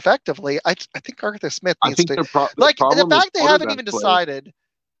using them effectively, I think Arthur Smith needs to. The fact they haven't even decided.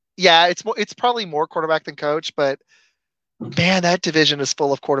 Yeah, it's probably more quarterback than coach, but man, that division is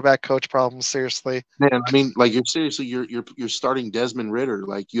full of quarterback coach problems. Seriously, man. I mean, like you're starting Desmond Ridder.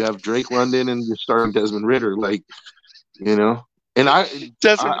 Like you have Drake London and you're starting Desmond Ridder. Like And I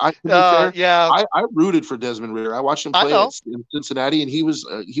rooted for Desmond Ridder. I watched him play in Cincinnati, and he was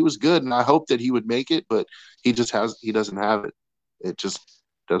good. And I hope that he would make it, but he doesn't have it. It just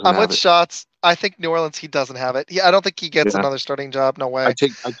doesn't. I'm with Shots. I think New Orleans. He doesn't have it. I don't think he gets another starting job. No way. I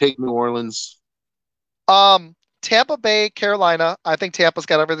take New Orleans. Tampa Bay, Carolina. I think Tampa's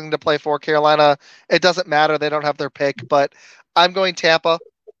got everything to play for. Carolina, it doesn't matter. They don't have their pick, but I'm going Tampa.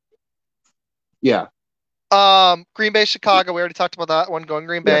 Yeah. Green Bay, Chicago. We already talked about that one. Going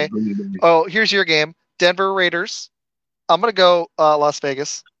Green Bay. Oh, here's your game. Denver Raiders. I'm going to go Las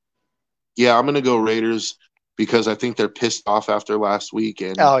Vegas. Yeah, I'm going to go Raiders because I think they're pissed off after last week.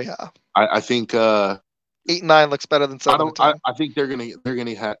 And oh, yeah. I think 8-9 looks better than 7-10. I think they're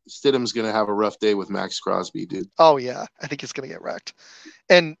gonna have Stidham's gonna have a rough day with Max Crosby, dude. Oh yeah, I think he's gonna get wrecked,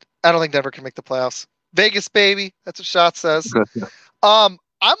 and I don't think Denver can make the playoffs. Vegas, baby, that's what Shot says. I'm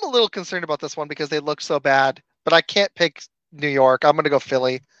a little concerned about this one because they look so bad, but I can't pick New York. I'm gonna go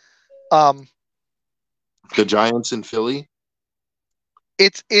Philly. The Giants in Philly.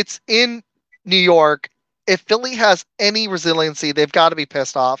 It's in New York. If Philly has any resiliency, they've got to be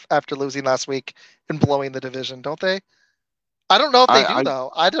pissed off after losing last week and blowing the division, don't they? I don't know if they do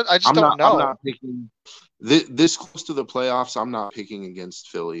though. I just don't know. I'm not picking this close to the playoffs. I'm not picking against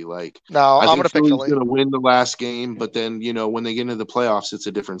Philly. Like, no, I'm going to pick Philly's Philly. Going to win the last game, but then when they get into the playoffs, it's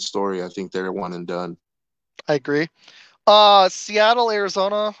a different story. I think they're one and done. I agree. Seattle,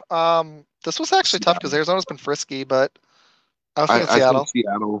 Arizona. This was actually tough because Arizona's been frisky, but I was thinking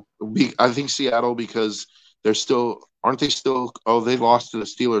Seattle. I think Seattle because they're still aren't they still? Oh, they lost to the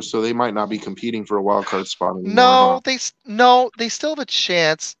Steelers, so they might not be competing for a wild card spot anymore. No, they still have a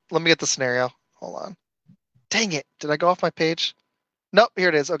chance. Let me get the scenario. Hold on. Dang it! Did I go off my page? Nope. Here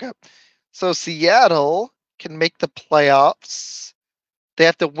it is. Okay. So Seattle can make the playoffs. They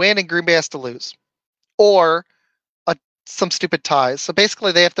have to win, and Green Bay has to lose, or some stupid ties. So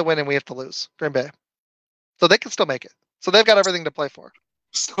basically, they have to win, and we have to lose. Green Bay. So they can still make it. So they've got everything to play for.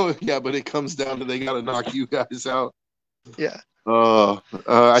 So yeah, but it comes down to they got to knock you guys out. Yeah. But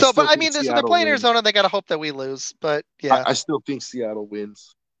I mean, so they're playing Arizona. They got to hope that we lose. But yeah, I still think Seattle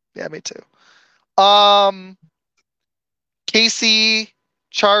wins. Yeah, me too. KC,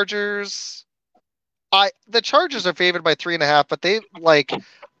 Chargers. The Chargers are favored by 3.5, but they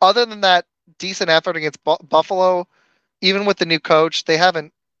other than that decent effort against Buffalo, even with the new coach, they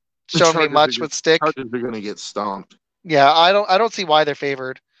haven't shown me much with stick. Chargers are going to get stomped. Yeah, I don't see why they're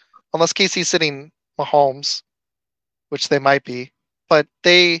favored, unless KC's sitting Mahomes, which they might be. But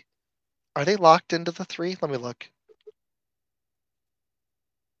are they locked into the 3? Let me look.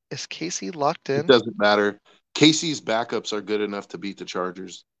 Is KC locked in? It doesn't matter. KC's backups are good enough to beat the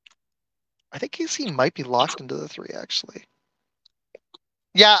Chargers. I think KC might be locked into the 3, actually.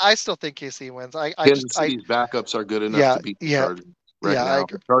 Yeah, I still think KC wins. Kansas City's backups are good enough to beat the Chargers now.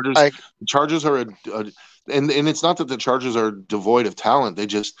 The Chargers are and it's not that the Chargers are devoid of talent.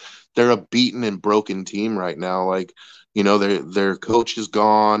 They're a beaten and broken team right now. Their coach is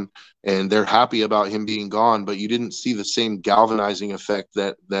gone and they're happy about him being gone, but you didn't see the same galvanizing effect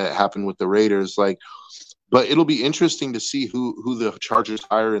that happened with the Raiders. But it'll be interesting to see who the Chargers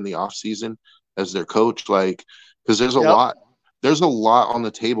hire in the offseason as their coach, because there's a lot. There's a lot on the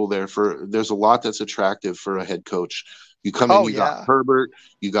table there there's a lot that's attractive for a head coach. You come in, got Herbert,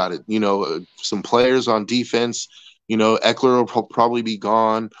 you got some players on defense. Eckler will probably be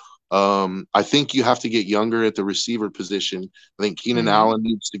gone. I think you have to get younger at the receiver position. I think Keenan Allen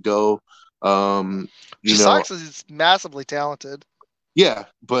needs to go. Sucks is he's massively talented. Yeah,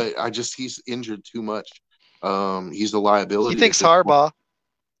 but he's injured too much. He's a liability. He thinks Harbaugh.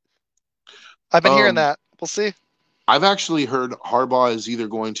 I've been hearing that. We'll see. I've actually heard Harbaugh is either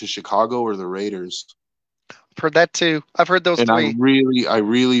going to Chicago or the Raiders. I've heard that too. I've heard those 3. I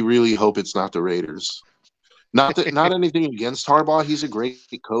really, really hope it's not the Raiders. Not anything against Harbaugh. He's a great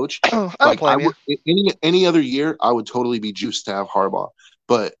coach. I don't blame you. Any other year, I would totally be juiced to have Harbaugh.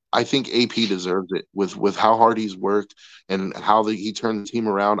 But I think AP deserves it with how hard he's worked and how he turned the team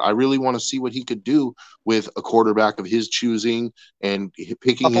around. I really want to see what he could do with a quarterback of his choosing and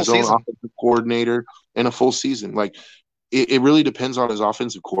picking his own offensive coordinator in a full season. It really depends on his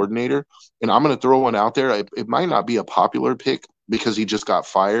offensive coordinator. And I'm going to throw one out there. It might not be a popular pick because he just got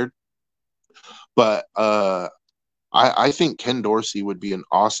fired. But I think Ken Dorsey would be an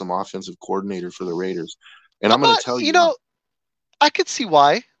awesome offensive coordinator for the Raiders. And I'm going to tell you. I could see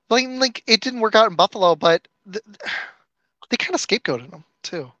why. It didn't work out in Buffalo, but they kind of scapegoated him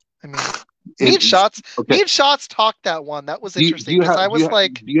too. I mean, me and Shots talked that one. That was interesting because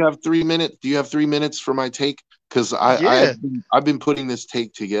do you have 3 minutes? Do you have 3 minutes for my take? Because I've been putting this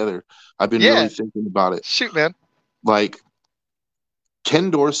take together. I've been really thinking about it. Shoot, man.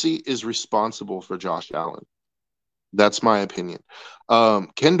 Ken Dorsey is responsible for Josh Allen. That's my opinion.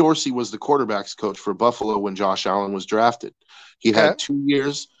 Ken Dorsey was the quarterback's coach for Buffalo when Josh Allen was drafted. He had 2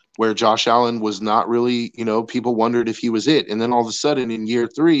 years where Josh Allen was not really, people wondered if he was it. And then all of a sudden in year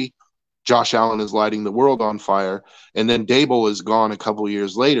 3, Josh Allen is lighting the world on fire. And then Dable is gone a couple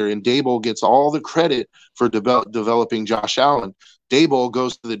years later, and Dable gets all the credit for developing Josh Allen. Dable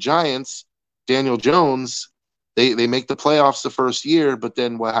goes to the Giants. Daniel Jones, they make the playoffs the first year, but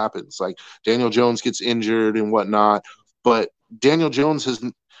then what happens? Daniel Jones gets injured and whatnot. But Daniel Jones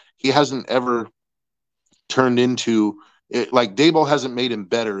hasn't ever turned into Like Daboll hasn't made him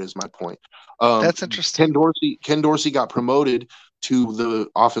better, is my point. That's interesting. Ken Dorsey got promoted to the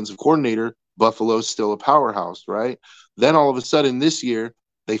offensive coordinator. Buffalo's still a powerhouse, right? Then all of a sudden this year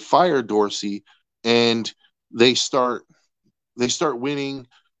they fire Dorsey and they start winning.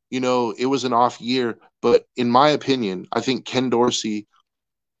 It was an off year, but in my opinion, I think Ken Dorsey,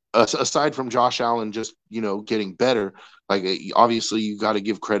 aside from Josh Allen just getting better, like obviously you got to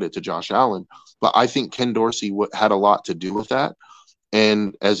give credit to Josh Allen, but I think Ken Dorsey had a lot to do with that,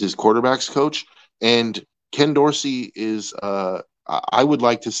 and as his quarterbacks coach. And Ken Dorsey is I would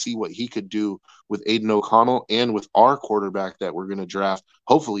like to see what he could do with Aiden O'Connell and with our quarterback that we're going to draft,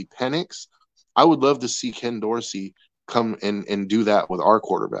 hopefully Penix. I would love to see Ken Dorsey come and do that with our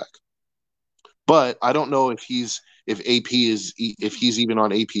quarterback. But I don't know if he's even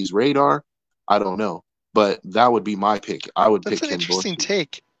on AP's radar. I don't know. But that would be my pick. I would pick Ken Dorsey. That's an interesting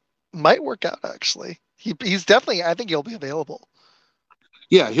take. Might work out, actually. He's definitely, I think he'll be available.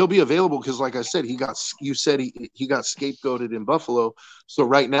 Yeah, he'll be available because, like I said, he got scapegoated in Buffalo. So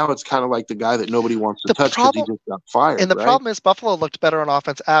right now it's kind of like the guy that nobody wants to touch because he just got fired. And the problem is Buffalo looked better on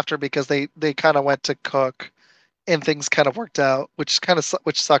offense after because they kind of went to Cook, and things kind of worked out, which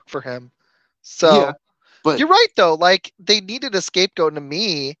sucked for him. So yeah, but you're right though. Like they needed a scapegoat to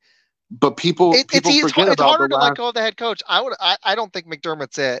me. But people forget it's harder to let go of the head coach. I don't think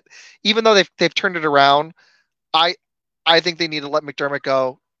McDermott's it, even though they've turned it around. I think they need to let McDermott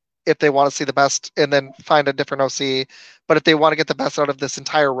go if they want to see the best and then find a different OC. But if they want to get the best out of this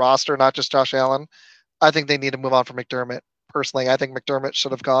entire roster, not just Josh Allen, I think they need to move on from McDermott. Personally, I think McDermott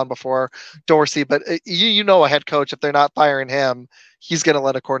should have gone before Dorsey. But a head coach, if they're not firing him, he's going to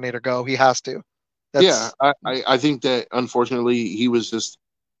let a coordinator go. He has to. I think that unfortunately he was just,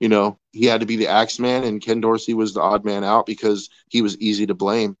 he had to be the axe man, and Ken Dorsey was the odd man out because he was easy to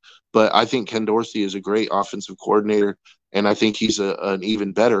blame. But I think Ken Dorsey is a great offensive coordinator, and I think he's an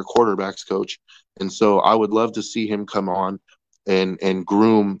even better quarterbacks coach. And so I would love to see him come on and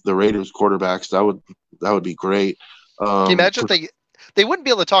groom the Raiders quarterbacks. That would be great. Can you imagine if they wouldn't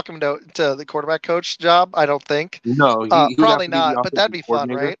be able to talk him to the quarterback coach job? I don't think. No, probably not. But that'd be fun,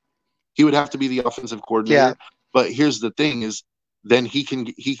 right? He would have to be the offensive coordinator. Yeah. But here's the thing: is then he can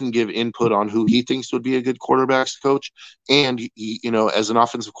give input on who he thinks would be a good quarterbacks coach, and he, as an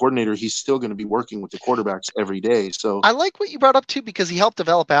offensive coordinator, he's still going to be working with the quarterbacks every day. So I like what you brought up too, because he helped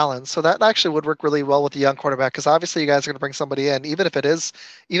develop Allen, so that actually would work really well with the young quarterback. Because obviously you guys are going to bring somebody in, even if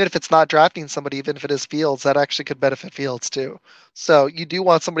it's not drafting somebody, even if it is Fields, that actually could benefit Fields too. So you do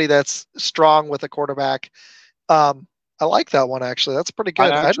want somebody that's strong with a quarterback. I like that one actually. That's pretty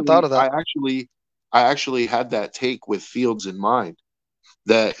good. I hadn't thought of that. I actually had that take with Fields in mind,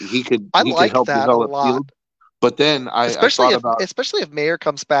 that he could help develop Fields. But then especially if Mayer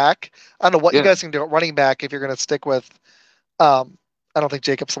comes back, I don't know what you guys can do at running back if you're going to stick with. I don't think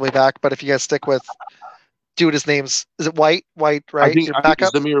Jacobs will be back, but if you guys stick with, dude, his name's is it White, right? I think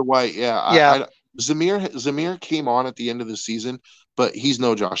Zamir White. Yeah, yeah. Zamir came on at the end of the season, but he's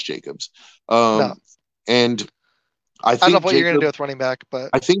no Josh Jacobs. No. And I don't know what you're going to do with running back, but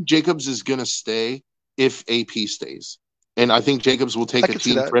I think Jacobs is going to stay if AP stays, and I think Jacobs will take a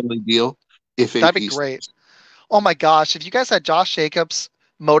team-friendly deal if that'd be great. Stays. Oh my gosh, if you guys had Josh Jacobs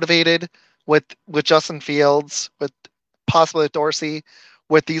motivated with Justin Fields, with possibly Dorsey,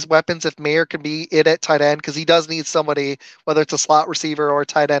 with these weapons, if Mayer can be it at tight end, because he does need somebody, whether it's a slot receiver or a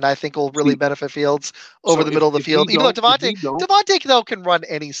tight end, I think will really benefit Fields over the middle of the field. Even though Devontae though can run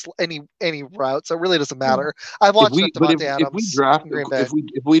any route, so it really doesn't matter. I've watched Devontae Adams.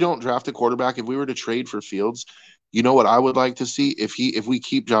 If we don't draft a quarterback, if we were to trade for Fields, you know what I would like to see? If we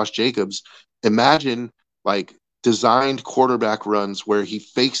keep Josh Jacobs, imagine like designed quarterback runs where he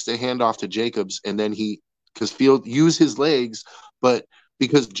fakes the handoff to Jacobs and then because Fields use his legs, but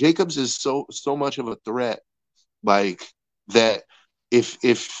because Jacobs is so much of a threat, like that, if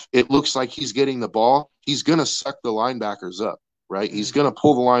it looks like he's getting the ball, he's gonna suck the linebackers up, right? Mm-hmm. He's gonna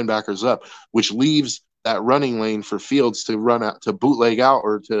pull the linebackers up, which leaves that running lane for Fields to run out, to bootleg out,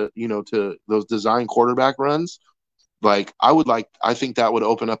 or to those design quarterback runs. Like I think that would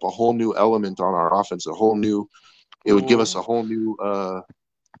open up a whole new element on our offense, it would give us a whole new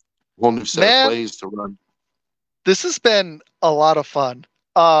set of plays to run. This has been a lot of fun.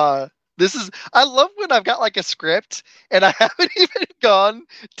 I love when I've got like a script and I haven't even gone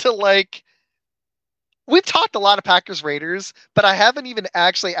to like, we've talked a lot of Packers Raiders, but I haven't even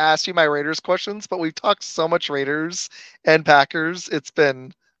actually asked you my Raiders questions, but we've talked so much Raiders and Packers. It's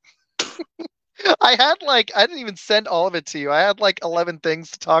been, I didn't even send all of it to you. I had like 11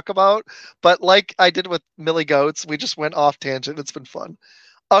 things to talk about, but like I did with Millie Goats, we just went off tangent. It's been fun.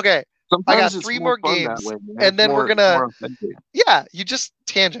 Okay. I got Sometimes it's 3 more more fun that games, way, man. and then we're It's gonna. more authentic. Yeah, you just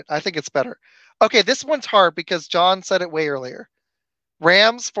tangent. I think it's better. Okay, this one's hard because John said it way earlier.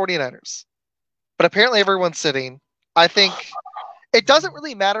 Rams, 49ers. But apparently everyone's sitting. I think it doesn't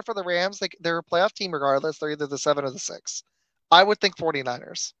really matter for the Rams. Like they're a playoff team regardless. They're either the 7 or the 6. I would think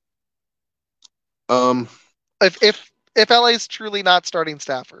 49ers. Um, If LA is truly not starting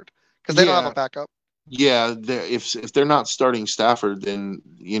Stafford because they don't have a yeah, backup. yeah. If they're not starting Stafford, then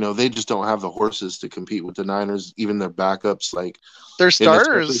they just don't have the horses to compete with the Niners. Even their backups, like, Their and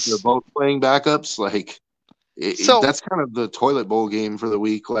especially if they're starters. both playing backups, like So that's kind of the toilet bowl game for the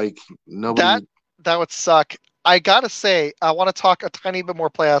week. Like that nobody. that would suck. I gotta say, I want to talk a tiny bit more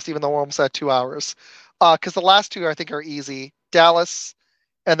playoffs, even though we're almost at 2 hours. Because the last two I think are easy. Dallas,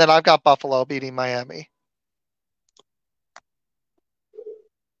 and then I've got Buffalo beating Miami.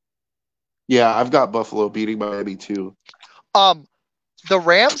 Yeah, I've got Buffalo beating Miami too. Um, the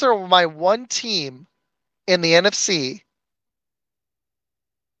Rams are my one team in the NFC.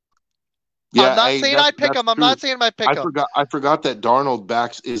 I'm Yeah, not hey, saying I pick that's them. I'm true. not saying I pick them. I forgot that Darnold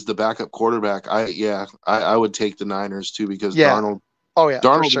backs is the backup quarterback. I would take the Niners too because Yeah. Oh yeah,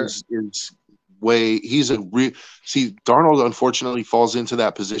 for Darnold sure. is way he's a re see Darnold unfortunately falls into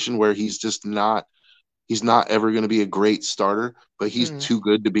that position where he's not ever going to be a great starter, but he's Mm. too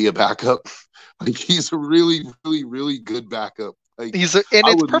good to be a backup. Like he's a really really really good backup. Like And I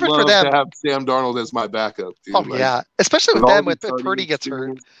it's would perfect for love to them. have Sam Darnold as my backup, Oh dude. Like yeah, especially with with all them. of his If starting Purdy gets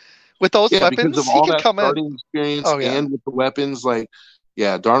hurt, experience. with those Yeah, because of weapons, he all can that come in. starting experience Oh yeah. and with the weapons, like,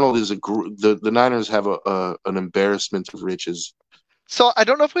 yeah, Darnold is the Niners have an embarrassment of riches. So I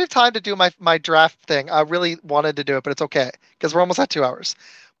don't know if we have time to do my draft thing. I really wanted to do it, but it's okay because we're almost at 2 hours.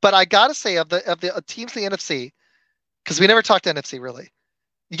 But I gotta say, of the teams in the NFC, because we never talked NFC really.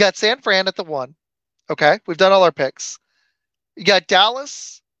 You got San Fran at the 1. Okay, we've done all our picks. You got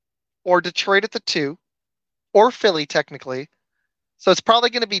Dallas or Detroit at the 2, or Philly technically. So it's probably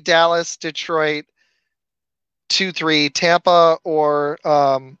going to be Dallas, Detroit, 2, 3, Tampa, or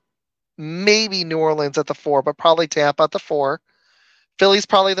maybe New Orleans at the 4, but probably Tampa at the 4. Philly's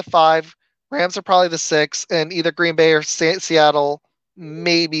probably the 5. Rams are probably the 6, and either Green Bay or Seattle,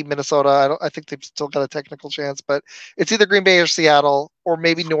 maybe Minnesota. I think they've still got a technical chance, but it's either Green Bay or Seattle, or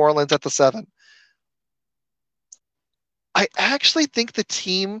maybe New Orleans at the 7. I actually think the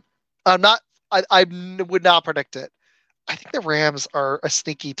team. I'm not. I would not predict it. I think the Rams are a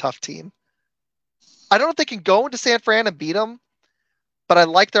sneaky tough team. I don't know if they can go into San Fran and beat them, but I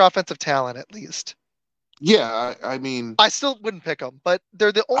like their offensive talent at least. Yeah, I mean, I still wouldn't pick them, but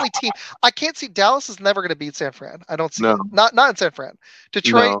they're the only team. I can't see Dallas is never going to beat San Fran. I don't see no, it. Not in San Fran.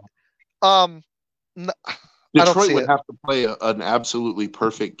 Detroit. no. Um, I don't Detroit see would it. have to play an absolutely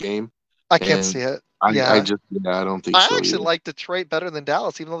perfect game, I can't see and it. I Yeah, just I don't think I so actually either. like Detroit better than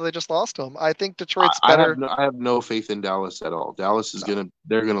Dallas, even though they just lost to them. I think Detroit's better. I have no faith in Dallas at all. Dallas is No.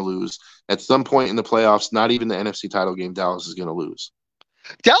 they're gonna lose at some point in the playoffs. Not even the NFC title game. Dallas is gonna lose,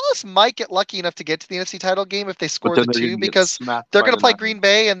 Dallas might get lucky enough to get to the NFC title game if they but score then the they're 2 gonna get because smacked they're by going to the play Niners. Green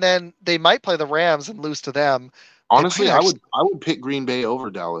Bay and then they might play the Rams and lose to them. They might Honestly, actually, I would pick Green Bay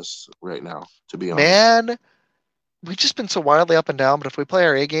over Dallas right now. To be honest, man, we've just been so wildly up and down. But if we play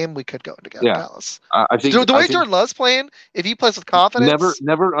our A game, we could go to get yeah, Dallas. The I way think Jordan Love's playing, if he plays with confidence,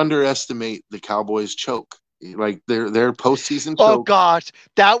 never underestimate the Cowboys choke. Like their postseason oh choke. gosh,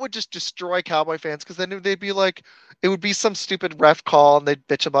 that would just destroy Cowboy fans because then they'd be like, it would be some stupid ref call and they'd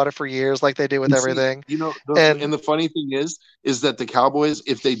bitch about it for years, like they do with And see, everything. and And the funny thing is that the Cowboys,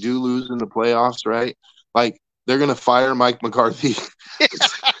 if they do lose in the playoffs, right, like they're gonna fire Mike McCarthy,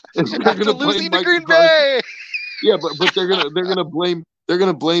 and they're after gonna blame losing to Mike Green McCarthy. Bay. Yeah, but they're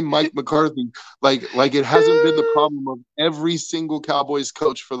gonna blame Mike McCarthy like it hasn't been the problem of every single Cowboys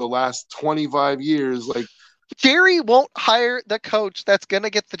coach for the last 25 years. Like Jerry won't hire the coach that's going to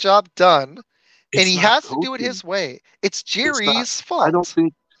get the job done, and it's he not has to do it coaching. his way. It's It's not. Jerry's I don't fault.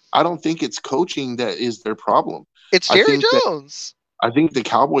 think. I don't think it's coaching that is their problem. It's I Jerry think that Jones. I think the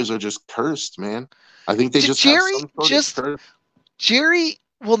Cowboys are just cursed, man. I think they J- just have Jerry some sort of just curse. Jerry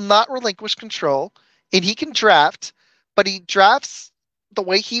will not relinquish control, and he can draft, but he drafts the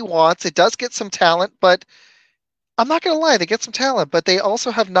way he wants. It does get some talent, but I'm not going to lie, they get some talent, but they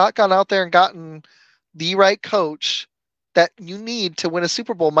also have not gone out there and gotten the right coach that you need to win a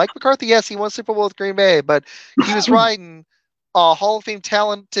Super Bowl. Mike McCarthy, yes, he won a Super Bowl with Green Bay, but he was riding a Hall of Fame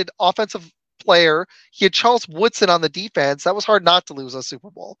talented offensive player. He had Charles Woodson on the defense. That was hard not to lose a Super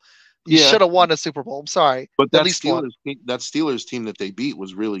Bowl. You Yeah, should have won a Super Bowl. I'm sorry. but At least one. That Steelers team that they beat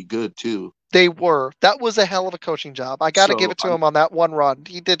was really good too. They were. That was a hell of a coaching job. I got to give So it to him on that one run.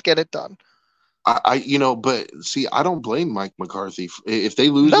 He did get it done. but see, I don't blame Mike McCarthy if they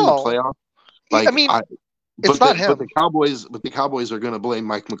lose in the No, playoff. I Like mean, I, it's but not the him. Cowboys are going to blame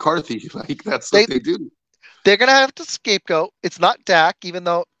Mike McCarthy. Like that's what They they do. they're gonna have to scapegoat. It's not Dak, even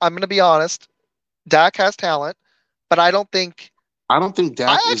though I'm gonna be honest, Dak has talent, but I don't think I don't think Dak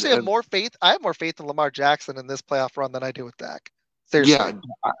I is. actually have more faith. I have more faith in Lamar Jackson in this playoff run than I do with Dak. Yeah, Seriously,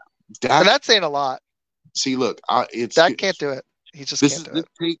 and Dak. that's saying a lot. See, look, it's Dak can't do it. He just this can't is do it.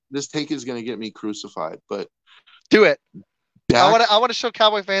 this take is going to get me crucified, but Do it. Dak I want to show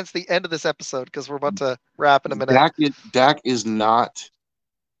Cowboy fans the end of this episode because we're about to wrap in a minute. Dak is not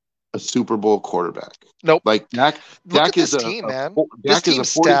a Super Bowl quarterback. Nope. Like Look Dak at is this team, man. This Dak is a team's stacked.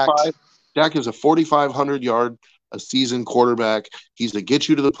 45 Dak is a 4,500 yard a season quarterback. He's to get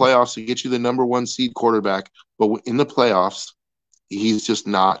you to the playoffs, to get you the number one seed quarterback. But in the playoffs, he's just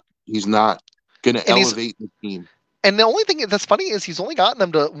not. He's not going to And he's elevate the team. and the only thing that's funny is he's only gotten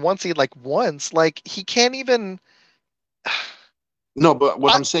them to one seed like once. Like he can't even. No, but what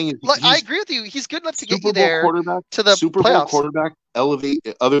I I'm saying is I he's agree with you. He's good enough to get you Super Bowl there quarterback, to the Super Bowl playoffs. quarterback elevate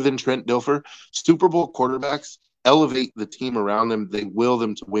other than Trent Dilfer. Super Bowl quarterbacks elevate the team around them. They will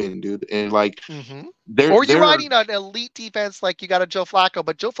them to win, dude. And like Mm-hmm. they're Or you're they're riding an elite defense like you got a Joe Flacco,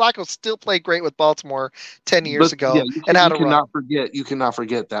 but Joe Flacco still played great with Baltimore 10 years but yeah, ago and had a run. you cannot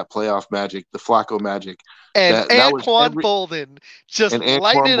forget that playoff magic, the Flacco magic. And That was Anquan every Bolden just and light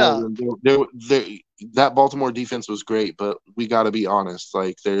Anquan it up. Bolden. That Baltimore defense was great, but we got to be honest.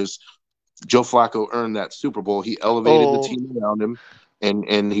 Like there's Joe Flacco earned that Super Bowl. He elevated the Oh, team around him,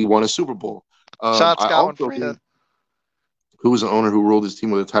 and he won a Super Bowl. shots I going also for you. think who was the owner who ruled his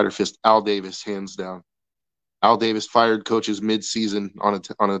team with a tighter fist? Al Davis, hands down. Al Davis fired coaches mid-season on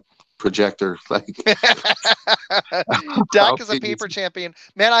a projector. Like Al Dak is a Davis. paper champion.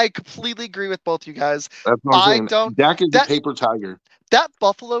 Man, I completely agree with both you guys. That's what I'm I saying. don't Dak is a that paper tiger. that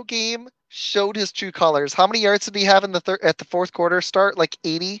Buffalo game showed his true colors. How many yards did he have in the at the fourth quarter start? Like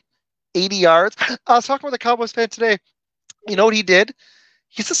 80 yards. I was talking with a Cowboys fan today. You know what he did?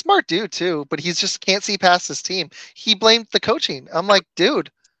 He's a smart dude too, but he's just can't see past his team. He blamed the coaching. I'm like,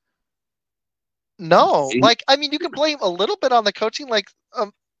 dude, no. It- Like, I mean, you can blame a little bit on the coaching, like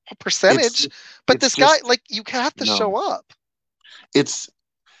a it's percentage, but it's this guy, just like, you have to no. show up. It's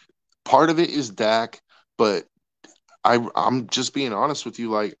part of it is Dak, but I'm just being honest with you.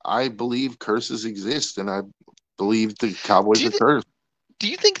 Like I believe curses exist, and I believe the Do Cowboys you are cursed. do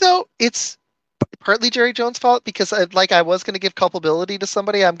you think though it's partly Jerry Jones' fault because I was going to give culpability to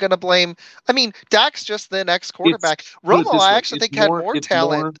somebody? I'm going to blame. I mean, Dak's just the next It's quarterback. Put it Romo, this I way. actually think had more It's talent.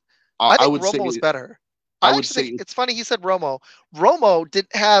 more. I I think would say. Romo was better. I I would actually say. think it's funny he said Romo. Romo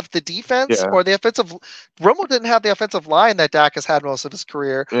didn't have the defense Yeah. or the offensive. Romo didn't have the offensive line that Dak has had most of his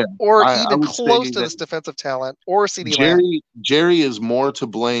career, Yeah. or I even would close say to that this defensive talent, or CD Lamb. Jerry is more to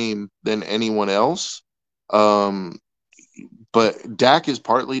blame than anyone else. Um, but Dak is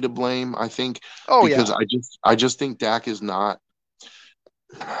partly to blame, I think, Oh because yeah, I just think Dak has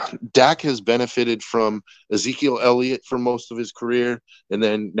benefited from Ezekiel Elliott for most of his career, and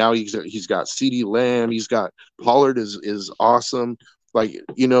then now he's got CeeDee Lamb, he's got Pollard is awesome. Like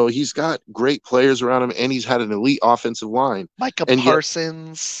he's got great players around him, and he's had an elite offensive line, Micah and yet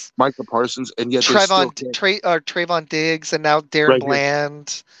Parsons, Micah Parsons, and yet they still can't Trayvon Diggs, and now Darren right here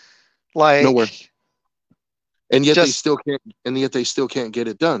Bland. nowhere, Like, and yet just they still can't get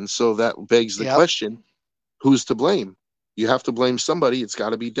it done. So that begs the yep, question: who's to blame? You have to blame somebody. It's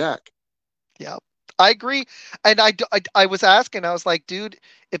got to be Dak. yep. I agree, and I was asking. I was like, dude,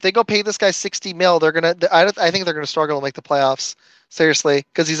 if they go pay this guy 60 mil, they're gonna. I think they're gonna struggle to make the playoffs. Seriously,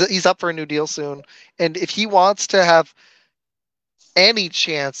 because he's up for a new deal soon, and if he wants to have any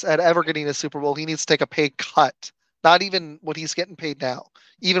chance at ever getting a Super Bowl, he needs to take a pay cut. Not even what he's getting paid now,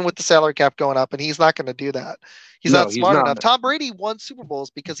 even with the salary cap going up, and he's not going to do that. He's No, not he's smart not. enough. Tom Brady won Super Bowls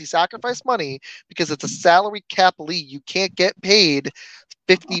because he sacrificed money because it's a salary cap league. You can't get paid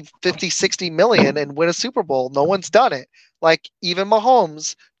 50, 60 million and win a Super Bowl. No one's done it. Like even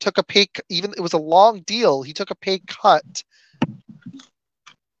Mahomes took a pay, even it was a long deal. He took a pay cut.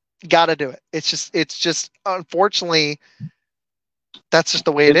 Got to do it. It's just unfortunately that's just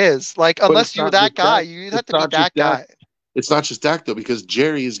the way it is. Like, But unless it's you're not that just guy, Dak. you have It's to be not just that Dak. guy. It's not just Dak though, because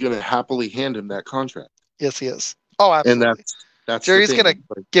Jerry is going to happily hand him that contract, Yes, he is. Oh, and absolutely. that's the Jerry's thing. gonna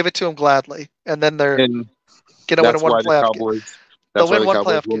give it to him gladly, and then they're And gonna win that's one why the playoff game. Cowboys. They'll That's why win the one Cowboys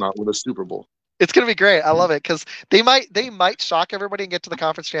playoff will game. not win a Super Bowl. It's gonna be great. I love it because they might shock everybody and get to the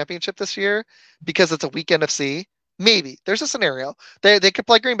conference championship this year because it's a weekend of C. Maybe there's a scenario they could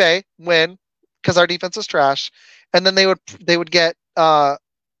play Green Bay, win because our defense is trash, and then they would get.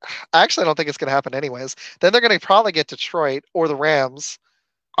 Actually, I don't think it's gonna happen anyways. Then they're gonna probably get Detroit or the Rams,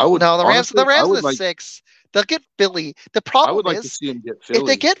 I would No, honestly, the Rams in the 6. They'll get Philly. The I would problem like to is see him get if they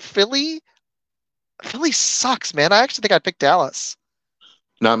Philly. get Philly, Philly sucks, man. I actually think I'd pick Dallas.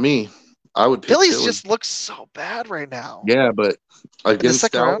 Not me. I would pick Philly's Philly. just looks so bad right now. Yeah, but In the against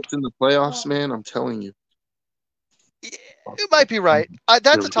second round, Dallas in the playoffs, man, I'm telling you. you might be right.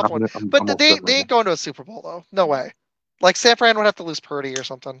 That's a tough one. But I'm almost done they right now. ain't going to a Super Bowl though. No way. Like San Fran would have to lose Purdy or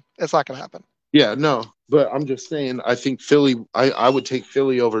something. It's not going to happen. Yeah, no, but I'm just saying. I think Philly. I would take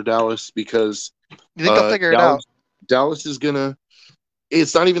Philly over Dallas because You think they'll figure it out? Dallas is gonna.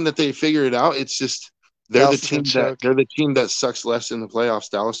 It's not even that they figure it out. It's just Dallas is going to choke. they're the team that sucks less in the playoffs.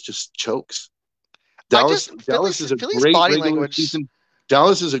 Dallas just chokes. Dallas is a Philly's great body regular language. season.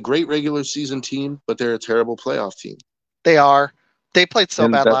 Dallas is a great regular season team, but they're a terrible playoff team. They are. They played so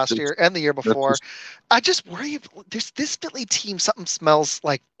And bad that's last year and the year before. I just worry if there's this Philly team. Something smells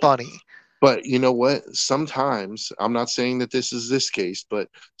like funny. But you know what? Sometimes, I'm not saying that this is this case, but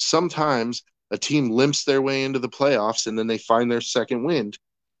sometimes a team limps their way into the playoffs and then they find their second wind.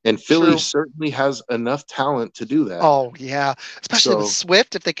 And Philly True. certainly has enough talent to do that. Oh, yeah. Especially with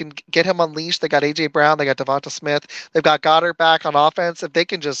Swift. If they can get him unleashed, they got A.J. Brown, they got Devonta Smith, they've got Goddard back on offense. If they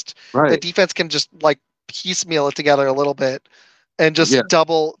can just, the defense can just like piecemeal it together a little bit and just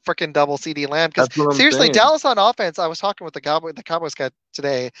double CeeDee Lamb. Because seriously, saying. Dallas on offense, I was talking with the Cowboys guy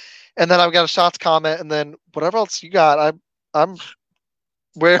today, and then I've got a shots comment, and then whatever else you got, I'm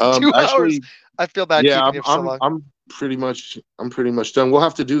we're 2 hours. I feel bad keeping you for so long. I'm pretty much done. We'll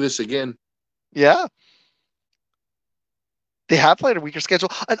have to do this again. Yeah. They have played a weaker schedule.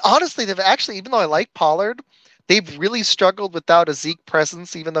 And honestly, they've actually, even though I like Pollard, they've really struggled without a Zeke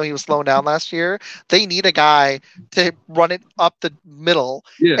presence, even though he was slowing down last year. They need a guy to run it up the middle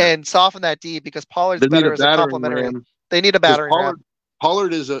and soften that D because Pollard's better as a complementary. They need a battering ram.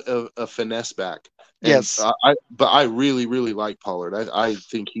 Pollard is a finesse back. And yes. But I really, really like Pollard. I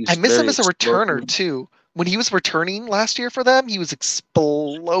think he's I miss him as a returner, too. When he was returning last year for them, he was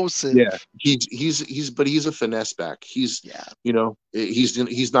explosive. Yeah, he's a finesse back. He's not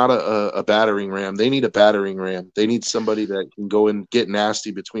a battering ram. They need a battering ram. They need somebody that can go and get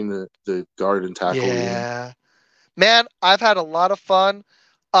nasty between the guard and tackle. Yeah, man, I've had a lot of fun.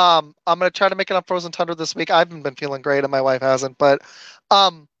 I'm gonna try to make it on Frozen Tundra this week. I haven't been feeling great, and my wife hasn't, but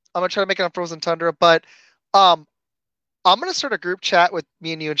I'm gonna try to make it on Frozen Tundra. But I'm going to start a group chat with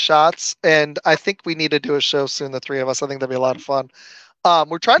me and you and Shots, and I think we need to do a show soon, the three of us. I think that'd be a lot of fun.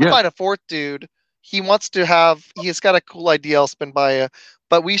 We're trying to find a fourth dude. He's got a cool idea I'll spin by you,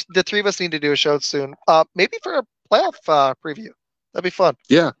 but the three of us need to do a show soon. Maybe for a playoff preview. That'd be fun.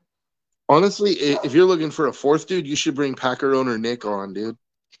 Yeah. Honestly, if you're looking for a fourth dude, you should bring Packer owner Nick on, dude.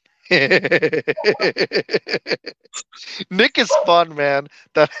 Nick is fun, man.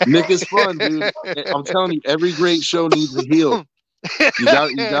 Nick is fun, dude. I'm telling you, every great show needs a heel. You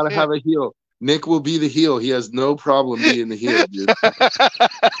gotta have a heel. Nick will be the heel. He has no problem being the heel, dude.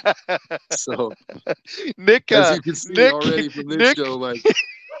 So, Nick, as you can see already from this show, like.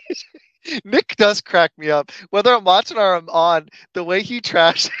 Nick does crack me up. Whether I'm watching or I'm on, the way he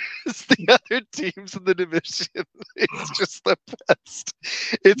trashes the other teams in the division, it's just the best.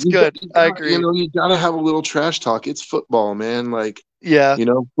 It's good. I agree. You gotta have a little trash talk. It's football, man. Like,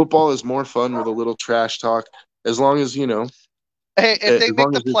 football is more fun with a little trash talk. As long as Hey, if they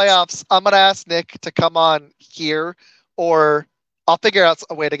make the playoffs, I'm gonna ask Nick to come on here, or I'll figure out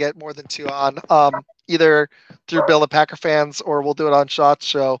a way to get more than two on. Either through Bill of Packer fans, or we'll do it on Shots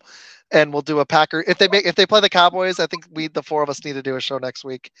Show. And we'll do a Packer. If they play the Cowboys, I think the four of us need to do a show next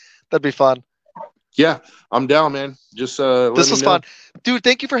week. That'd be fun. Yeah, I'm down, man. Just this was fun, dude.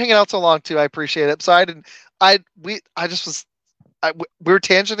 Thank you for hanging out so long too. I appreciate it. So we were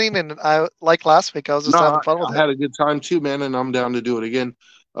tangenting, and I like last week. I was just having fun with it. I had a good time too, man, and I'm down to do it again.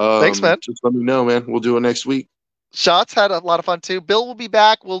 Thanks, man. Just let me know, man. We'll do it next week. Shots had a lot of fun too. Bill will be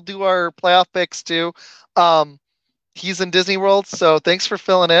back. We'll do our playoff picks too. He's in Disney World, so thanks for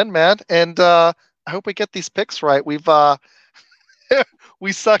filling in, man. And I hope we get these picks right. We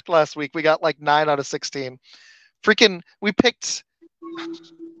sucked last week. We got like 9 out of 16. We freaking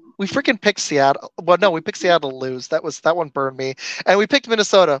picked Seattle. Well, no, we picked Seattle to lose. That one burned me. And we picked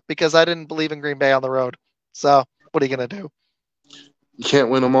Minnesota because I didn't believe in Green Bay on the road. So what are you gonna do? You can't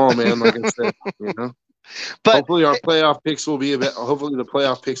win them all, man. Like I said, But hopefully our playoff picks will be hopefully the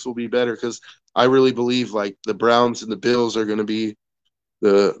playoff picks will be better, because I really believe like the Browns and the Bills are going to be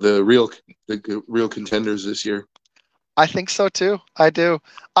the real contenders this year. I think so too. I do.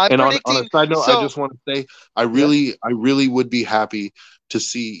 On a side note, I just want to say I really would be happy to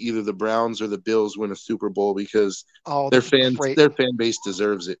see either the Browns or the Bills win a Super Bowl, because their fan base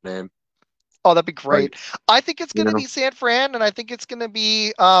deserves it, man. Oh, that'd be great. I think it's You going to know, be San Fran, and I think it's going to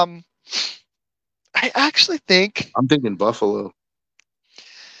be. I actually think I'm thinking Buffalo.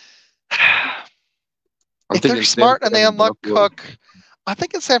 I'm if they're thinking San smart and they Fran and unlock Buffalo. Cook, I'm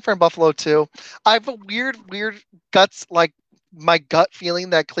thinking San Fran Buffalo too. I have a weird guts, like my gut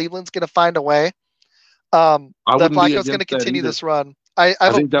feeling that Cleveland's going to find a way. I That wouldn't be Flacco's going to against that continue either. this run. I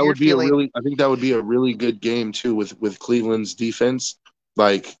have I a think that would weird be a feeling. really, I think that would be a really good game too with Cleveland's defense.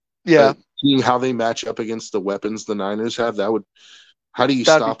 Like, Yeah, seeing how they match up against the weapons the Niners have, that would. How do you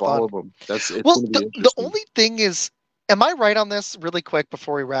that'd be stop all fun. of them? It's Well, going to be the interesting. only thing is, am I right on this really quick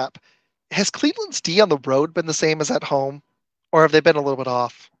before we wrap? Has Cleveland's D on the road been the same as at home, or have they been a little bit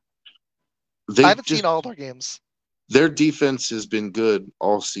off? I They've haven't seen just all their games, their defense has been good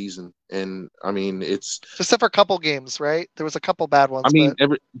all season, and I mean except for a couple games, right? There was a couple bad ones,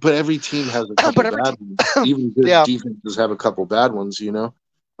 but every team has a but couple every bad team, ones. Even good yeah, defenses have a couple bad ones, you know.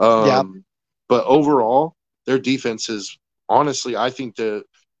 yeah, But overall, their defense is honestly, I think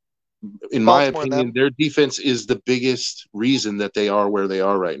in my Baltimore and opinion, them. their defense is the biggest reason that they are where they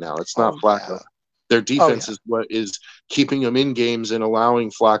are right now. It's not Oh Flacco. yeah, Their oh defense yeah. is what is keeping them in games and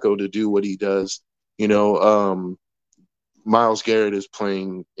allowing Flacco to do what he does. You know, Miles Garrett is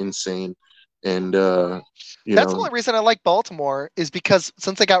playing insane, and That's the only reason I like Baltimore is because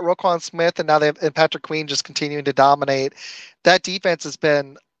since they got Roquan Smith and now they have and Patrick Queen just continuing to dominate, that defense has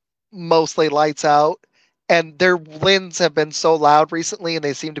been mostly lights out, and their wins have been so loud recently, and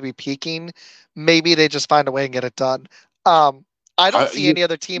they seem to be peaking. Maybe they just find a way and get it done. I don't see you, any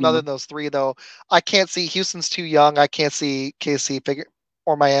other team you other know, than those three though. I can't see Houston's too young. I can't see KC figure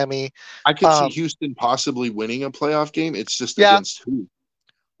or Miami. I could see Um, Houston possibly winning a playoff game. It's just yeah. against who?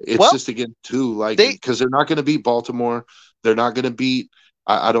 It's Well, just against who? Like, they because they're not going to beat Baltimore. They're not going to beat.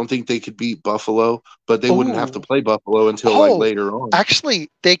 I don't think they could beat Buffalo, but they wouldn't have to oh play Buffalo until like oh later on. actually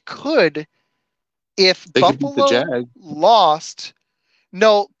they could if They could beat the Buffalo Jag. lost.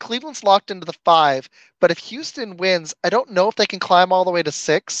 No, Cleveland's locked into the 5, but if Houston wins, I don't know if they can climb all the way to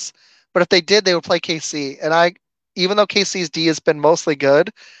 6, but if they did, they would play KC. And even though KC's D has been mostly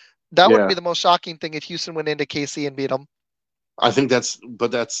good, that wouldn't Yeah, be the most shocking thing if Houston went into KC and beat them. I think that's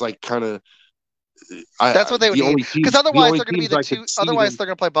like kind of That's what they would the need. only Because teams. The otherwise, only they're going to be teams the I could two. see Otherwise, them. they're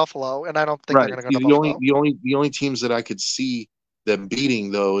going to play Buffalo, and I don't think they're Right. going to go See, to Buffalo. the only teams that I could see them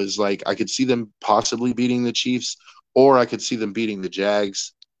beating though is like I could see them possibly beating the Chiefs, or I could see them beating the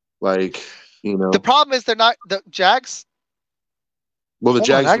Jags. Like, you The know, problem is they're not the Jags. well, the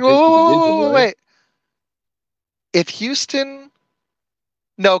Hold on. Jags would take the division, right? Wait. If Houston,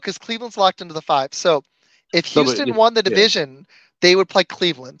 no, because Cleveland's locked into the 5. So if No, but Houston won the yeah, division, they would play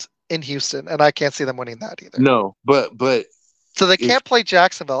Cleveland in Houston, and I can't see them winning that either. no, So they if can't play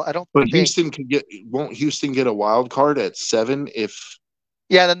Jacksonville, I don't think. Houston could get, won't Houston get a wild card at 7 if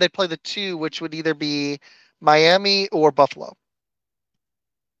Yeah, then they'd play the 2, which would either be Miami or Buffalo.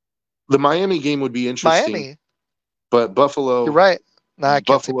 the Miami game would be interesting, Miami, but you're right. Nah, I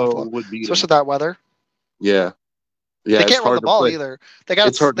can't see Buffalo Buffalo, would beat especially them. with that weather. Yeah, yeah, They it's can't run the hard to ball play. either.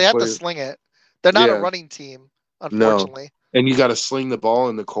 It's hard They to have to play. sling it. They're not a Yeah, running team, no, unfortunately. and you got to sling the ball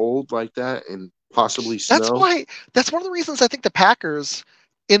in the cold like that and possibly That's snow. why. That's one of the reasons I think the Packers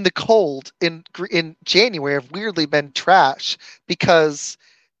in the cold in January have weirdly been trash because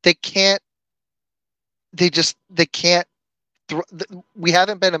they can't. They can't. We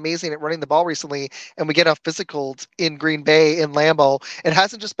haven't been amazing at running the ball recently, and we get off physical in Green Bay in Lambeau. It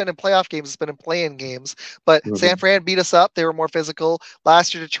hasn't just been in playoff games; it's been in play-in games. But San Mhm. Fran beat us up; they were more physical.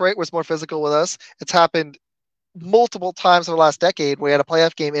 Last year, Detroit was more physical with us. It's happened multiple times over the last decade. We had a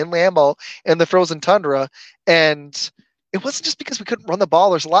playoff game in Lambeau in the frozen tundra, and it wasn't just because we couldn't run the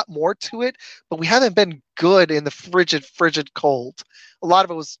ball. There's a lot more to it, but we haven't been good in the frigid cold. A lot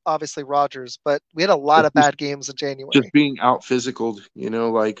of it was obviously Rodgers, but we had a lot It's of bad games in just January. being out physical,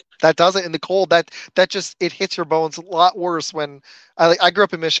 like That does it in the cold. That just it hits your bones a lot worse when I grew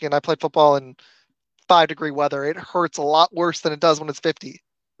up in Michigan. I played football in 5-degree weather. It hurts a lot worse than it does when it's 50.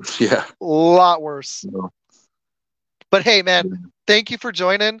 yeah. A lot worse. No. But hey, man, thank you for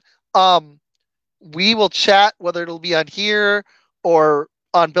joining. Um, we will chat whether it'll be on here or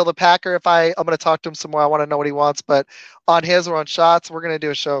on Bill the Packer. I'm going to talk to him some more. I want to know what he wants, but on his or on Shots, we're going to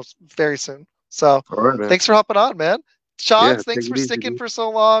do a show very soon. So All right, man. thanks for hopping on, man. Yeah, Shots, take thanks it for easy, sticking dude. for so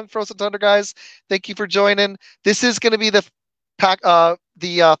long. Frozen Thunder guys, thank you for joining. This is going to be the Fun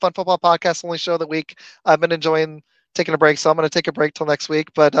Football Podcast only show of the week. I've been enjoying taking a break, so I'm going to take a break till next week.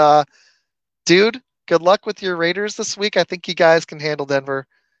 But dude, good luck with your Raiders this week. I think you guys can handle Denver,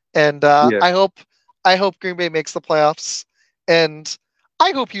 and Yeah, I hope Green Bay makes the playoffs, and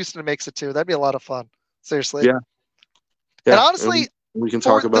I hope Houston makes it too. That'd be a lot of fun. Seriously. yeah, And yeah. honestly, We can For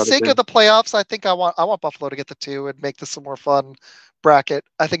talk about the sake it of the playoffs, I think I want Buffalo to get the 2 and make this a more fun bracket.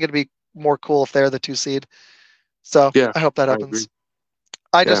 I think it'd be more cool if they're the 2 seed. So Yeah, I hope that I happens. agree.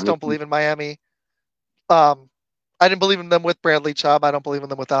 I Yeah, just don't believe in Miami. I didn't believe in them with Bradley Chubb. I don't believe in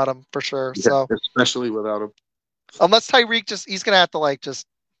them without him for sure. yeah, So especially without him. unless Tyreek he's gonna have to just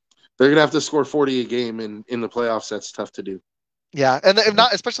They're gonna have to score 40 a game in the playoffs. That's tough to do. yeah, and if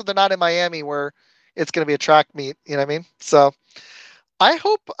not, especially if they're not in Miami where it's gonna be a track meet. You know what I mean? So I'm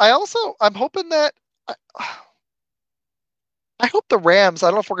hoping that. I hope the Rams. I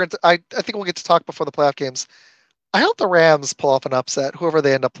don't know if we're going to. I think we'll get to talk before the playoff games. I hope the Rams pull off an upset, whoever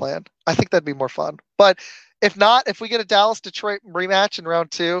they end up playing. I think that'd be more fun. But if not, if we get a Dallas Detroit rematch in round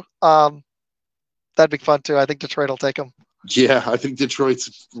 2, that'd be fun too. I think Detroit will take them. Yeah, I think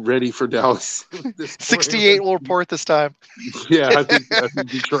Detroit's ready for Dallas. 68 will report this time. Yeah, I think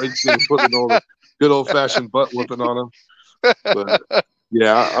Detroit's gonna put an good old fashioned butt whooping on them. But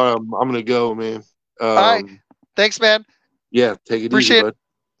yeah, I'm gonna go, man. All right, thanks, man. Yeah, take it Appreciate easy, bud.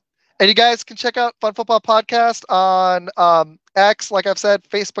 And you guys can check out Fun Football Podcast on X, like I've said,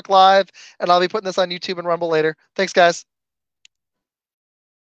 Facebook Live, and I'll be putting this on YouTube and Rumble later. Thanks, guys.